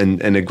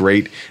 and a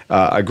great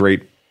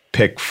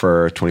pick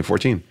for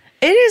 2014.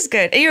 It is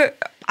good.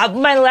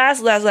 My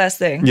last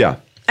thing. Yeah.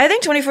 I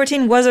think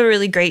 2014 was a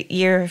really great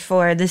year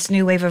for this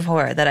new wave of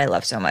horror that I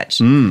love so much.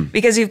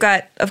 Because you've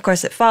got, of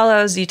course, It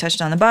Follows. You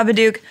touched on The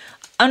Babadook.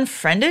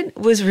 Unfriended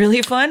was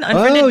really fun.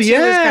 Unfriended 2 was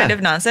kind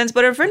of nonsense,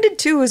 but Unfriended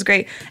 2 was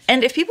great.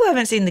 And if people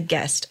haven't seen The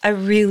Guest, I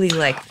really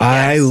like The Guest.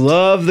 I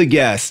love The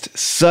Guest.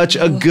 Such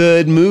a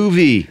good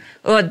movie.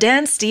 Well,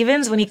 Dan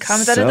Stevens, when he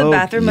comes out of the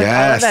bathroom with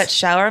all of that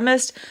shower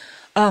mist,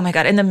 oh my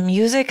God. And the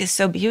music is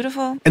so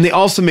beautiful. And they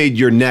also made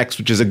Your Next,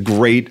 which is a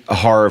great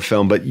horror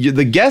film. But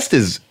The Guest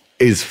is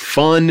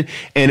fun.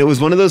 And it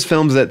was one of those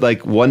films that,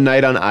 like, one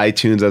night on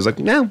iTunes, I was like,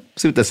 no,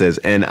 see what this is.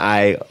 And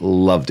I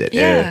loved it.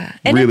 Yeah.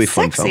 And really it's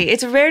fun sexy. film.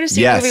 It's rare to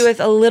see a movie with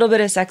a little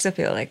bit of sex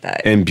appeal like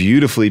that. And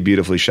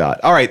beautifully shot.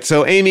 All right.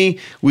 So, Amy,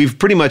 we've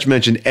pretty much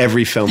mentioned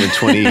every film in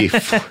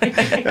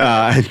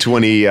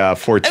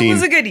 2014. It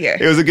was a good year.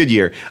 It was a good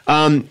year.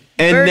 And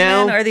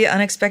Birdman, now, or The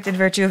Unexpected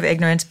Virtue of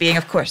Ignorance being,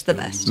 of course, the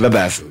best. The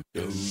best.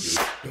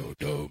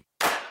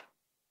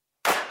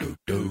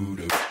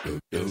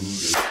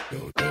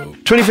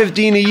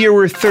 2015, a year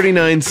where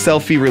 39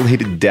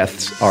 selfie-related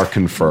deaths are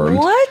confirmed.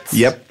 What?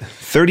 Yep,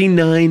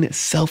 39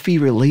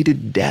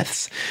 selfie-related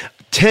deaths.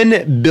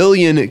 10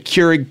 billion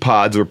Keurig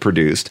pods were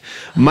produced.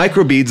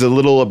 Microbeads, the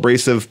little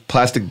abrasive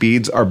plastic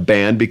beads, are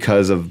banned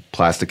because of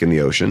plastic in the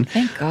ocean.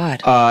 Thank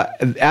God.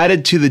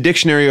 Added to the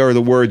dictionary are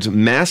the words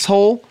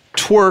masshole,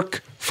 twerk,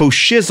 faux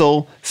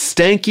shizzle,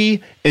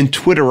 stanky, and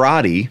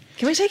twitterati.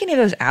 Can we take any of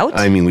those out?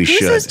 I mean, we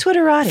should. Who says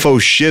twitterati?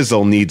 Faux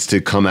shizzle needs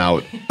to come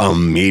out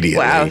immediately.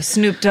 Wow,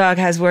 Snoop Dogg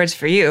has words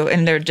for you,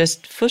 and they're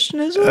just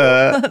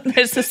fushnizzle.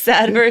 There's a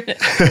sad word.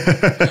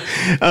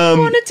 I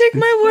want to take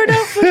my word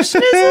out,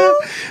 fushnizzle.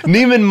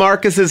 Neiman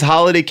Marcus's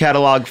holiday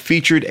catalog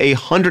featured a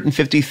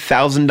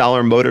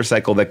 $150,000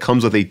 motorcycle that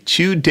comes with a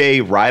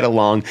 2-day ride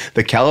along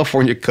the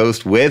California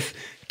coast with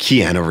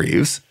Keanu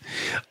Reeves.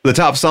 The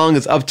top song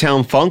is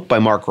Uptown Funk by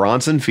Mark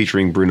Ronson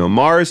featuring Bruno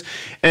Mars.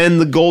 And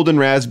the Golden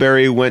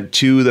Raspberry went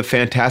to the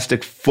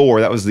Fantastic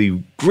Four. That was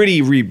the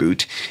gritty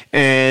reboot.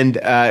 And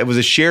it was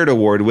a shared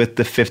award with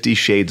the 50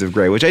 Shades of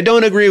Grey, which I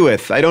don't agree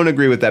with. I don't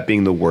agree with that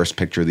being the worst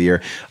picture of the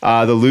year.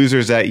 The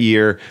losers that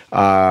year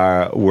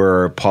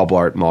were Paul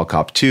Blart, Mall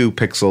Cop 2,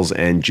 Pixels,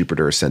 and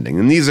Jupiter Ascending.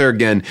 And these are,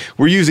 again,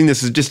 we're using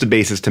this as just a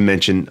basis to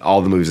mention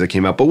all the movies that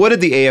came out. But what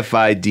did the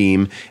AFI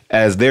deem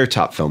as their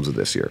top films of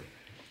this year?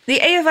 The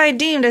AFI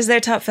deemed as their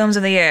top films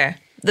of the year: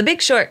 The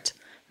Big Short,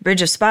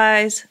 Bridge of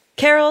Spies,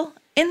 Carol,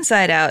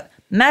 Inside Out,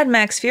 Mad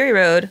Max Fury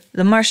Road,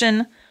 The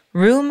Martian,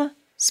 Room,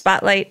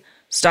 Spotlight,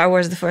 Star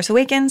Wars The Force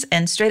Awakens,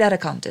 and Straight Outta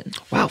Compton.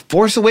 Wow,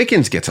 Force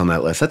Awakens gets on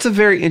that list. That's a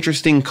very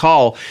interesting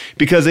call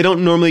because they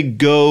don't normally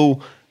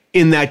go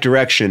in that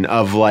direction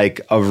of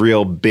like a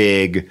real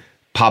big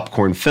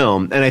popcorn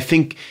film. And I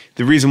think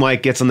the reason why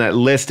it gets on that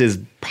list is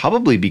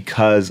probably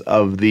because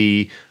of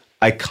the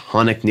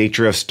iconic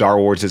nature of Star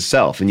Wars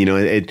itself. And, you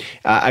know,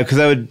 because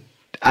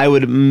I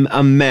would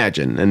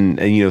imagine, and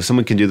you know,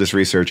 someone can do this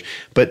research,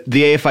 but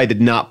the AFI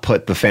did not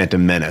put The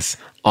Phantom Menace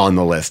on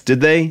the list,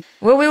 did they?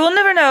 Well, we will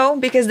never know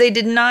because they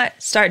did not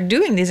start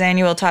doing these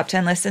annual top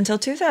 10 lists until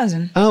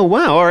 2000. Oh,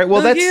 wow. All right.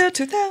 Well, that's... year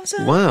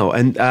 2000. Wow.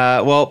 And,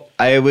 well,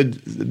 I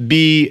would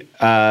be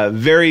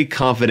very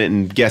confident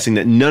in guessing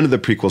that none of the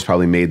prequels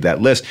probably made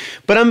that list.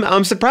 But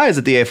I'm surprised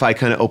that the AFI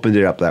kind of opened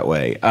it up that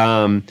way.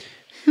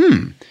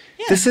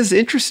 This is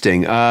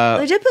interesting.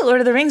 They did put Lord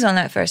of the Rings on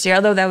that first year,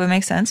 although that would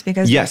make sense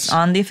because it's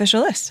on the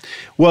official list.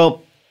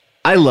 Well,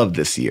 I love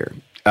this year.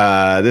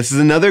 This is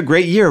another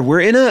great year.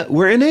 We're in a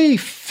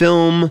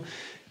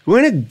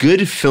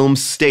good film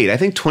state. I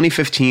think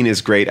 2015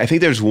 is great. I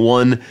think there's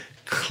one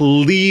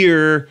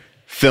clear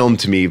film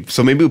to me.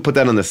 So maybe we'll put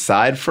that on the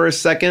side for a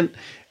second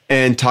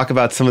and talk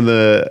about some of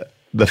the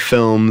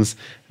films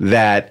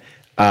that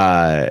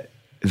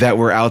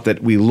were out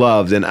that we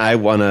loved. And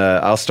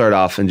I'll start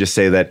off and just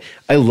say that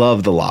I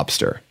love The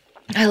Lobster.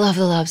 I love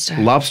The Lobster.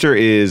 Lobster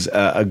is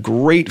a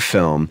great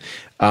film.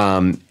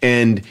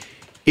 And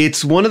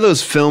it's one of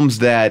those films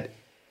that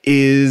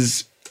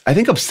is, I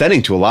think,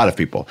 upsetting to a lot of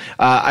people.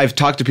 I've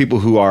talked to people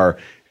who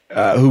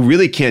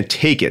really can't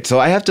take it. So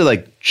I have to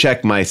like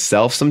check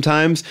myself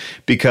sometimes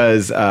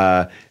because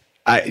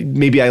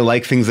maybe I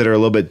like things that are a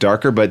little bit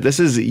darker. But this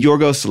is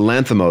Yorgos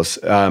Lanthimos,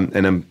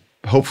 and I'm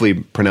hopefully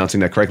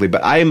pronouncing that correctly.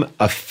 But I'm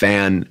a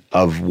fan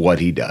of what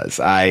he does.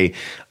 I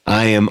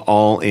am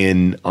all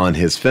in on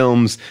his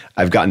films.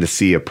 I've gotten to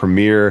see a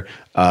premiere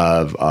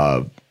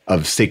of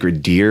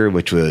Sacred Deer,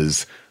 which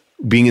was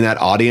being in that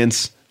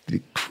audience.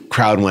 The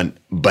crowd went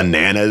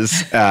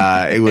bananas.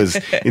 It was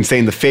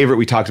insane. The Favorite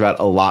we talked about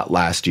a lot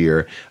last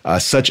year.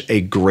 Such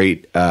a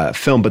great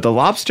film. But The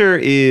Lobster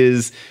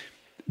is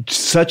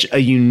such a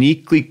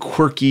uniquely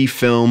quirky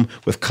film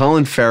with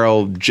Colin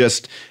Farrell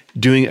just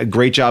doing a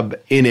great job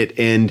in it.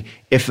 And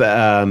if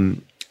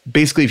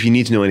basically, if you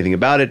need to know anything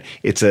about it,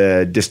 it's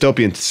a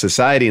dystopian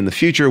society in the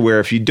future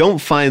where if you don't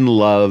find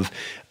love,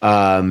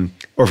 or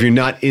if you're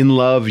not in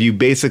love, you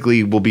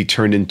basically will be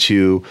turned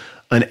into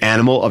an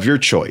animal of your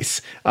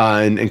choice.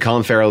 And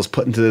Colin Farrell is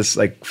put into this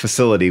like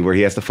facility where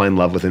he has to find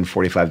love within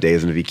 45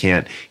 days. And if he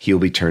can't, he'll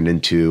be turned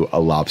into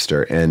a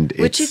lobster.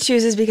 Which he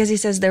chooses because he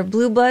says they're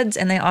blue bloods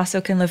and they also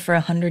can live for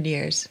 100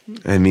 years.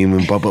 I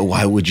mean, but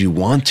why would you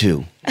want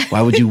to?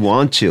 Why would you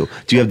want to?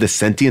 Do you have the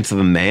sentience of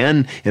a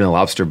man in a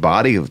lobster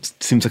body? It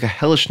seems like a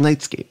hellish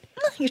nightscape.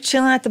 You're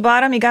chilling at the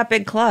bottom. You got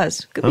big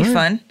claws. Could be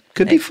fun.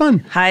 Could be fun.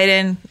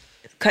 Hiding,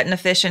 cutting a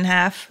fish in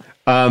half.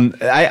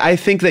 I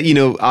think that, you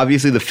know,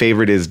 obviously The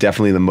Favorite is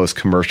definitely the most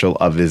commercial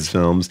of his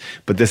films,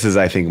 but this is,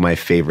 I think, my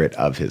favorite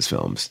of his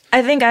films.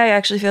 I think I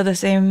actually feel the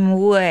same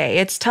way.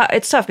 It's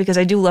tough because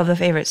I do love The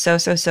Favorite so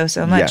much.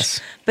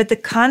 Yes. But the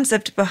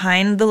concept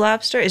behind The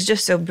Lobster is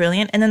just so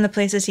brilliant. And then the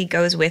places he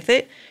goes with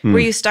it, where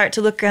you start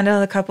to look into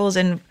the couples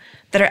and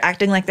that are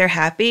acting like they're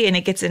happy, and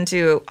it gets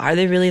into, are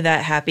they really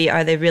that happy?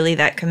 Are they really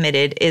that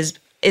committed? Is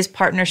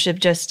partnership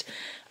just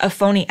a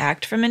phony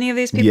act for many of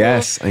these people?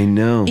 Yes, I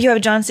know. You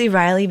have John C.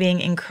 Reilly being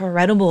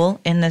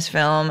incredible in this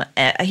film.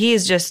 He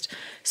is just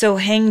so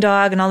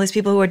hangdog, and all these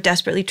people who are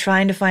desperately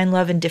trying to find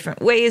love in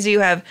different ways.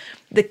 You have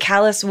the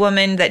callous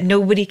woman that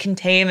nobody can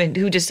tame and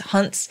who just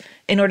hunts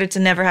in order to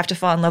never have to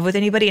fall in love with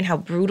anybody, and how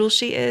brutal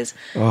she is.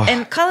 Oh.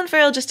 And Colin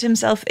Farrell just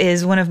himself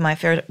is one of my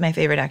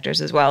favorite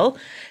actors as well.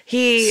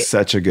 He's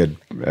such a good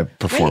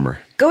performer.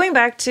 Right? Going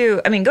back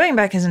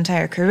his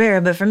entire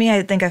career, but for me,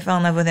 I think I fell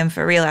in love with him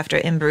for real after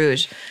In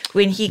Bruges,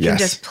 when he can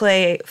just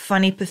play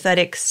funny,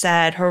 pathetic,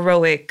 sad,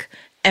 heroic,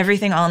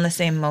 everything all in the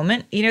same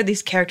moment. You know,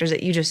 these characters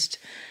that you just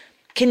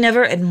can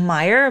never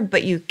admire,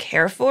 but you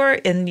care for,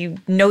 and you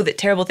know that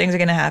terrible things are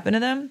going to happen to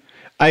them.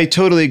 I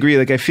totally agree.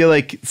 Like, I feel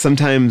like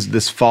sometimes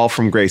this fall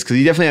from grace, because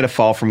he definitely had a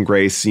fall from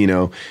grace, you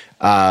know,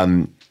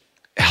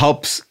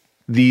 helps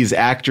these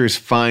actors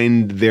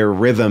find their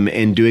rhythm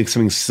in doing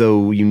something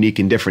so unique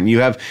and different. You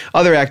have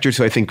other actors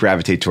who I think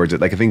gravitate towards it.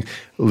 Like, I think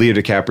Leo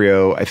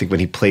DiCaprio, I think when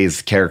he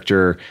plays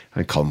character,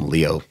 I call him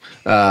Leo,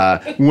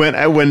 when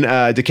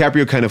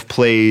DiCaprio kind of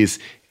plays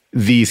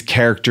these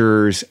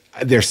characters,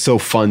 they're so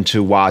fun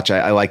to watch.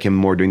 I like him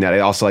more doing that. I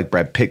also like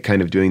Brad Pitt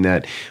kind of doing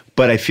that.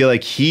 But I feel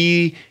like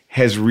he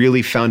has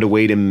really found a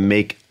way to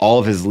make all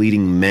of his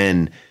leading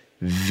men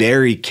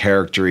very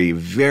charactery,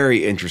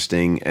 very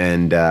interesting,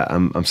 and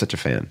I'm such a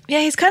fan. Yeah,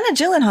 he's kind of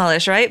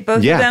Gyllenhaalish, right? Both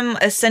of them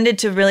ascended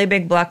to really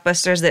big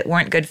blockbusters that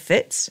weren't good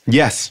fits.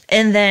 Yes.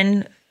 And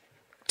then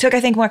took,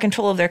 I think, more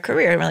control of their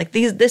career. We're like,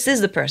 this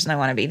is the person I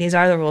want to be. These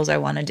are the roles I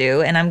want to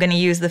do. And I'm going to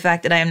use the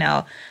fact that I am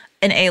now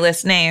an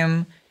A-list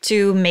name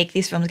to make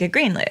these films get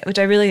greenlit, which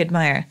I really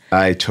admire.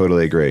 I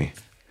totally agree.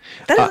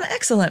 That is an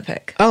excellent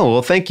pick. Oh,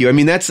 well, thank you. I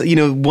mean, that's,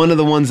 one of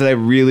the ones that I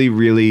really,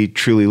 really,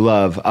 truly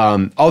love.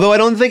 Although I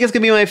don't think it's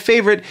going to be my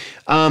favorite.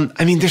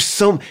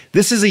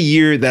 This is a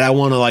year that I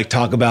want to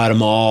talk about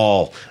them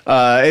all.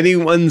 Any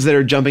ones that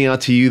are jumping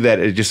out to you that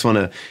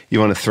you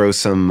want to throw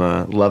some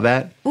love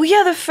at? Well,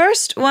 yeah, the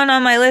first one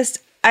on my list,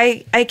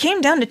 I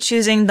came down to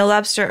choosing The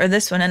Lobster or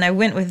this one, and I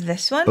went with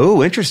this one.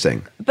 Oh,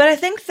 interesting. But I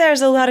think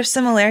there's a lot of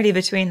similarity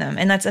between them,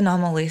 and that's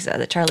Anomalisa,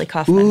 the Charlie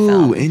Kaufman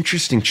film. Ooh,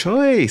 interesting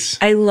choice.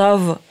 I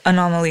love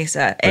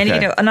Anomalisa. And,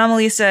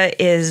 Anomalisa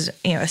is,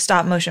 a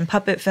stop-motion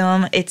puppet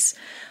film. It's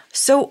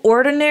so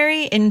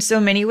ordinary in so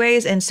many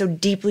ways and so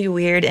deeply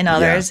weird in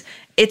others.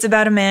 Yeah. It's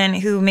about a man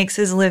who makes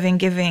his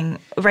living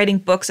writing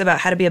books about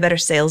how to be a better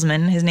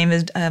salesman. His name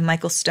is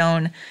Michael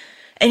Stone.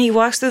 And he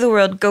walks through the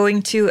world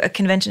going to a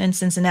convention in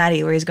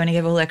Cincinnati where he's going to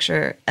give a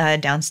lecture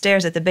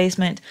downstairs at the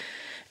basement.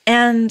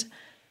 And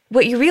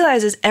what you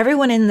realize is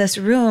everyone in this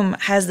room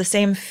has the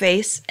same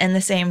face and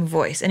the same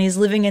voice. And he's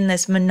living in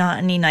this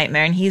monotony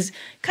nightmare. And he's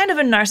kind of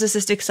a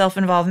narcissistic,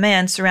 self-involved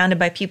man surrounded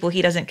by people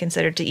he doesn't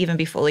consider to even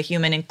be fully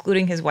human,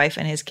 including his wife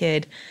and his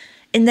kid.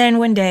 And then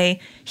one day,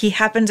 he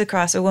happens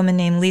across a woman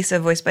named Lisa,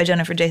 voiced by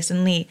Jennifer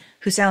Jason Leigh,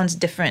 who sounds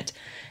different.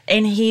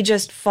 And he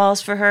just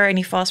falls for her, and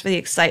he falls for the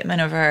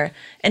excitement of her.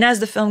 And as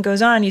the film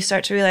goes on, you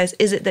start to realize,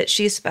 is it that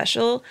she's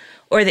special,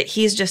 or that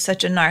he's just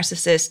such a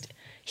narcissist?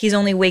 He's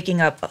only waking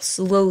up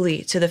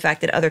slowly to the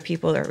fact that other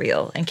people are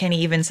real, and can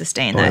he even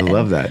sustain that? I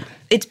love that.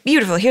 It's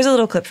beautiful. Here's a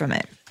little clip from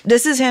it.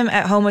 This is him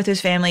at home with his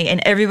family, and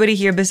everybody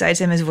here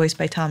besides him is voiced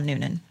by Tom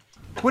Noonan.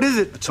 What is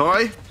it? A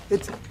toy?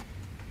 It's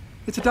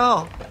a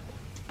doll.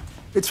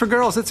 It's for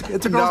girls. It's a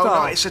girl's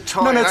doll. No, it's a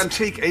toy. An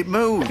antique. It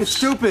moves. It's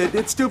stupid.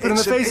 And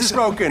the face is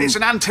broken. It's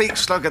an antique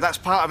slugger. That's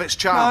part of its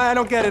charm. No, I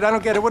don't get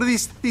it. What are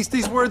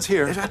these words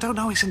here? I don't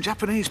know. It's in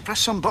Japanese. Press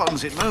some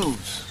buttons. It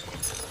moves.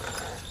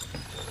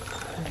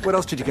 What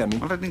else did you get me?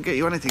 Well, I didn't get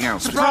you anything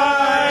else.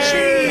 Surprise!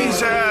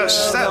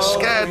 Jesus, that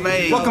scared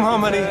me. Welcome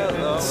home, honey.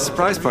 It's a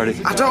surprise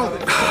party. I don't...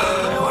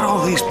 Who are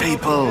all these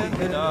people?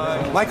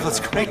 Michael, it's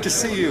great to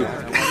see you.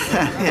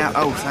 Yeah,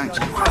 oh, thanks.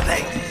 What are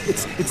they?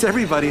 It's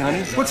everybody,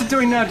 honey. What's it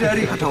doing now,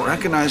 Daddy? I don't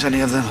recognize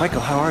any of them.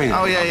 Michael, how are you?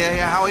 Oh,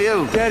 yeah. How are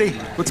you? Daddy,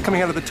 what's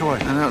coming out of the toy? I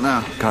don't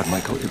know. God,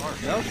 Michael,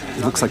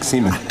 it looks like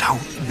semen. I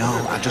don't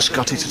know. I just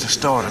got it at a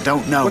store. I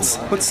don't know.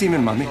 What's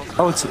semen, Mommy?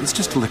 Oh, it's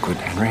just a liquid,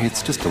 Henry.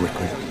 It's just a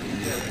liquid.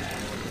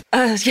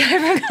 I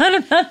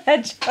forgot about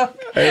that joke.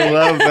 I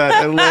love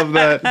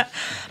that.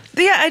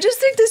 But yeah, I just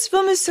think this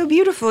film is so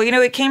beautiful.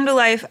 It came to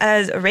life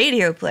as a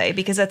radio play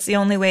because that's the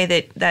only way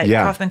that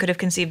Kaufman could have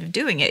conceived of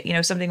doing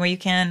it. Something where you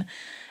can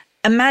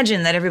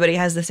imagine that everybody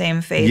has the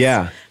same face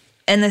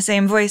and the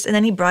same voice. And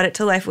then he brought it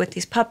to life with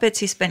these puppets.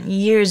 He spent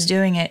years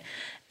doing it.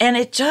 And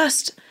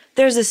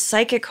there's a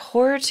psychic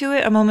horror to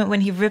it, a moment when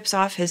he rips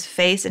off his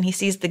face and he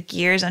sees the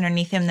gears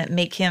underneath him that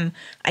make him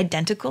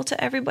identical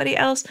to everybody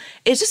else.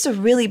 It's just a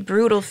really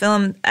brutal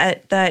film I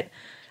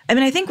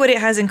think what it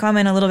has in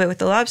common a little bit with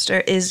The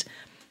Lobster is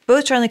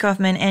both Charlie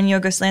Kaufman and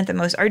Yorgos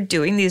Lanthimos are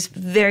doing these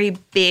very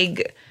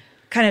big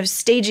kind of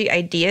stagey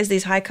ideas,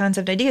 these high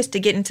concept ideas to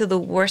get into the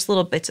worst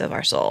little bits of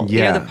our soul.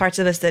 Yeah. The parts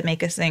of us that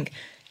make us think,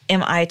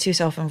 am I too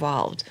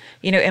self-involved?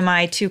 Am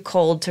I too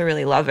cold to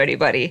really love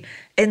anybody?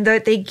 And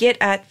they get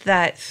at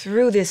that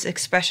through this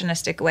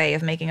expressionistic way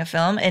of making a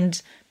film.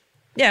 And,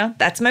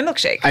 that's my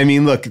milkshake. I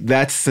mean, look,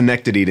 that's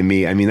Synecdoche to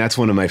me. I mean, that's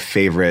one of my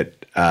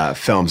favorite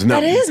films.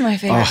 That is my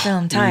favorite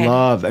film,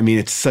 tied.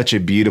 It's such a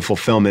beautiful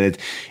film. And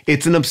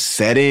it's an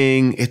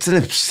upsetting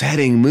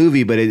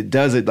movie, but it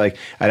does it it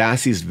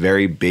asks these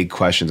very big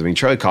questions. I mean,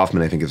 Charlie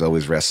Kaufman, I think, is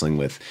always wrestling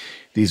with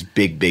these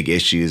big, big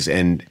issues.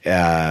 And,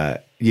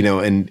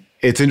 and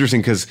it's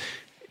interesting because,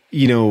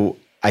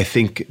 I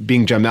think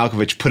being John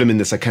Malkovich put him in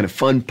this kind of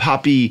fun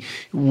poppy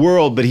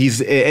world, but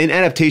he's an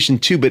adaptation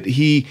too. But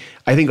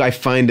I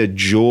find a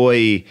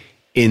joy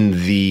in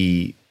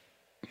the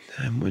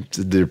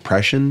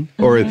depression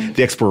or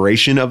the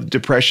exploration of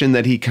depression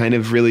that he kind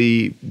of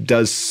really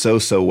does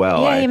so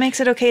well. Yeah, he makes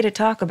it okay to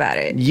talk about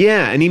it.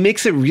 Yeah, and he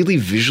makes it really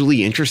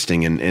visually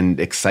interesting and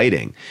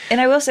exciting.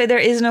 And I will say there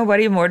is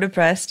nobody more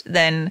depressed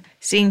than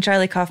seeing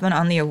Charlie Kaufman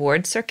on the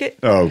awards circuit.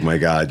 Oh my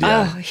God,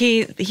 yeah. Oh,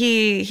 he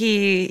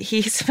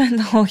spent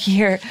the whole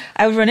year.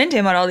 I would run into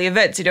him at all the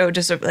events,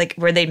 just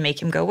where they'd make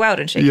him go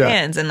out and shake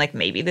hands and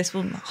maybe this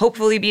will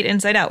hopefully beat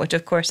Inside Out, which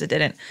of course it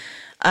didn't.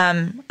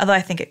 Although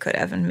I think it could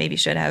have and maybe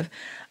should have.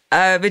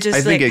 But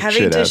just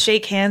having to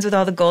shake hands with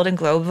all the Golden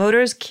Globe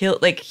voters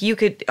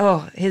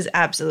his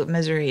absolute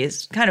misery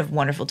is kind of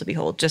wonderful to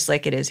behold, just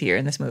like it is here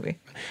in this movie.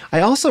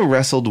 I also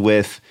wrestled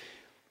with,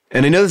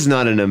 and I know this is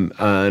not an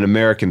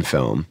American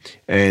film,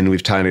 and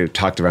we've kind of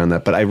talked around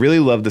that, but I really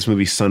love this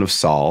movie, Son of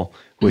Saul,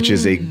 which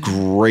is a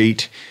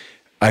great,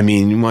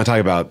 you want to talk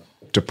about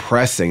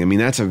depressing.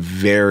 That's a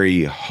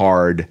very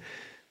hard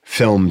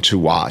film to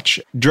watch,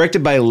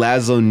 directed by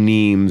Laszlo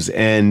Nemes,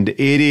 and it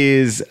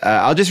is.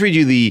 I'll just read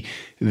you the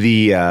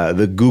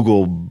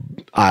Google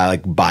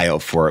bio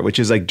for it, which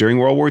is during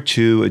World War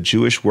II, a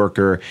Jewish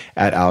worker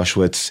at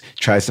Auschwitz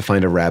tries to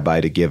find a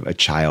rabbi to give a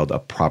child a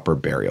proper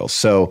burial.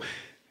 So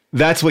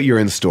that's what you're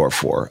in store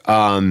for.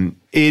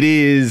 It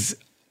is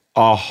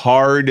a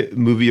hard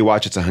movie to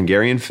watch. It's a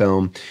Hungarian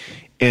film,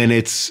 and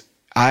it's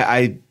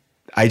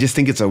I just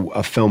think it's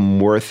a film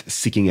worth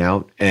seeking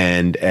out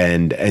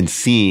and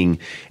seeing,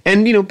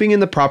 and being in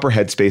the proper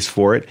headspace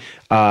for it.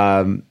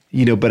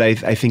 But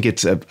I think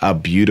it's a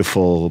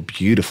beautiful,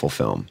 beautiful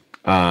film.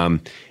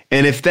 And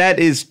if that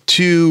is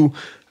too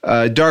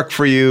dark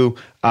for you,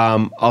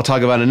 I'll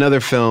talk about another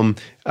film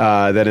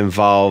that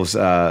involves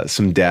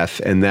some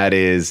death, and that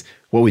is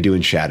What We Do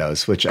in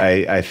Shadows, which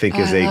I think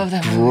is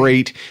a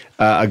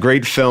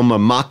great film, a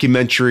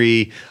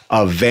mockumentary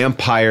of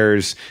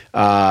vampires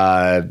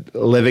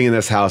living in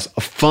this house.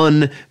 A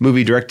fun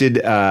movie directed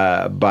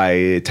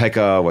by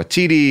Taika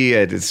Waititi.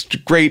 It's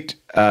great,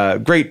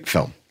 great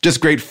film. Just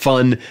great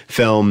fun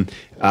film.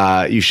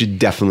 You should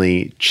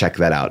definitely check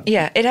that out.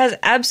 Yeah, it has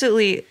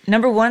absolutely,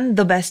 number one,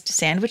 the best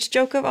sandwich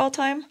joke of all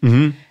time.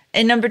 Mm-hmm.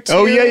 And number two,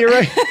 oh yeah, you're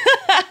right,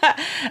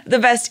 the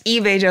best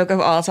eBay joke of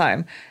all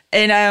time.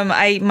 And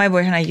my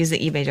boyfriend and I use the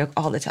eBay joke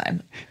all the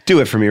time. Do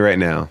it for me right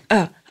now.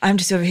 Oh, I'm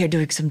just over here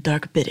doing some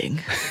dark bidding.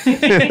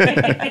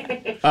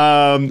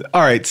 All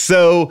right,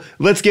 so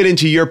let's get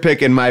into your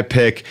pick and my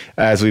pick,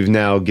 as we've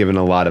now given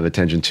a lot of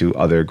attention to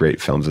other great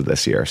films of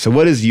this year. So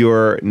what is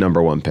your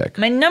number one pick?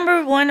 My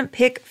number one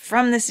pick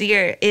from this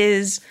year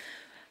is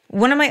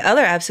one of my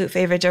other absolute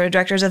favorite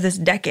directors of this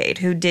decade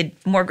who did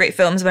more great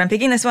films, but I'm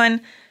picking this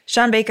one,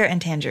 Sean Baker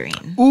and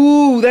Tangerine.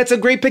 Ooh, that's a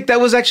great pick.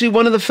 That was actually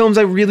one of the films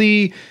I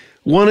really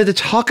wanted to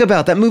talk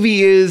about. That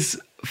movie is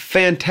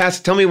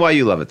fantastic. Tell me why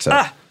you love it so.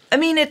 I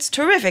mean, it's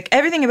terrific.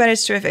 Everything about it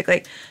is terrific.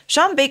 Like,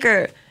 Sean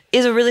Baker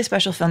is a really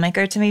special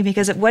filmmaker to me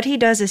because what he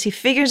does is he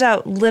figures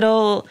out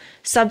little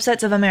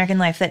subsets of American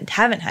life that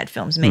haven't had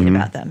films made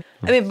about them.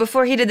 I mean,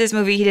 before he did this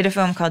movie, he did a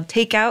film called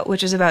Takeout,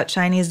 which is about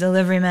Chinese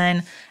delivery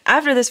men.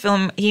 After this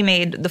film, he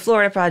made The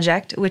Florida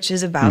Project, which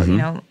is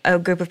about, a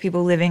group of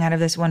people living out of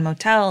this one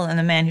motel and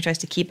the man who tries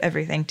to keep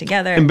everything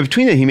together. And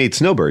between that, he made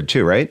Snowbird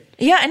too, right?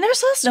 Yeah, I never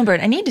saw Snowbird.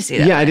 I need to see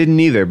that. Yeah, I didn't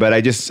either, but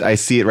I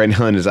see it right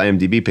now on his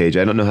IMDb page.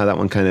 I don't know how that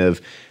one kind of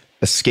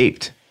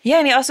escaped. Yeah,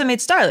 and he also made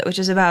Starlet, which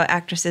is about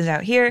actresses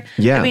out here.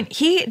 Yeah. I mean,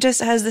 he just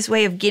has this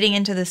way of getting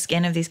into the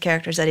skin of these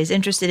characters that he's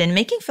interested in,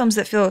 making films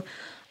that feel,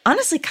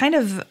 honestly, kind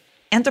of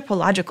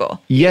anthropological.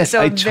 Yes,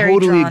 so I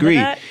totally agree.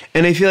 That.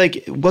 And I feel like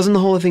it wasn't the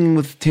whole thing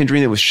with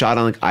Tangerine that was shot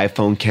on like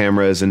iPhone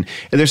cameras, and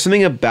there's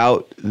something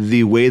about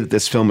the way that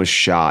this film was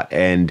shot,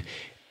 and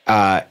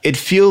it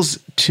feels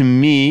to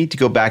me, to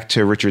go back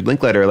to Richard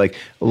Linklater,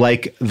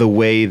 like the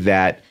way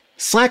that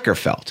Slacker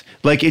felt.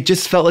 Like, it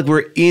just felt like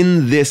we're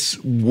in this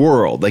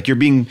world, like you're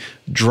being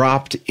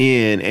dropped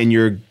in and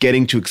you're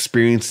getting to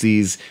experience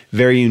these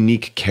very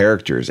unique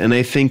characters. And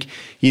I think,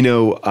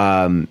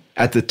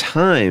 at the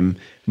time,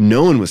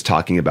 no one was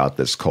talking about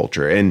this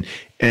culture,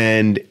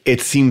 and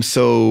it seems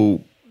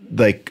so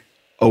like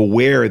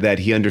aware that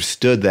he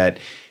understood that,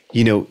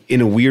 in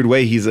a weird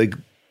way, he's like,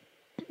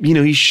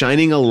 he's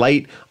shining a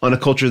light on a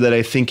culture that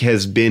I think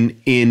has been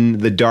in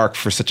the dark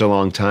for such a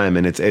long time.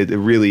 And it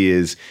really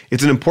is,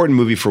 it's an important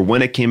movie for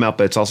when it came out,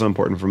 but it's also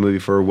important for a movie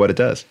for what it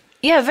does.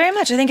 Yeah, very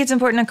much. I think it's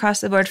important across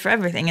the board for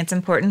everything. It's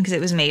important because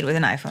it was made with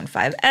an iPhone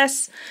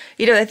 5S.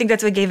 I think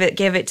that's what gave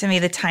it to me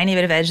the tiny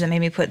bit of edge that made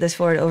me put this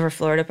forward over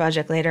Florida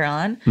Project later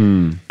on.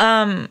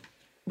 And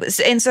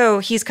so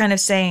he's kind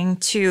of saying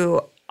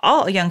to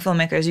all young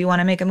filmmakers, you want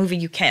to make a movie,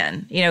 you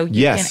can.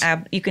 Yes.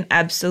 You can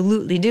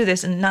absolutely do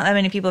this, and not that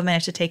many people have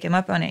managed to take him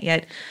up on it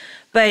yet.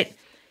 But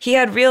he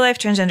had real-life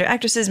transgender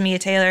actresses, Mia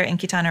Taylor and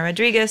Kitana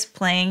Rodriguez,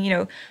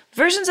 playing,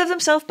 versions of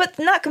themselves, but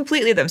not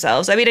completely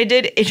themselves. I mean, I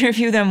did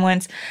interview them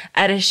once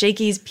at a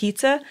Shakey's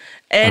Pizza,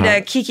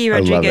 and Kiki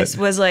Rodriguez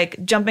was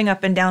like jumping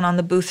up and down on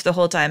the booth the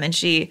whole time, and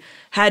she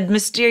had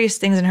mysterious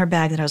things in her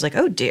bag that I was like,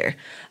 oh dear.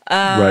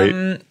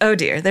 Right. Oh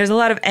dear. There's a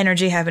lot of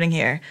energy happening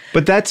here.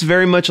 But that's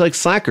very much like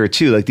Slacker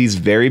too, like these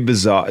very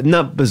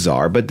not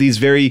bizarre, but these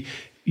very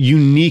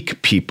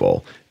unique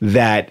people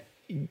that,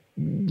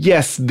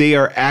 yes, they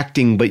are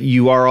acting, but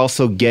you are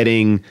also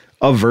getting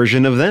a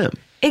version of them.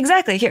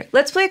 Exactly. Here,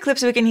 let's play a clip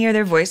so we can hear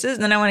their voices,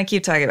 and then I want to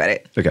keep talking about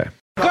it. Okay.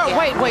 Girl,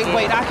 wait.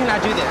 I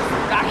cannot do this.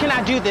 I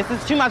cannot do this.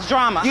 It's too much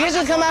drama. You guys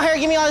just come out here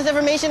and give me all this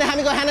information and have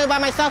me go handle it by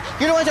myself.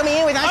 You're the one who told me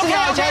anyway.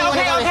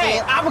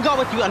 Okay. I will go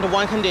with you under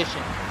one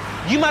condition.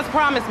 You must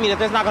promise me that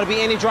there's not going to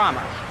be any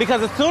drama.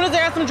 Because as soon as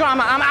there's some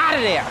drama, I'm out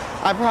of there.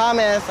 I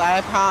promise.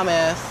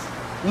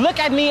 Look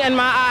at me in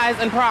my eyes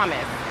and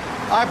promise.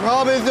 I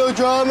promise no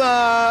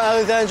drama,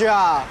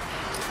 Alexandra.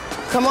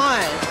 Come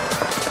on.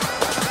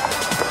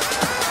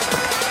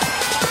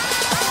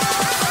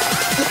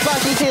 What the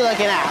fuck you two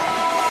looking at?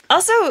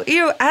 Also,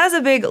 as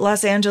a big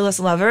Los Angeles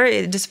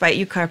lover, despite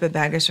you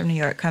carpetbaggers from New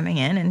York coming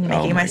in and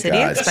making my city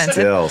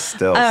expensive.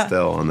 Still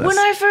on this. When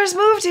I first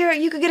moved here,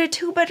 you could get a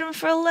 2-bedroom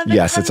for $1,100.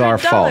 Yes, it's our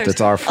fault.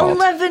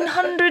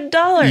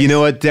 $1,100. You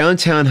know what?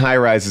 Downtown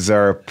high-rises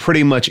are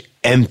pretty much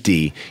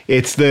empty.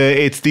 It's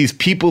these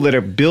people that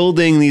are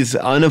building these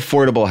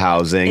unaffordable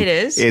housing. It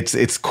is.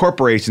 It's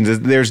corporations.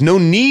 There's no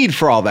need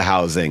for all the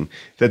housing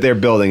that they're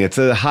building. It's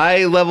a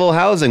high level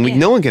housing.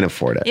 No one can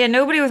afford it. Yeah,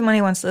 nobody with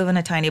money wants to live in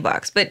a tiny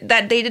box. But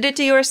that they did it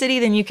to your city,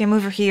 then you came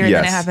over here, and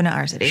then it happened to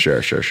our city.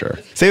 Sure.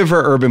 Save it for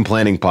our urban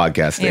planning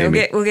podcast, Yeah,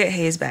 Amy. we'll get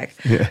Hayes back.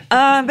 Yeah.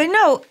 But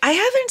no, I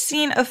haven't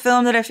seen a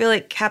film that I feel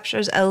like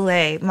captures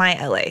LA, my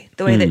LA,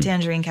 the way that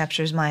Tangerine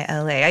captures my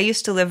LA. I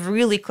used to live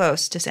really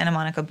close to Santa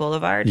Monica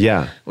Boulevard,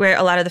 where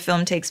a lot of the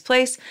film takes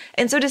place.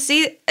 And so to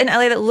see an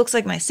LA that looks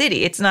like my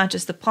city, it's not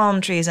just the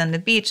palm trees and the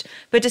beach,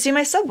 but to see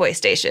my subway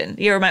station,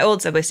 or my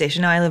old subway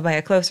station. Now I live by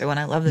a closer one.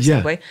 I love the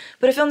subway.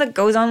 But a film that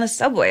goes on the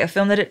subway, a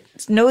film that it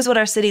knows what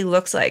our city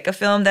looks like, a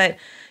film that,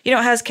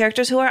 has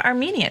characters who are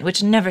Armenian,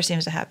 which never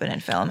seems to happen in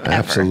film, ever.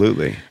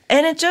 Absolutely.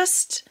 And it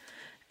just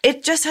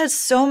has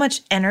so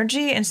much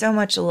energy and so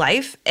much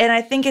life. And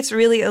I think it's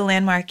really a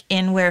landmark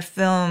in where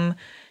film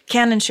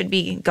can and should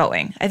be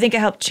going. I think it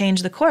helped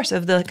change the course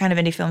of the kind of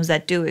indie films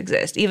that do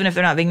exist. Even if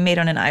they're not being made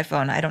on an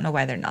iPhone, I don't know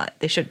why they're not.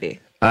 They should be.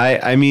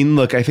 I mean,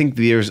 look, I think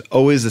there's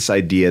always this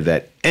idea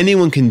that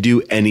anyone can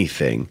do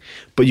anything,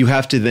 but you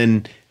have to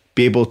then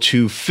be able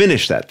to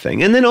finish that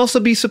thing and then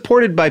also be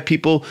supported by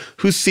people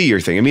who see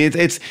your thing. I mean,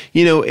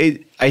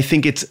 I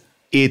think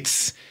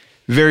it's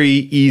very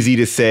easy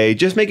to say,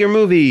 just make your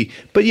movie.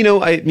 But,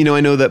 I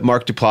know that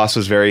Mark Duplass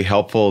was very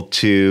helpful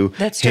to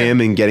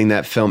him in getting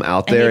that film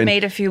out there. And he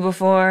made a few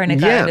before and it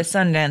got into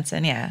Sundance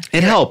and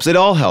It helps. It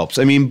all helps.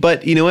 I mean,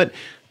 but you know what?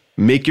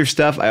 Make your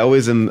stuff. I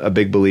always am a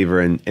big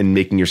believer in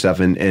making your stuff.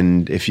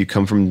 And if you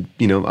come from,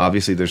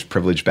 obviously there's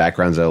privileged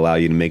backgrounds that allow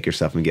you to make your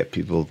stuff and get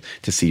people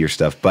to see your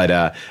stuff. But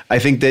I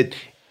think that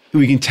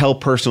we can tell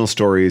personal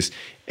stories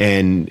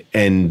and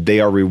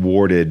they are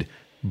rewarded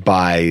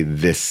by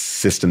this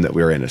system that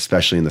we're in,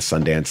 especially in the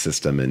Sundance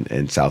system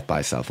and South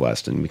by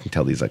Southwest. And we can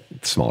tell these like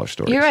smaller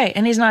stories. You're right.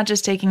 And he's not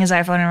just taking his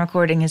iPhone and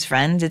recording his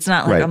friends. It's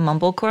not like a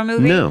mumblecore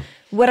movie. No.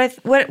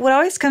 What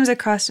always comes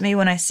across to me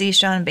when I see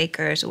Sean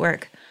Baker's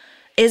work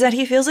is that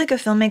he feels like a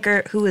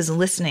filmmaker who is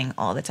listening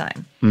all the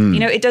time.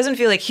 It doesn't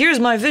feel like, here's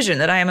my vision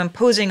that I am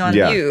imposing on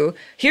you.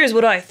 Here's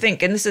what I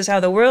think, and this is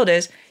how the world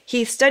is.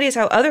 He studies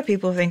how other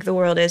people think the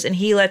world is, and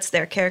he lets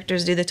their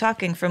characters do the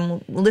talking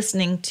from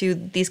listening to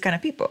these kind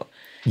of people.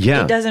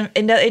 Yeah.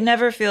 It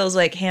never feels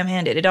like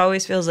ham-handed. It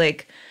always feels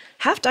like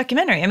half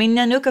documentary. I mean,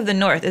 Nanook of the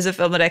North is a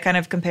film that I kind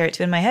of compare it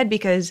to in my head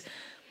because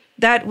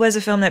that was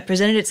a film that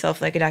presented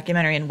itself like a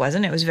documentary and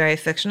wasn't. It was very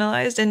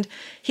fictionalized. And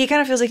he kind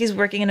of feels like he's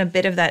working in a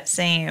bit of that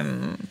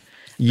same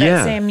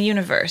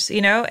universe,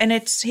 And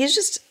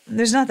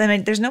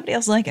there's nobody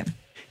else like him.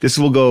 This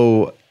will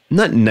go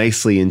not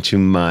nicely into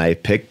my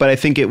pick, but I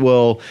think it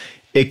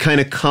kind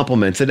of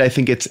complements it. I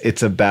think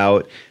it's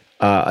about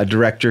a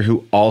director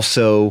who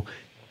also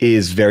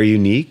is very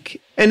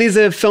unique. And he's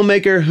a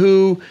filmmaker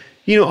who,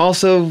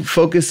 also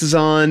focuses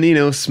on,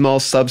 small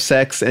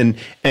subsects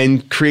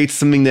and creates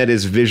something that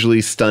is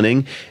visually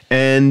stunning.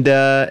 And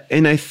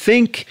I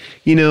think,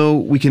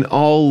 we can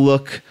all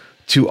look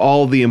to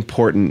all the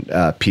important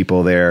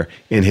people there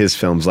in his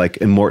films, like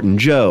Immortan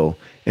Joe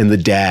and The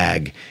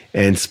Dag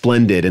and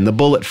Splendid and The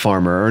Bullet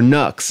Farmer or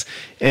Nux.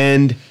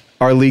 And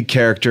our lead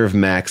character of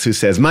Max, who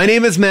says, "My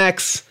name is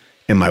Max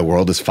and my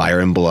world is fire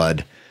and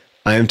blood."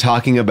 I am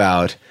talking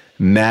about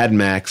Mad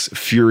Max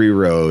Fury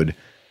Road,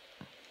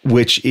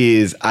 which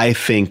is, I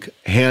think,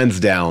 hands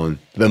down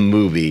the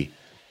movie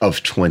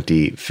of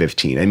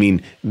 2015. I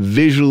mean,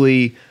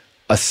 visually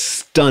a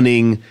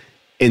stunning,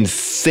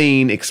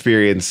 insane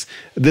experience.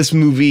 This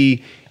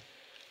movie,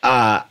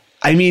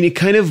 it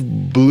kind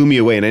of blew me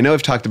away. And I know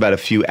I've talked about a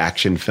few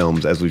action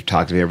films as we've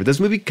talked about here, but this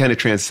movie kind of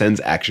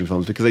transcends action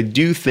films because I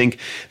do think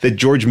that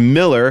George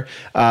Miller,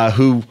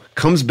 who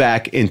comes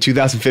back in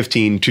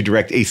 2015 to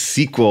direct a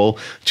sequel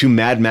to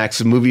Mad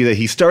Max, a movie that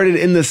he started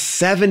in the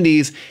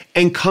 70s,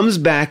 and comes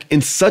back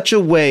in such a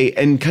way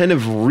and kind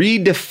of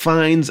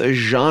redefines a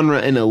genre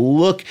and a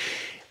look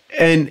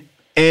and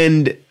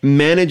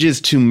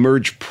manages to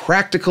merge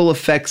practical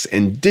effects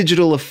and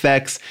digital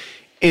effects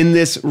in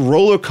this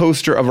roller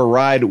coaster of a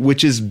ride,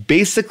 which is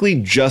basically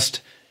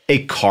just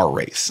a car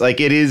race. Like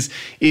it is,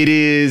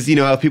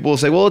 how people will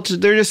say, well,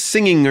 they're just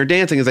singing or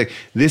dancing. It's like,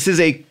 this is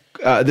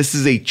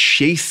a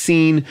chase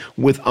scene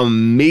with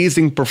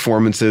amazing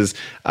performances.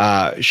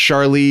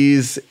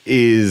 Charlize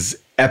is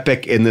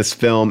epic in this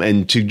film,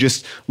 and to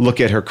just look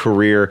at her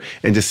career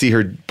and to see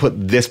her put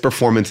this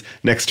performance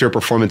next to her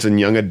performance in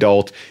Young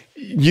Adult,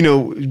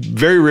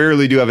 very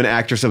rarely do you have an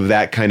actress of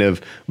that kind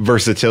of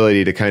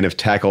versatility to kind of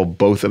tackle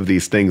both of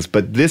these things.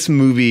 But this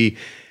movie,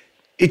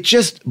 it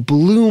just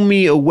blew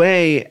me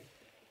away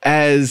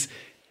as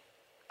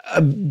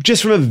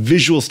just from a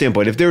visual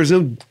standpoint. If there was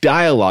no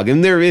dialogue,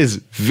 and there is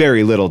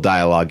very little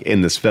dialogue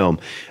in this film,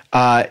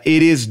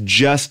 it is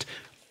just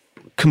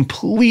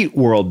complete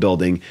world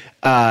building,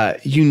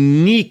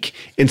 unique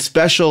and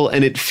special,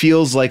 and it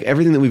feels like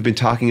everything that we've been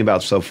talking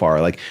about so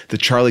far, like the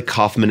Charlie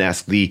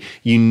Kaufman-esque, the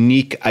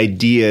unique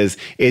ideas.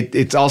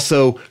 It's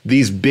also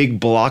these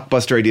big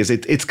blockbuster ideas.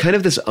 It's kind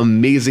of this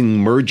amazing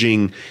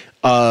merging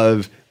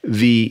of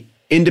the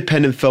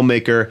independent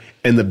filmmaker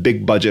and the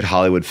big budget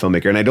Hollywood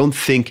filmmaker. And I don't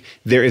think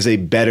there is a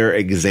better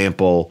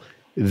example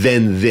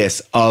than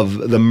this of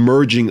the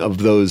merging of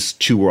those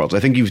two worlds. I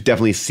think you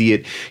definitely see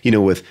it,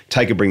 with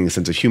Taika bringing a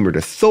sense of humor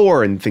to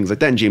Thor and things like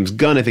that, and James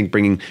Gunn, I think,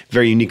 bringing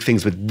very unique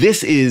things. But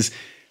this is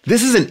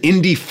an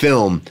indie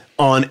film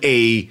on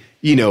a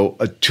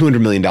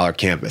 $200 million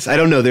canvas. I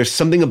don't know. There's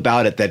something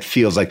about it that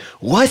feels like,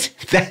 what?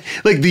 That,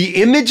 like,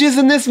 the images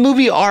in this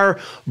movie are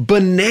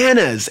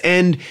bananas,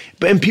 and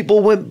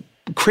people went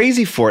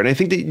crazy for it. And I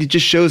think that it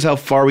just shows how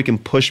far we can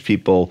push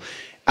people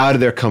out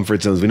of their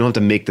comfort zones. We don't have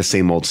to make the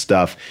same old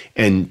stuff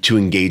and to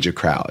engage a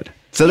crowd.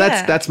 So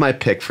that's my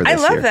pick for this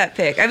I love year. that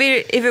pick. I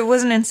mean, if it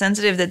wasn't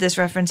insensitive that this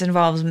reference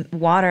involves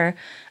water,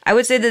 I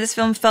would say that this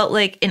film felt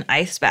like an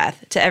ice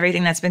bath to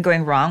everything that's been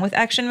going wrong with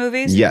action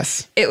movies.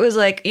 Yes. It was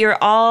like, you're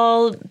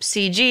all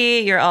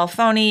CG, you're all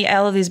phony,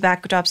 all of these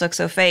backdrops look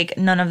so fake,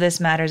 none of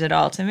this matters at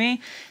all to me.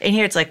 And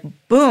here it's like,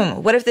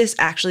 boom, what if this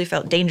actually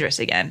felt dangerous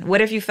again?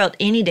 What if you felt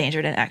any danger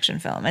in an action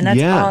film? And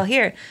that's all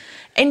here.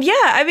 And yeah,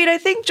 I mean, I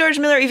think George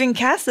Miller even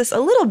cast this a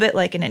little bit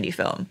like an indie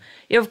film.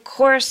 Of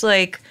course,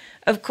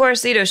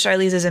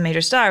 Charlize is a major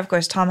star. Of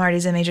course, Tom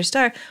Hardy's a major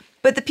star.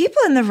 But the people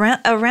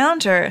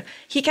around her,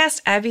 he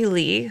cast Abby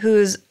Lee,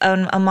 who's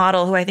a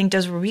model who I think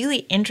does really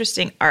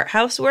interesting art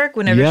house work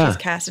whenever she's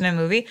cast in a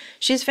movie.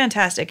 She's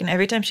fantastic. And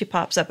every time she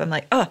pops up, I'm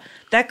like, oh,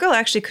 that girl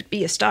actually could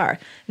be a star.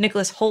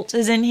 Nicholas Hoult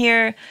is in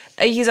here.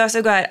 He's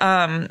also got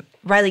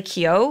Riley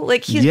Keough.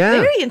 Like, he's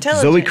very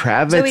intelligent. Zoe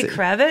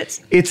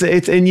Kravitz.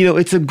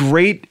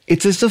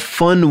 It's just a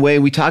fun way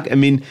we talk. I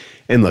mean,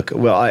 and look,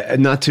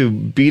 not to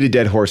beat a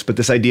dead horse, but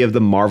this idea of the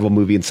Marvel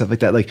movie and stuff like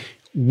that, like,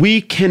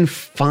 we can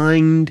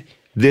find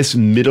this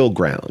middle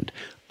ground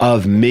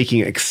of making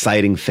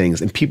exciting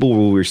things and people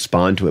will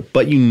respond to it.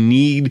 But you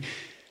need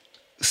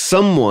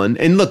someone,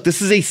 and look,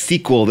 this is a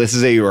sequel, this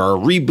is a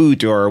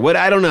reboot or what,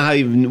 I don't know how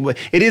even,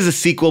 it is a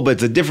sequel, but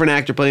it's a different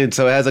actor playing it,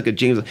 so it has like a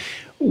James,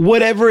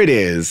 whatever it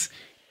is,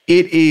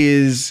 I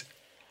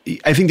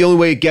think the only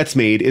way it gets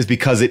made is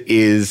because it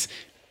is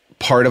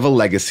part of a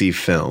legacy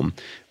film.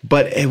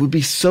 But it would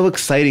be so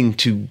exciting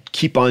to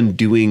keep on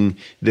doing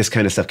this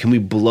kind of stuff. Can we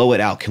blow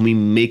it out? Can we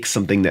make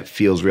something that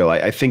feels real?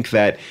 I think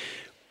that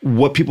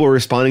what people are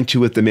responding to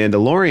with The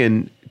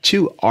Mandalorian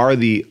too are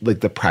the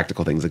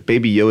practical things, like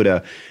Baby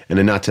Yoda, and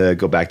then not to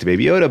go back to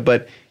Baby Yoda,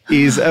 but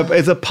is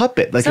a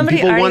puppet. Like, somebody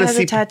people already want to has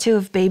see a tattoo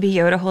of Baby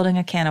Yoda holding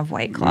a can of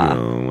White Claw.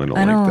 No,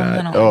 I don't like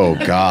that. Oh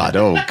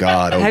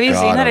God. Have you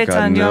seen that? It's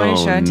on. Do you want me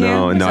to show it to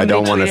you? No, I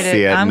don't want to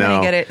see it. I'm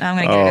gonna get it. I'm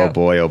gonna get it.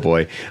 Oh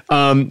boy.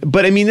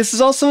 But I mean, this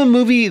is also a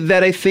movie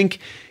that I think,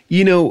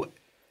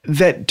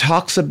 that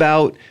talks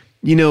about,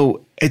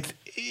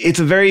 it's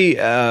a very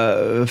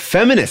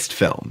feminist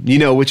film,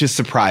 which is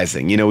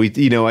surprising.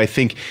 I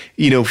think,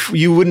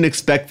 you wouldn't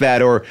expect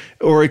that, or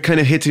it kind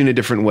of hits you in a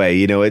different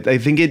way. I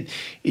think it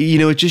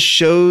just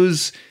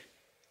shows.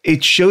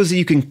 It shows that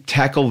you can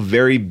tackle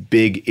very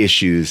big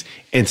issues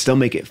and still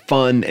make it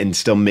fun and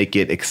still make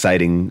it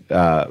exciting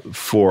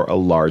for a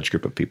large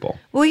group of people.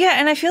 Well, yeah,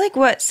 and I feel like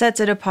what sets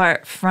it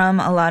apart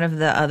from a lot of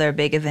the other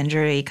big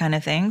Avenger-y kind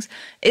of things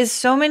is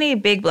so many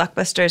big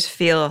blockbusters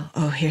feel,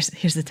 oh, here's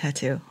the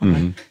tattoo. Hold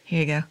on. Here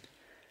you go.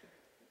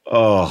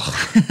 Oh,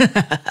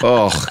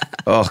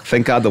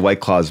 thank God the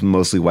White Claw is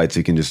mostly white, so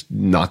you can just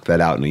knock that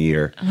out in a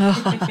year.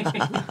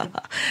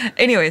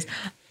 Anyways,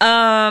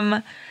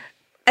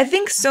 I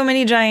think so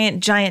many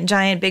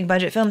giant big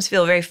budget films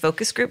feel very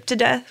focus group to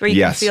death, where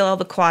you can feel all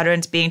the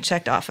quadrants being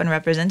checked off and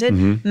represented.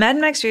 Mm-hmm. Mad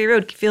Max Fury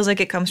Road feels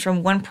like it comes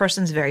from one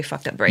person's very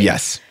fucked up brain.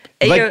 Yes.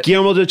 Like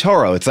Guillermo del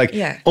Toro. It's like,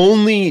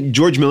 only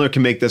George Miller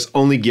can make this,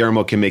 only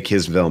Guillermo can make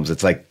his films.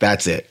 It's like,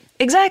 that's it.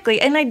 Exactly.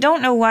 And I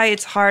don't know why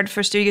it's hard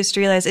for studios to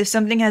realize if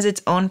something has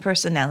its own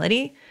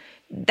personality,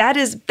 that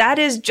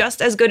is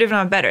just as good, if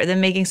not better,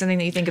 than making something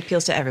that you think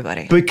appeals to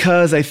everybody.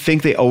 Because I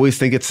think they always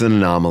think it's an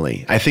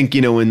anomaly. I think,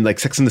 when like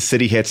Sex and the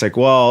City hits, like,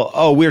 well,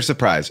 oh, we're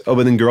surprised. Oh,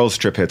 but then Girls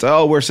Trip hits.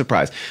 Oh, we're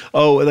surprised.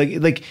 Oh,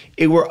 like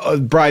it were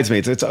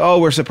Bridesmaids. It's, oh,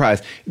 we're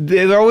surprised.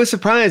 They're always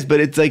surprised, but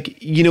it's like,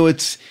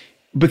 it's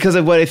because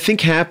of what I think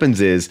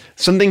happens is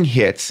something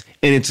hits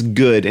and it's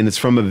good and it's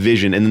from a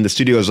vision, and then the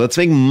studio goes, let's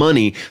make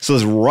money, so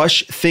let's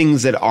rush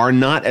things that are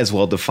not as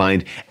well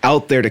defined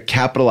out there to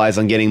capitalize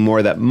on getting more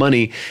of that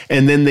money,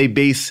 and then they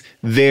base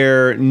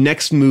their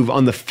next move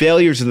on the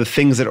failures of the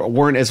things that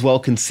weren't as well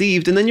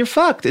conceived, and then you're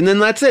fucked, and then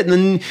that's it, and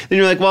then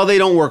you're like, well, they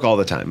don't work all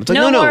the time. It's like,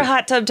 no more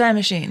hot tub time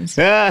machines.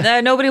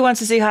 Nobody wants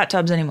to see hot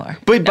tubs anymore.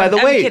 But by the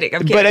way,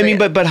 I'm kidding,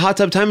 but Hot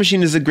Tub Time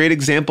Machine is a great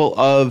example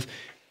of,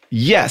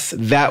 yes,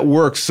 that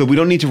works. So we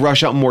don't need to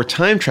rush out more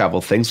time travel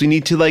things. We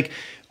need to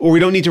or we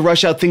don't need to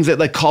rush out things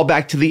that call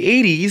back to the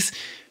 80s.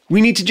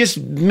 we need to just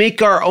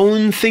make our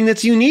own thing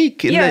that's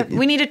unique. Yeah,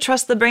 we need to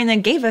trust the brain that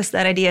gave us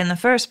that idea in the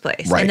first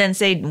place. Right. And then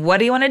say, what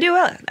do you want to do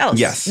else?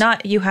 Yes.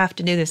 Not, you have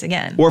to do this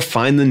again. Or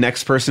find the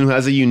next person who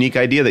has a unique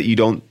idea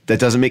that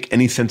doesn't make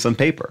any sense on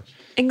paper.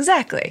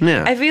 Exactly.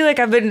 Yeah. I feel like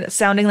I've been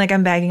sounding like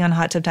I'm bagging on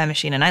Hot Tub Time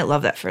Machine, and I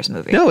love that first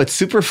movie. No, it's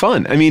super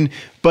fun. I mean,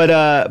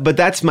 but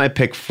that's my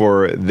pick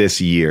for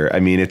this year. I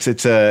mean, it's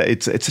such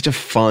a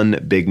fun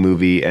big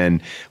movie,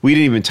 and we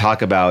didn't even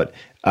talk about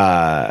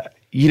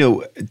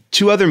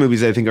two other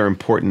movies that I think are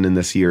important in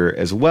this year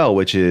as well,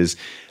 which is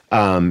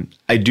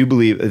I do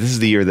believe this is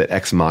the year that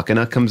Ex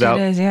Machina comes out.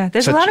 It is, yeah.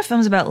 There's a lot of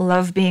films about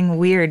love being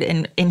weird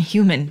and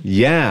inhuman.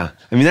 Yeah.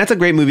 I mean, that's a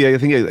great movie. I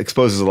think it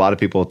exposes a lot of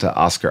people to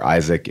Oscar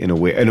Isaac in a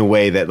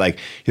way that like,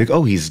 you're like,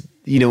 oh, he's,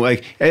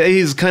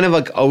 he's kind of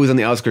like always on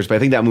the outskirts, but I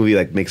think that movie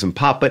like makes him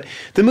pop. But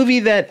the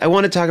movie that I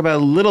want to talk about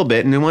a little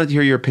bit, and I wanted to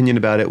hear your opinion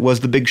about it, was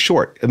The Big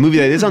Short, a movie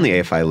that is on the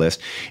AFI list.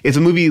 It's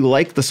a movie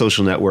like The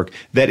Social Network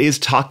that is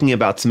talking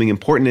about something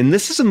important. And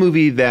this is a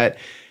movie that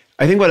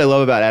I think what I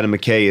love about Adam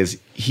McKay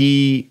is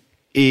he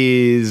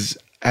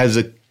has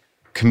a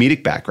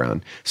comedic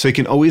background, so he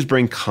can always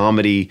bring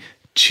comedy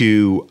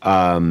to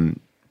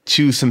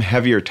some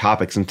heavier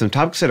topics and some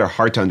topics that are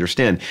hard to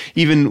understand.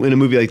 Even in a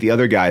movie like The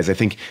Other Guys, I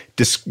think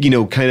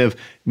kind of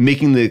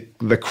making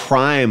the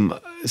crime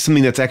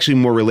something that's actually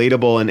more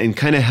relatable and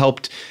kind of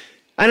helped,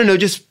 I don't know,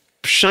 just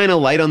shine a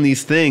light on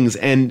these things.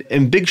 And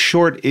Big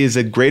Short is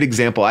a great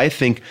example, I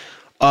think,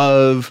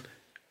 of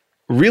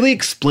really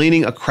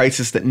explaining a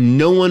crisis that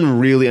no one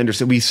really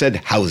understood. We said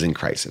housing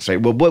crisis,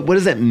 right? Well, what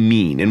does that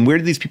mean? And where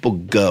do these people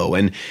go?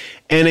 And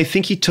I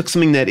think he took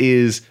something that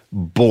is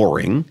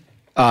boring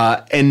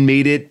and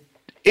made it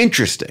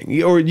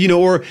interesting, or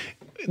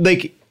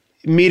like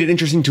made it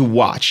interesting to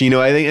watch.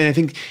 I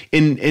think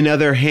in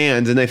other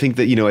hands, and I think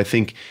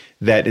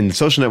that in The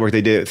Social Network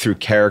they did it through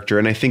character,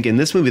 and I think in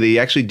this movie they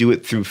actually do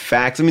it through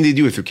facts. I mean, they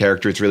do it through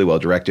character; it's really well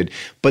directed.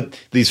 But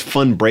these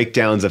fun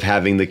breakdowns of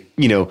having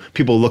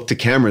people look to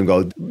camera and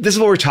go, "This is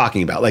what we're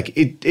talking about." Like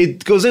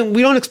it goes in.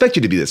 We don't expect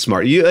you to be this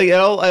smart. It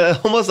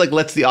almost like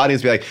lets the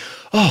audience be like,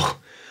 "Oh,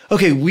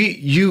 okay,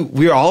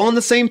 we're all on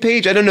the same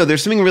page." I don't know.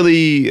 There's something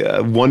really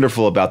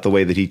wonderful about the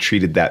way that he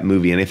treated that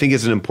movie, and I think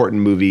it's an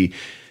important movie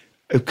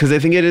because I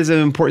think it is an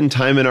important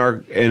time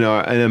in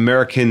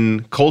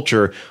American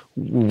culture.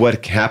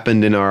 What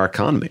happened in our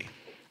economy.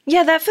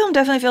 Yeah, that film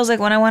definitely feels like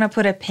one I want to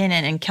put a pin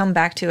in and come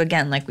back to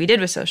again, like we did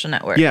with Social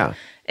Network. Yeah.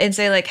 And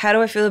say, like, how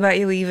do I feel about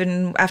you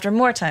even after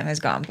more time has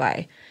gone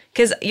by?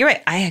 Because you're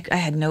right, I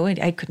had no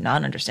idea. I could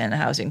not understand the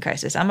housing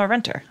crisis. I'm a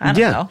renter. I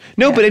don't know.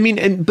 No, yeah. But I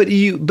mean,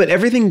 but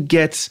everything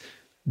gets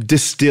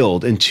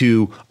distilled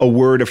into a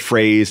word, a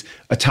phrase,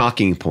 a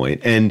talking point.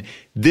 And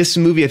this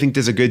movie, I think,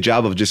 does a good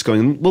job of just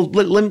going, well,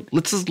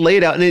 let's just lay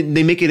it out. And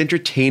they make it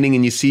entertaining.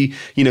 And you see,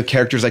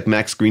 characters like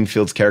Max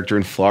Greenfield's character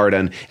in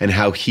Florida and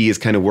how he is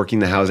kind of working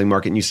the housing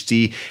market. And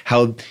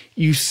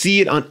you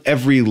see it on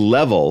every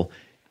level.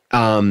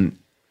 And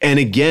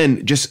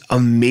again, just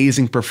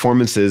amazing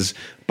performances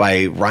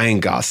by Ryan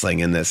Gosling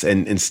in this,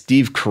 and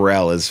Steve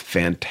Carell is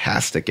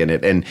fantastic in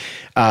it, and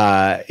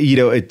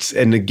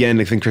and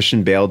again, I think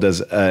Christian Bale does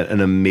an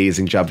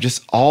amazing job,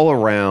 just all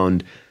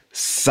around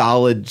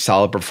solid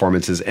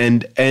performances,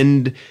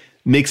 and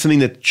make something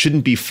that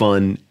shouldn't be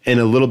fun and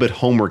a little bit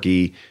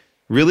homeworky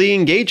really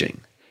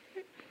engaging.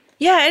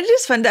 Yeah, it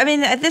is fun. I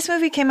mean, this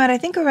movie came out, I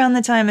think, around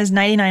the time as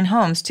 99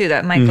 Homes too,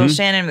 that Michael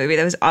Shannon movie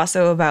that was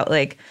also about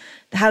like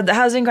how the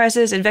housing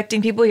crisis,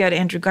 evicting people. You had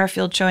Andrew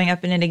Garfield showing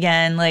up in it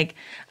again. Like,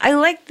 I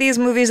like these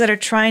movies that are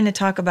trying to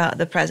talk about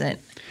the present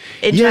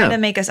and trying to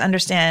make us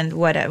understand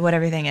what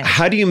everything is.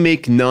 How do you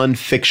make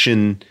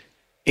nonfiction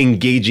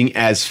engaging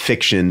as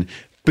fiction?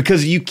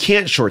 Because you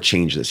can't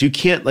shortchange this. You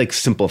can't like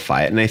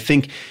simplify it. And I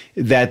think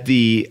that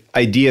the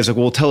idea is like,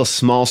 well, we'll tell a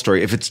small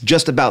story. If it's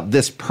just about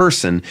this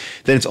person,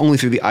 then it's only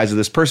through the eyes of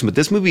this person. But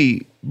this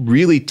movie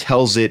really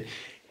tells it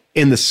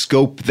in the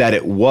scope that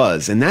it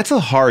was. And that's a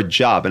hard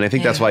job. And I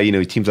think that's why,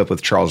 he teams up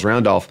with Charles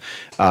Randolph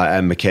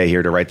and McKay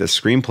here to write this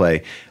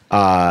screenplay,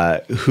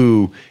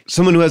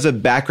 someone who has a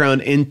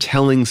background in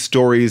telling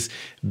stories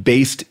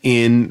based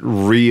in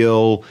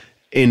real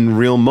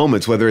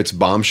moments, whether it's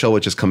Bombshell,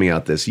 which is coming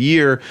out this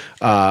year,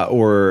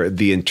 or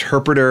The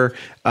Interpreter,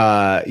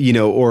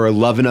 or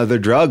Love and Other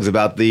Drugs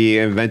about the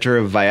inventor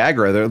of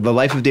Viagra, the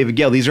life of David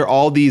Gale. These are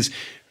all these.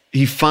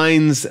 He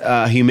finds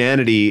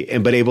humanity,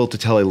 but able to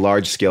tell a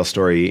large scale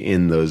story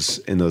in those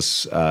stories.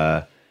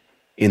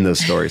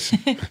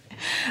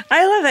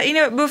 I love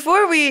that.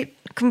 Before we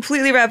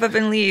completely wrap up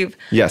and leave,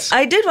 yes,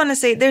 I did want to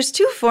say there's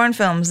two foreign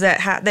films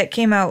that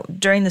came out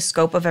during the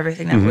scope of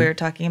everything that we were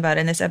talking about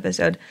in this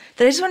episode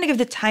that I just want to give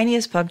the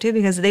tiniest plug to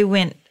because they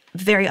went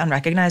very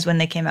unrecognized when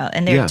they came out,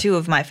 and they're two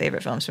of my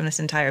favorite films from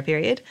this entire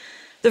period.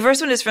 The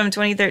first one is from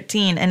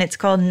 2013, and it's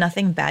called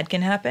Nothing Bad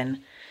Can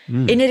Happen,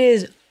 and it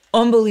is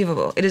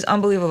unbelievable. It is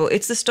unbelievable.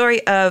 It's the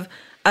story of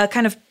a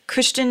kind of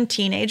Christian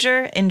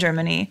teenager in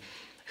Germany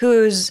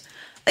who's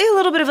a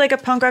little bit of like a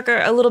punk rocker,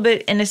 a little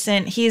bit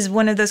innocent. He's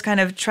one of those kind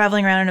of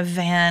traveling around in a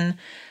van,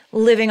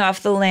 living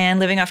off the land,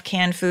 living off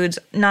canned foods,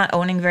 not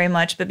owning very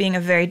much, but being a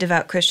very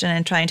devout Christian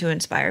and trying to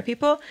inspire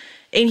people.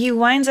 And he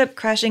winds up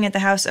crashing at the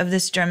house of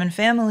this German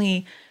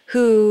family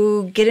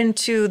who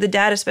the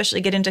dad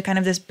especially get into kind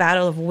of this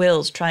battle of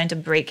wills, trying to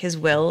break his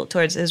will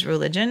towards his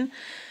religion.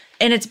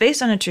 And it's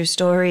based on a true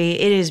story.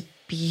 It is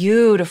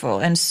beautiful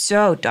and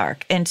so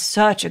dark and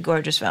such a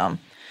gorgeous film.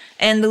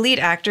 And the lead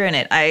actor in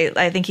it,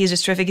 I think he's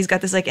just terrific. He's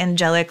got this like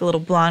angelic little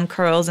blonde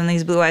curls and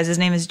these blue eyes. His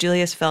name is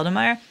Julius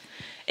Feldemeyer.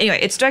 Anyway,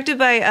 it's directed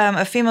by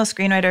a female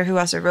screenwriter who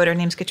also wrote. Her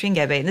name's Katrine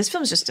Gebe. And this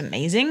film's just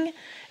amazing.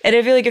 And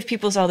I feel like if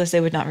people saw this,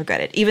 they would not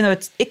regret it, even though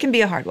it can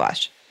be a hard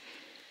watch.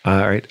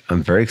 All right.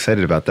 I'm very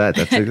excited about that.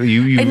 That's I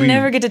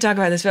never get to talk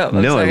about this film.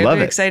 I love I'm it.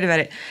 very excited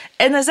about it.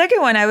 And the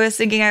second one I was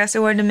thinking I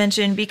also wanted to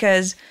mention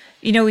because,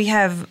 we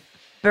have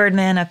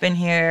Birdman up in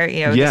here,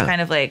 this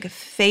kind of like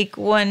fake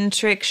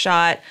one-trick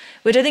shot,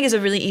 which I think is a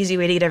really easy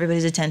way to get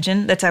everybody's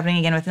attention. That's happening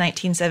again with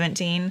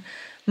 1917.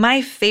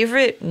 My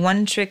favorite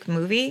one-trick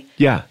movie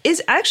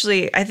is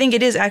actually, I think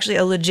it is actually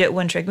a legit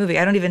one-trick movie.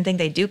 I don't even think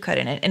they do cut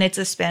in it. And it's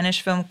a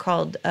Spanish film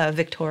called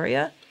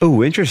Victoria.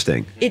 Oh,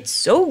 interesting. It's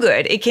so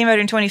good. It came out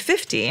in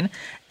 2015.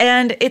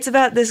 And it's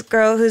about this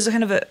girl who's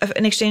kind of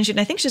an exchange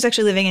student. I think she's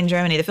actually living in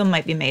Germany. The film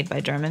might be made by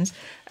Germans.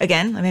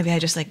 Again, maybe I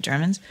just like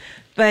Germans.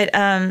 But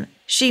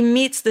she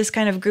meets this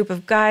kind of group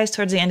of guys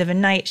towards the end of a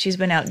night. She's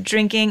been out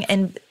drinking,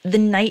 and the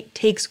night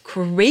takes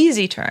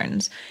crazy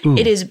turns. Ooh.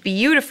 It is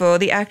beautiful.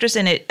 The actress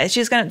in it,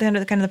 she's kind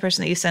of the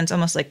person that you sense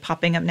almost like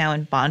popping up now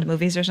in Bond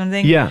movies or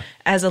something. Yeah.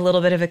 As a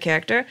little bit of a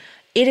character.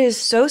 It is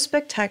so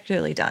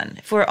spectacularly done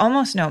for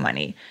almost no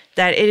money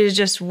that it is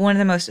just one of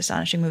the most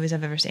astonishing movies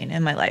I've ever seen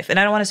in my life. And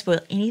I don't want to spoil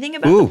anything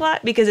about the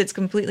plot because it's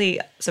completely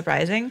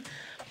surprising.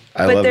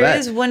 But there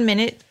is 1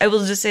 minute, I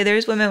will just say there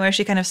is 1 minute where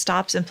she kind of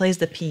stops and plays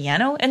the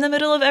piano in the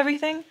middle of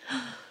everything.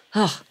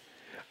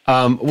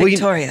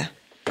 Victoria.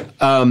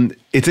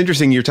 It's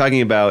interesting. You're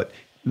talking about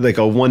like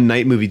a one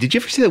night movie. Did you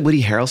ever see that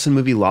Woody Harrelson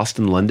movie Lost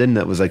in London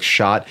that was like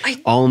shot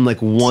all in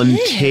like one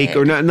take,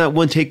 or not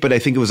one take, but I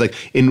think it was like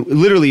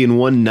literally in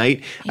one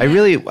night.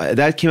 Yeah.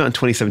 That came out in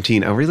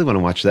 2017. I really want to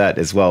watch that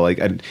as well.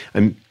 Like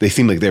they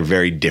seem like they're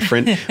very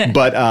different,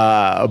 but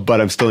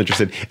I'm still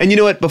interested. And you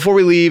know what? Before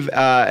we leave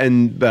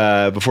and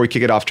before we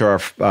kick it off to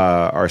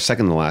our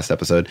second to last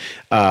episode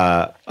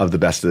of the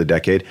best of the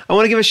decade, I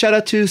want to give a shout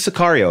out to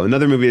Sicario,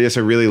 another movie I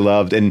really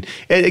loved. And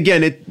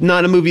again, it's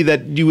not a movie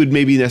that you would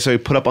maybe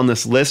necessarily put up on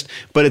this list,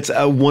 but it's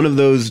one of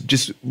those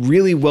just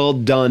really well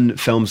done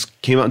films.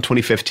 Came out in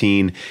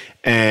 2015,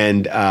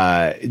 and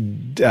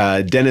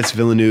Denis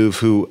Villeneuve,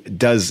 who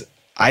does,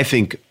 I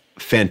think,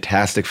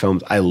 fantastic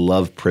films. I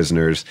love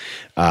Prisoners,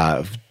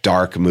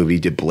 dark movie.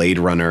 Did Blade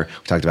Runner.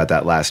 We talked about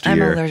that last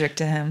year. I'm allergic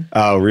to him.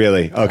 Oh,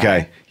 really? Okay.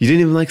 Sorry. You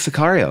didn't even like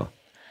Sicario?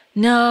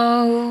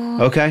 No.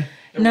 Okay.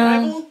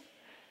 No.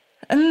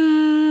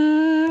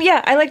 Yeah,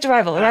 I liked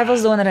Arrival.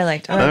 Arrival's the one that I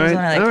liked.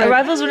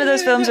 Arrival's one of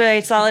those films where I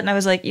saw it and I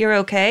was like, you're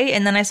okay.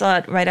 And then I saw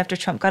it right after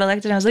Trump got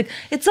elected and I was like,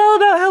 it's all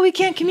about how we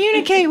can't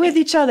communicate with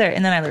each other.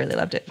 And then I really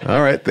loved it.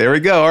 All right, there we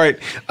go. All right.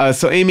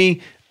 So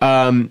Amy,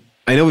 I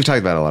know we've talked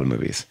about a lot of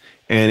movies,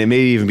 and it may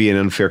even be an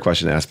unfair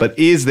question to ask, but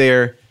is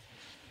there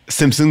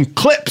Simpson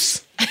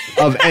clips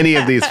of any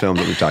of these films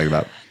that we've talked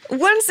about?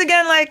 Once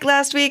again, like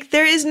last week,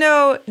 there is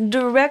no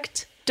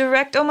direct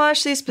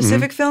homage to these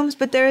specific films,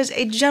 but there is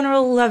a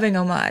general loving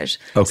homage.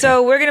 Okay.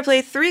 So we're going to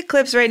play 3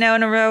 clips right now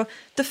in a row.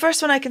 The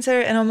first one I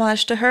consider an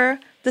homage to her.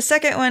 The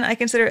second one I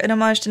consider an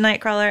homage to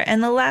Nightcrawler.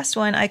 And the last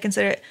one I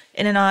consider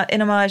an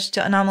homage to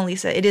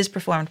Anomalisa. It is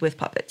performed with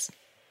puppets.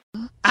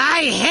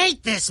 I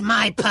hate this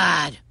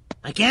MyPod.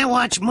 I can't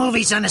watch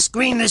movies on a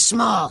screen this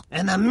small.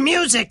 And the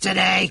music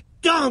today,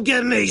 don't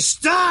get me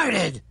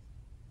started.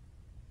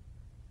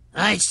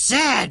 I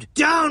said,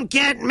 don't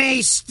get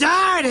me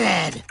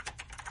started.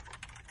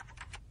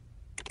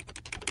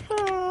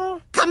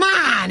 Come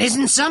on,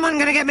 isn't someone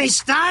gonna get me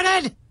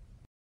started?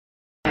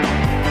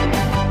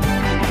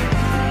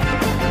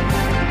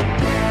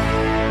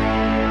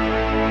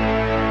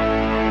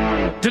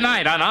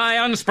 Tonight on Eye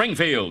on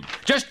Springfield,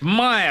 just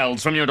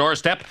miles from your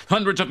doorstep,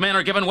 hundreds of men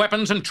are given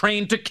weapons and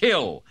trained to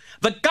kill.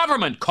 The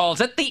government calls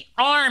it the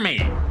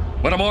Army,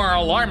 but a more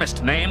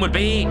alarmist name would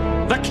be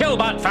the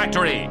Killbot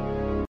Factory.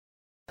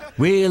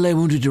 Well, I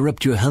won't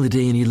interrupt your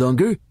holiday any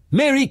longer.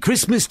 Merry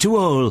Christmas to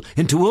all,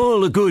 and to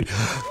all a good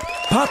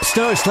pop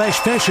star /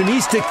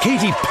 fashionista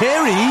Katy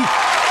Perry.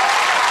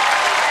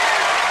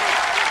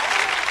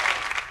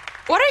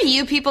 What are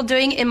you people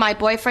doing in my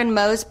boyfriend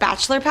Mo's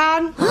bachelor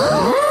pad?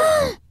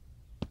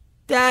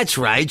 That's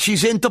right,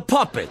 she's into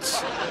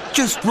puppets.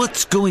 Just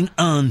what's going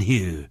on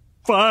here?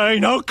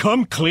 Fine, I'll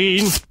come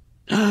clean.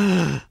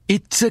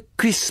 It's a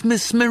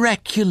Christmas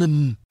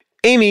miraculum.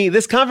 Amy,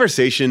 this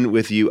conversation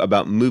with you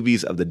about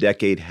movies of the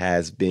decade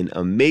has been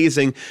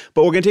amazing,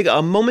 but we're going to take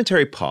a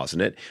momentary pause in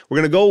it. We're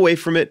going to go away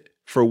from it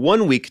for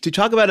 1 week to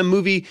talk about a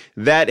movie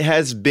that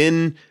has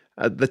been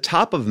at the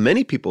top of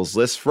many people's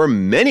lists for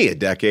many a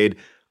decade.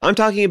 I'm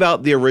talking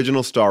about the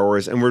original Star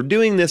Wars, and we're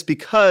doing this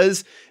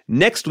because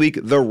next week,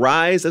 The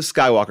Rise of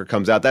Skywalker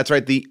comes out. That's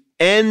right, the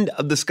end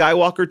of the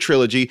Skywalker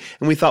trilogy,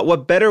 and we thought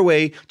what better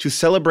way to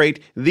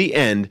celebrate the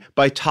end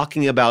by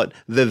talking about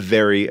the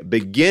very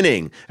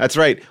beginning. That's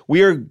right,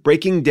 we are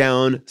breaking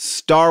down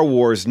Star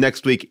Wars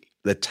next week.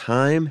 The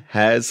time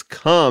has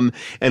come,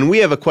 and we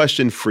have a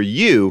question for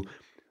you.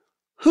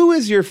 Who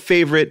is your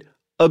favorite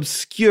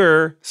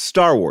obscure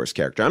Star Wars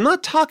character? I'm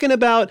not talking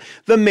about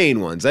the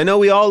main ones. I know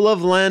we all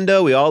love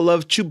Lando, we all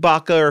love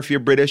Chewbacca, or if you're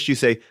British, you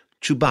say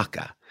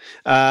Chewbacca.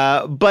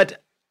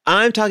 But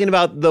I'm talking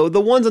about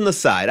the ones on the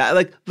side,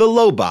 like the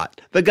Lobot,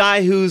 the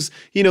guy who's,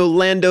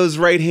 Lando's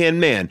right-hand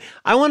man.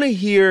 I want to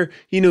hear,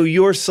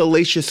 your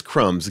salacious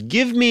crumbs.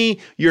 Give me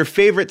your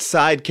favorite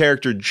side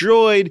character,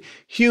 droid,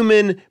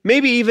 human,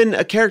 maybe even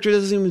a character that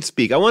doesn't even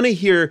speak. I want to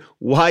hear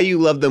why you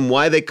love them,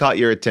 why they caught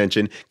your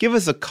attention. Give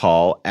us a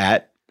call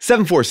at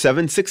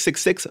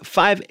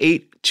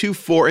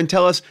 747-666-5824 and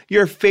tell us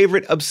your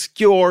favorite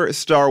obscure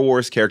Star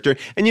Wars character.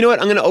 And you know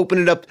what? I'm going to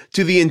open it up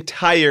to the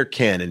entire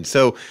canon.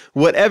 So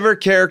whatever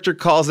character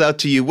calls out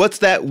to you, what's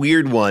that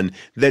weird one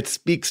that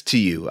speaks to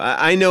you?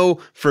 I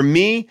know for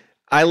me,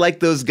 I like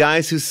those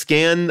guys who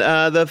scan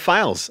the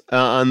files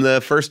on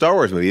the first Star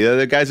Wars movie. They're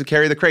the guys who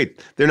carry the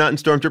crate. They're not in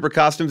Stormtrooper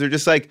costumes. They're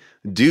just like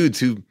dudes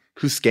who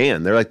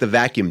scan. They're like the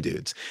vacuum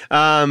dudes.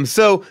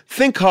 So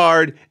think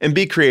hard and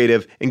be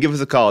creative and give us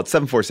a call at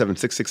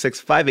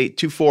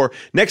 747-666-5824.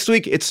 Next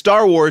week, it's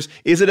Star Wars.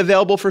 Is it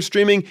available for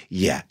streaming?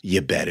 Yeah,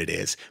 you bet it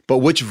is. But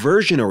which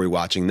version are we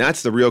watching?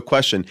 That's the real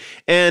question.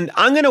 And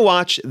I'm going to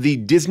watch the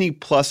Disney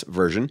Plus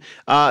version.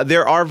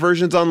 There are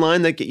versions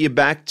online that get you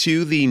back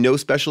to the no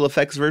special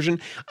effects version.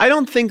 I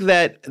don't think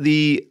that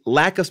the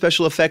lack of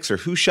special effects or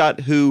who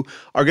shot who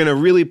are going to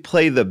really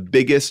play the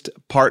biggest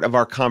part of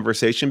our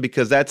conversation,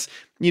 because that's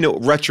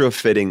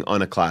retrofitting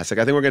on a classic.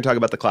 I think we're going to talk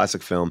about the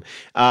classic film.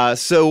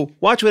 So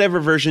watch whatever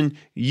version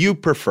you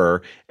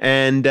prefer,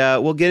 and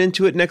we'll get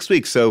into it next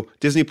week. So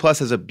Disney Plus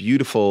has a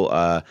beautiful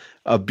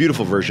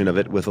version of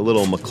it with a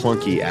little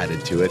McClunky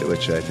added to it,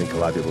 which I think a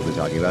lot of people have been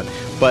talking about.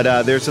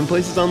 But there's some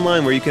places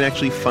online where you can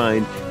actually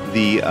find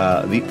the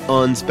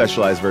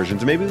unspecialized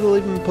versions. Or maybe we'll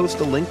even post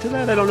a link to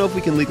that. I don't know if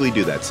we can legally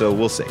do that, so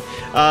we'll see.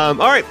 All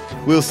right,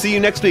 we'll see you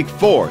next week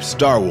for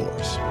Star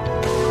Wars.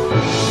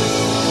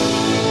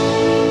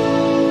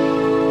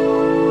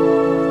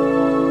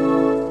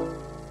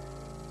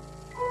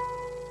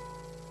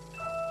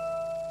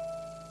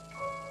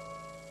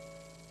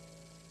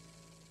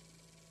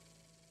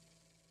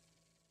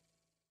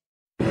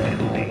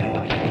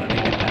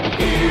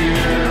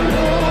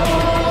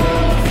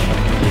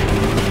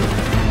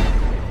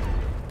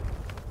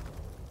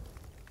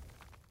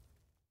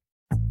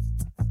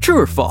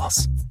 True or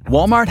false?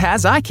 Walmart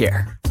has eye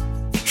care.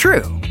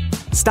 True.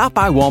 Stop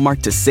by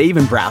Walmart to save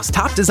and browse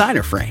top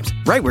designer frames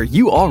right where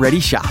you already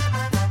shop.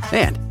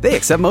 And they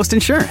accept most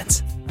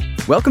insurance.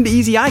 Welcome to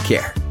Easy Eye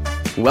Care.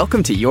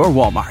 Welcome to your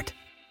Walmart.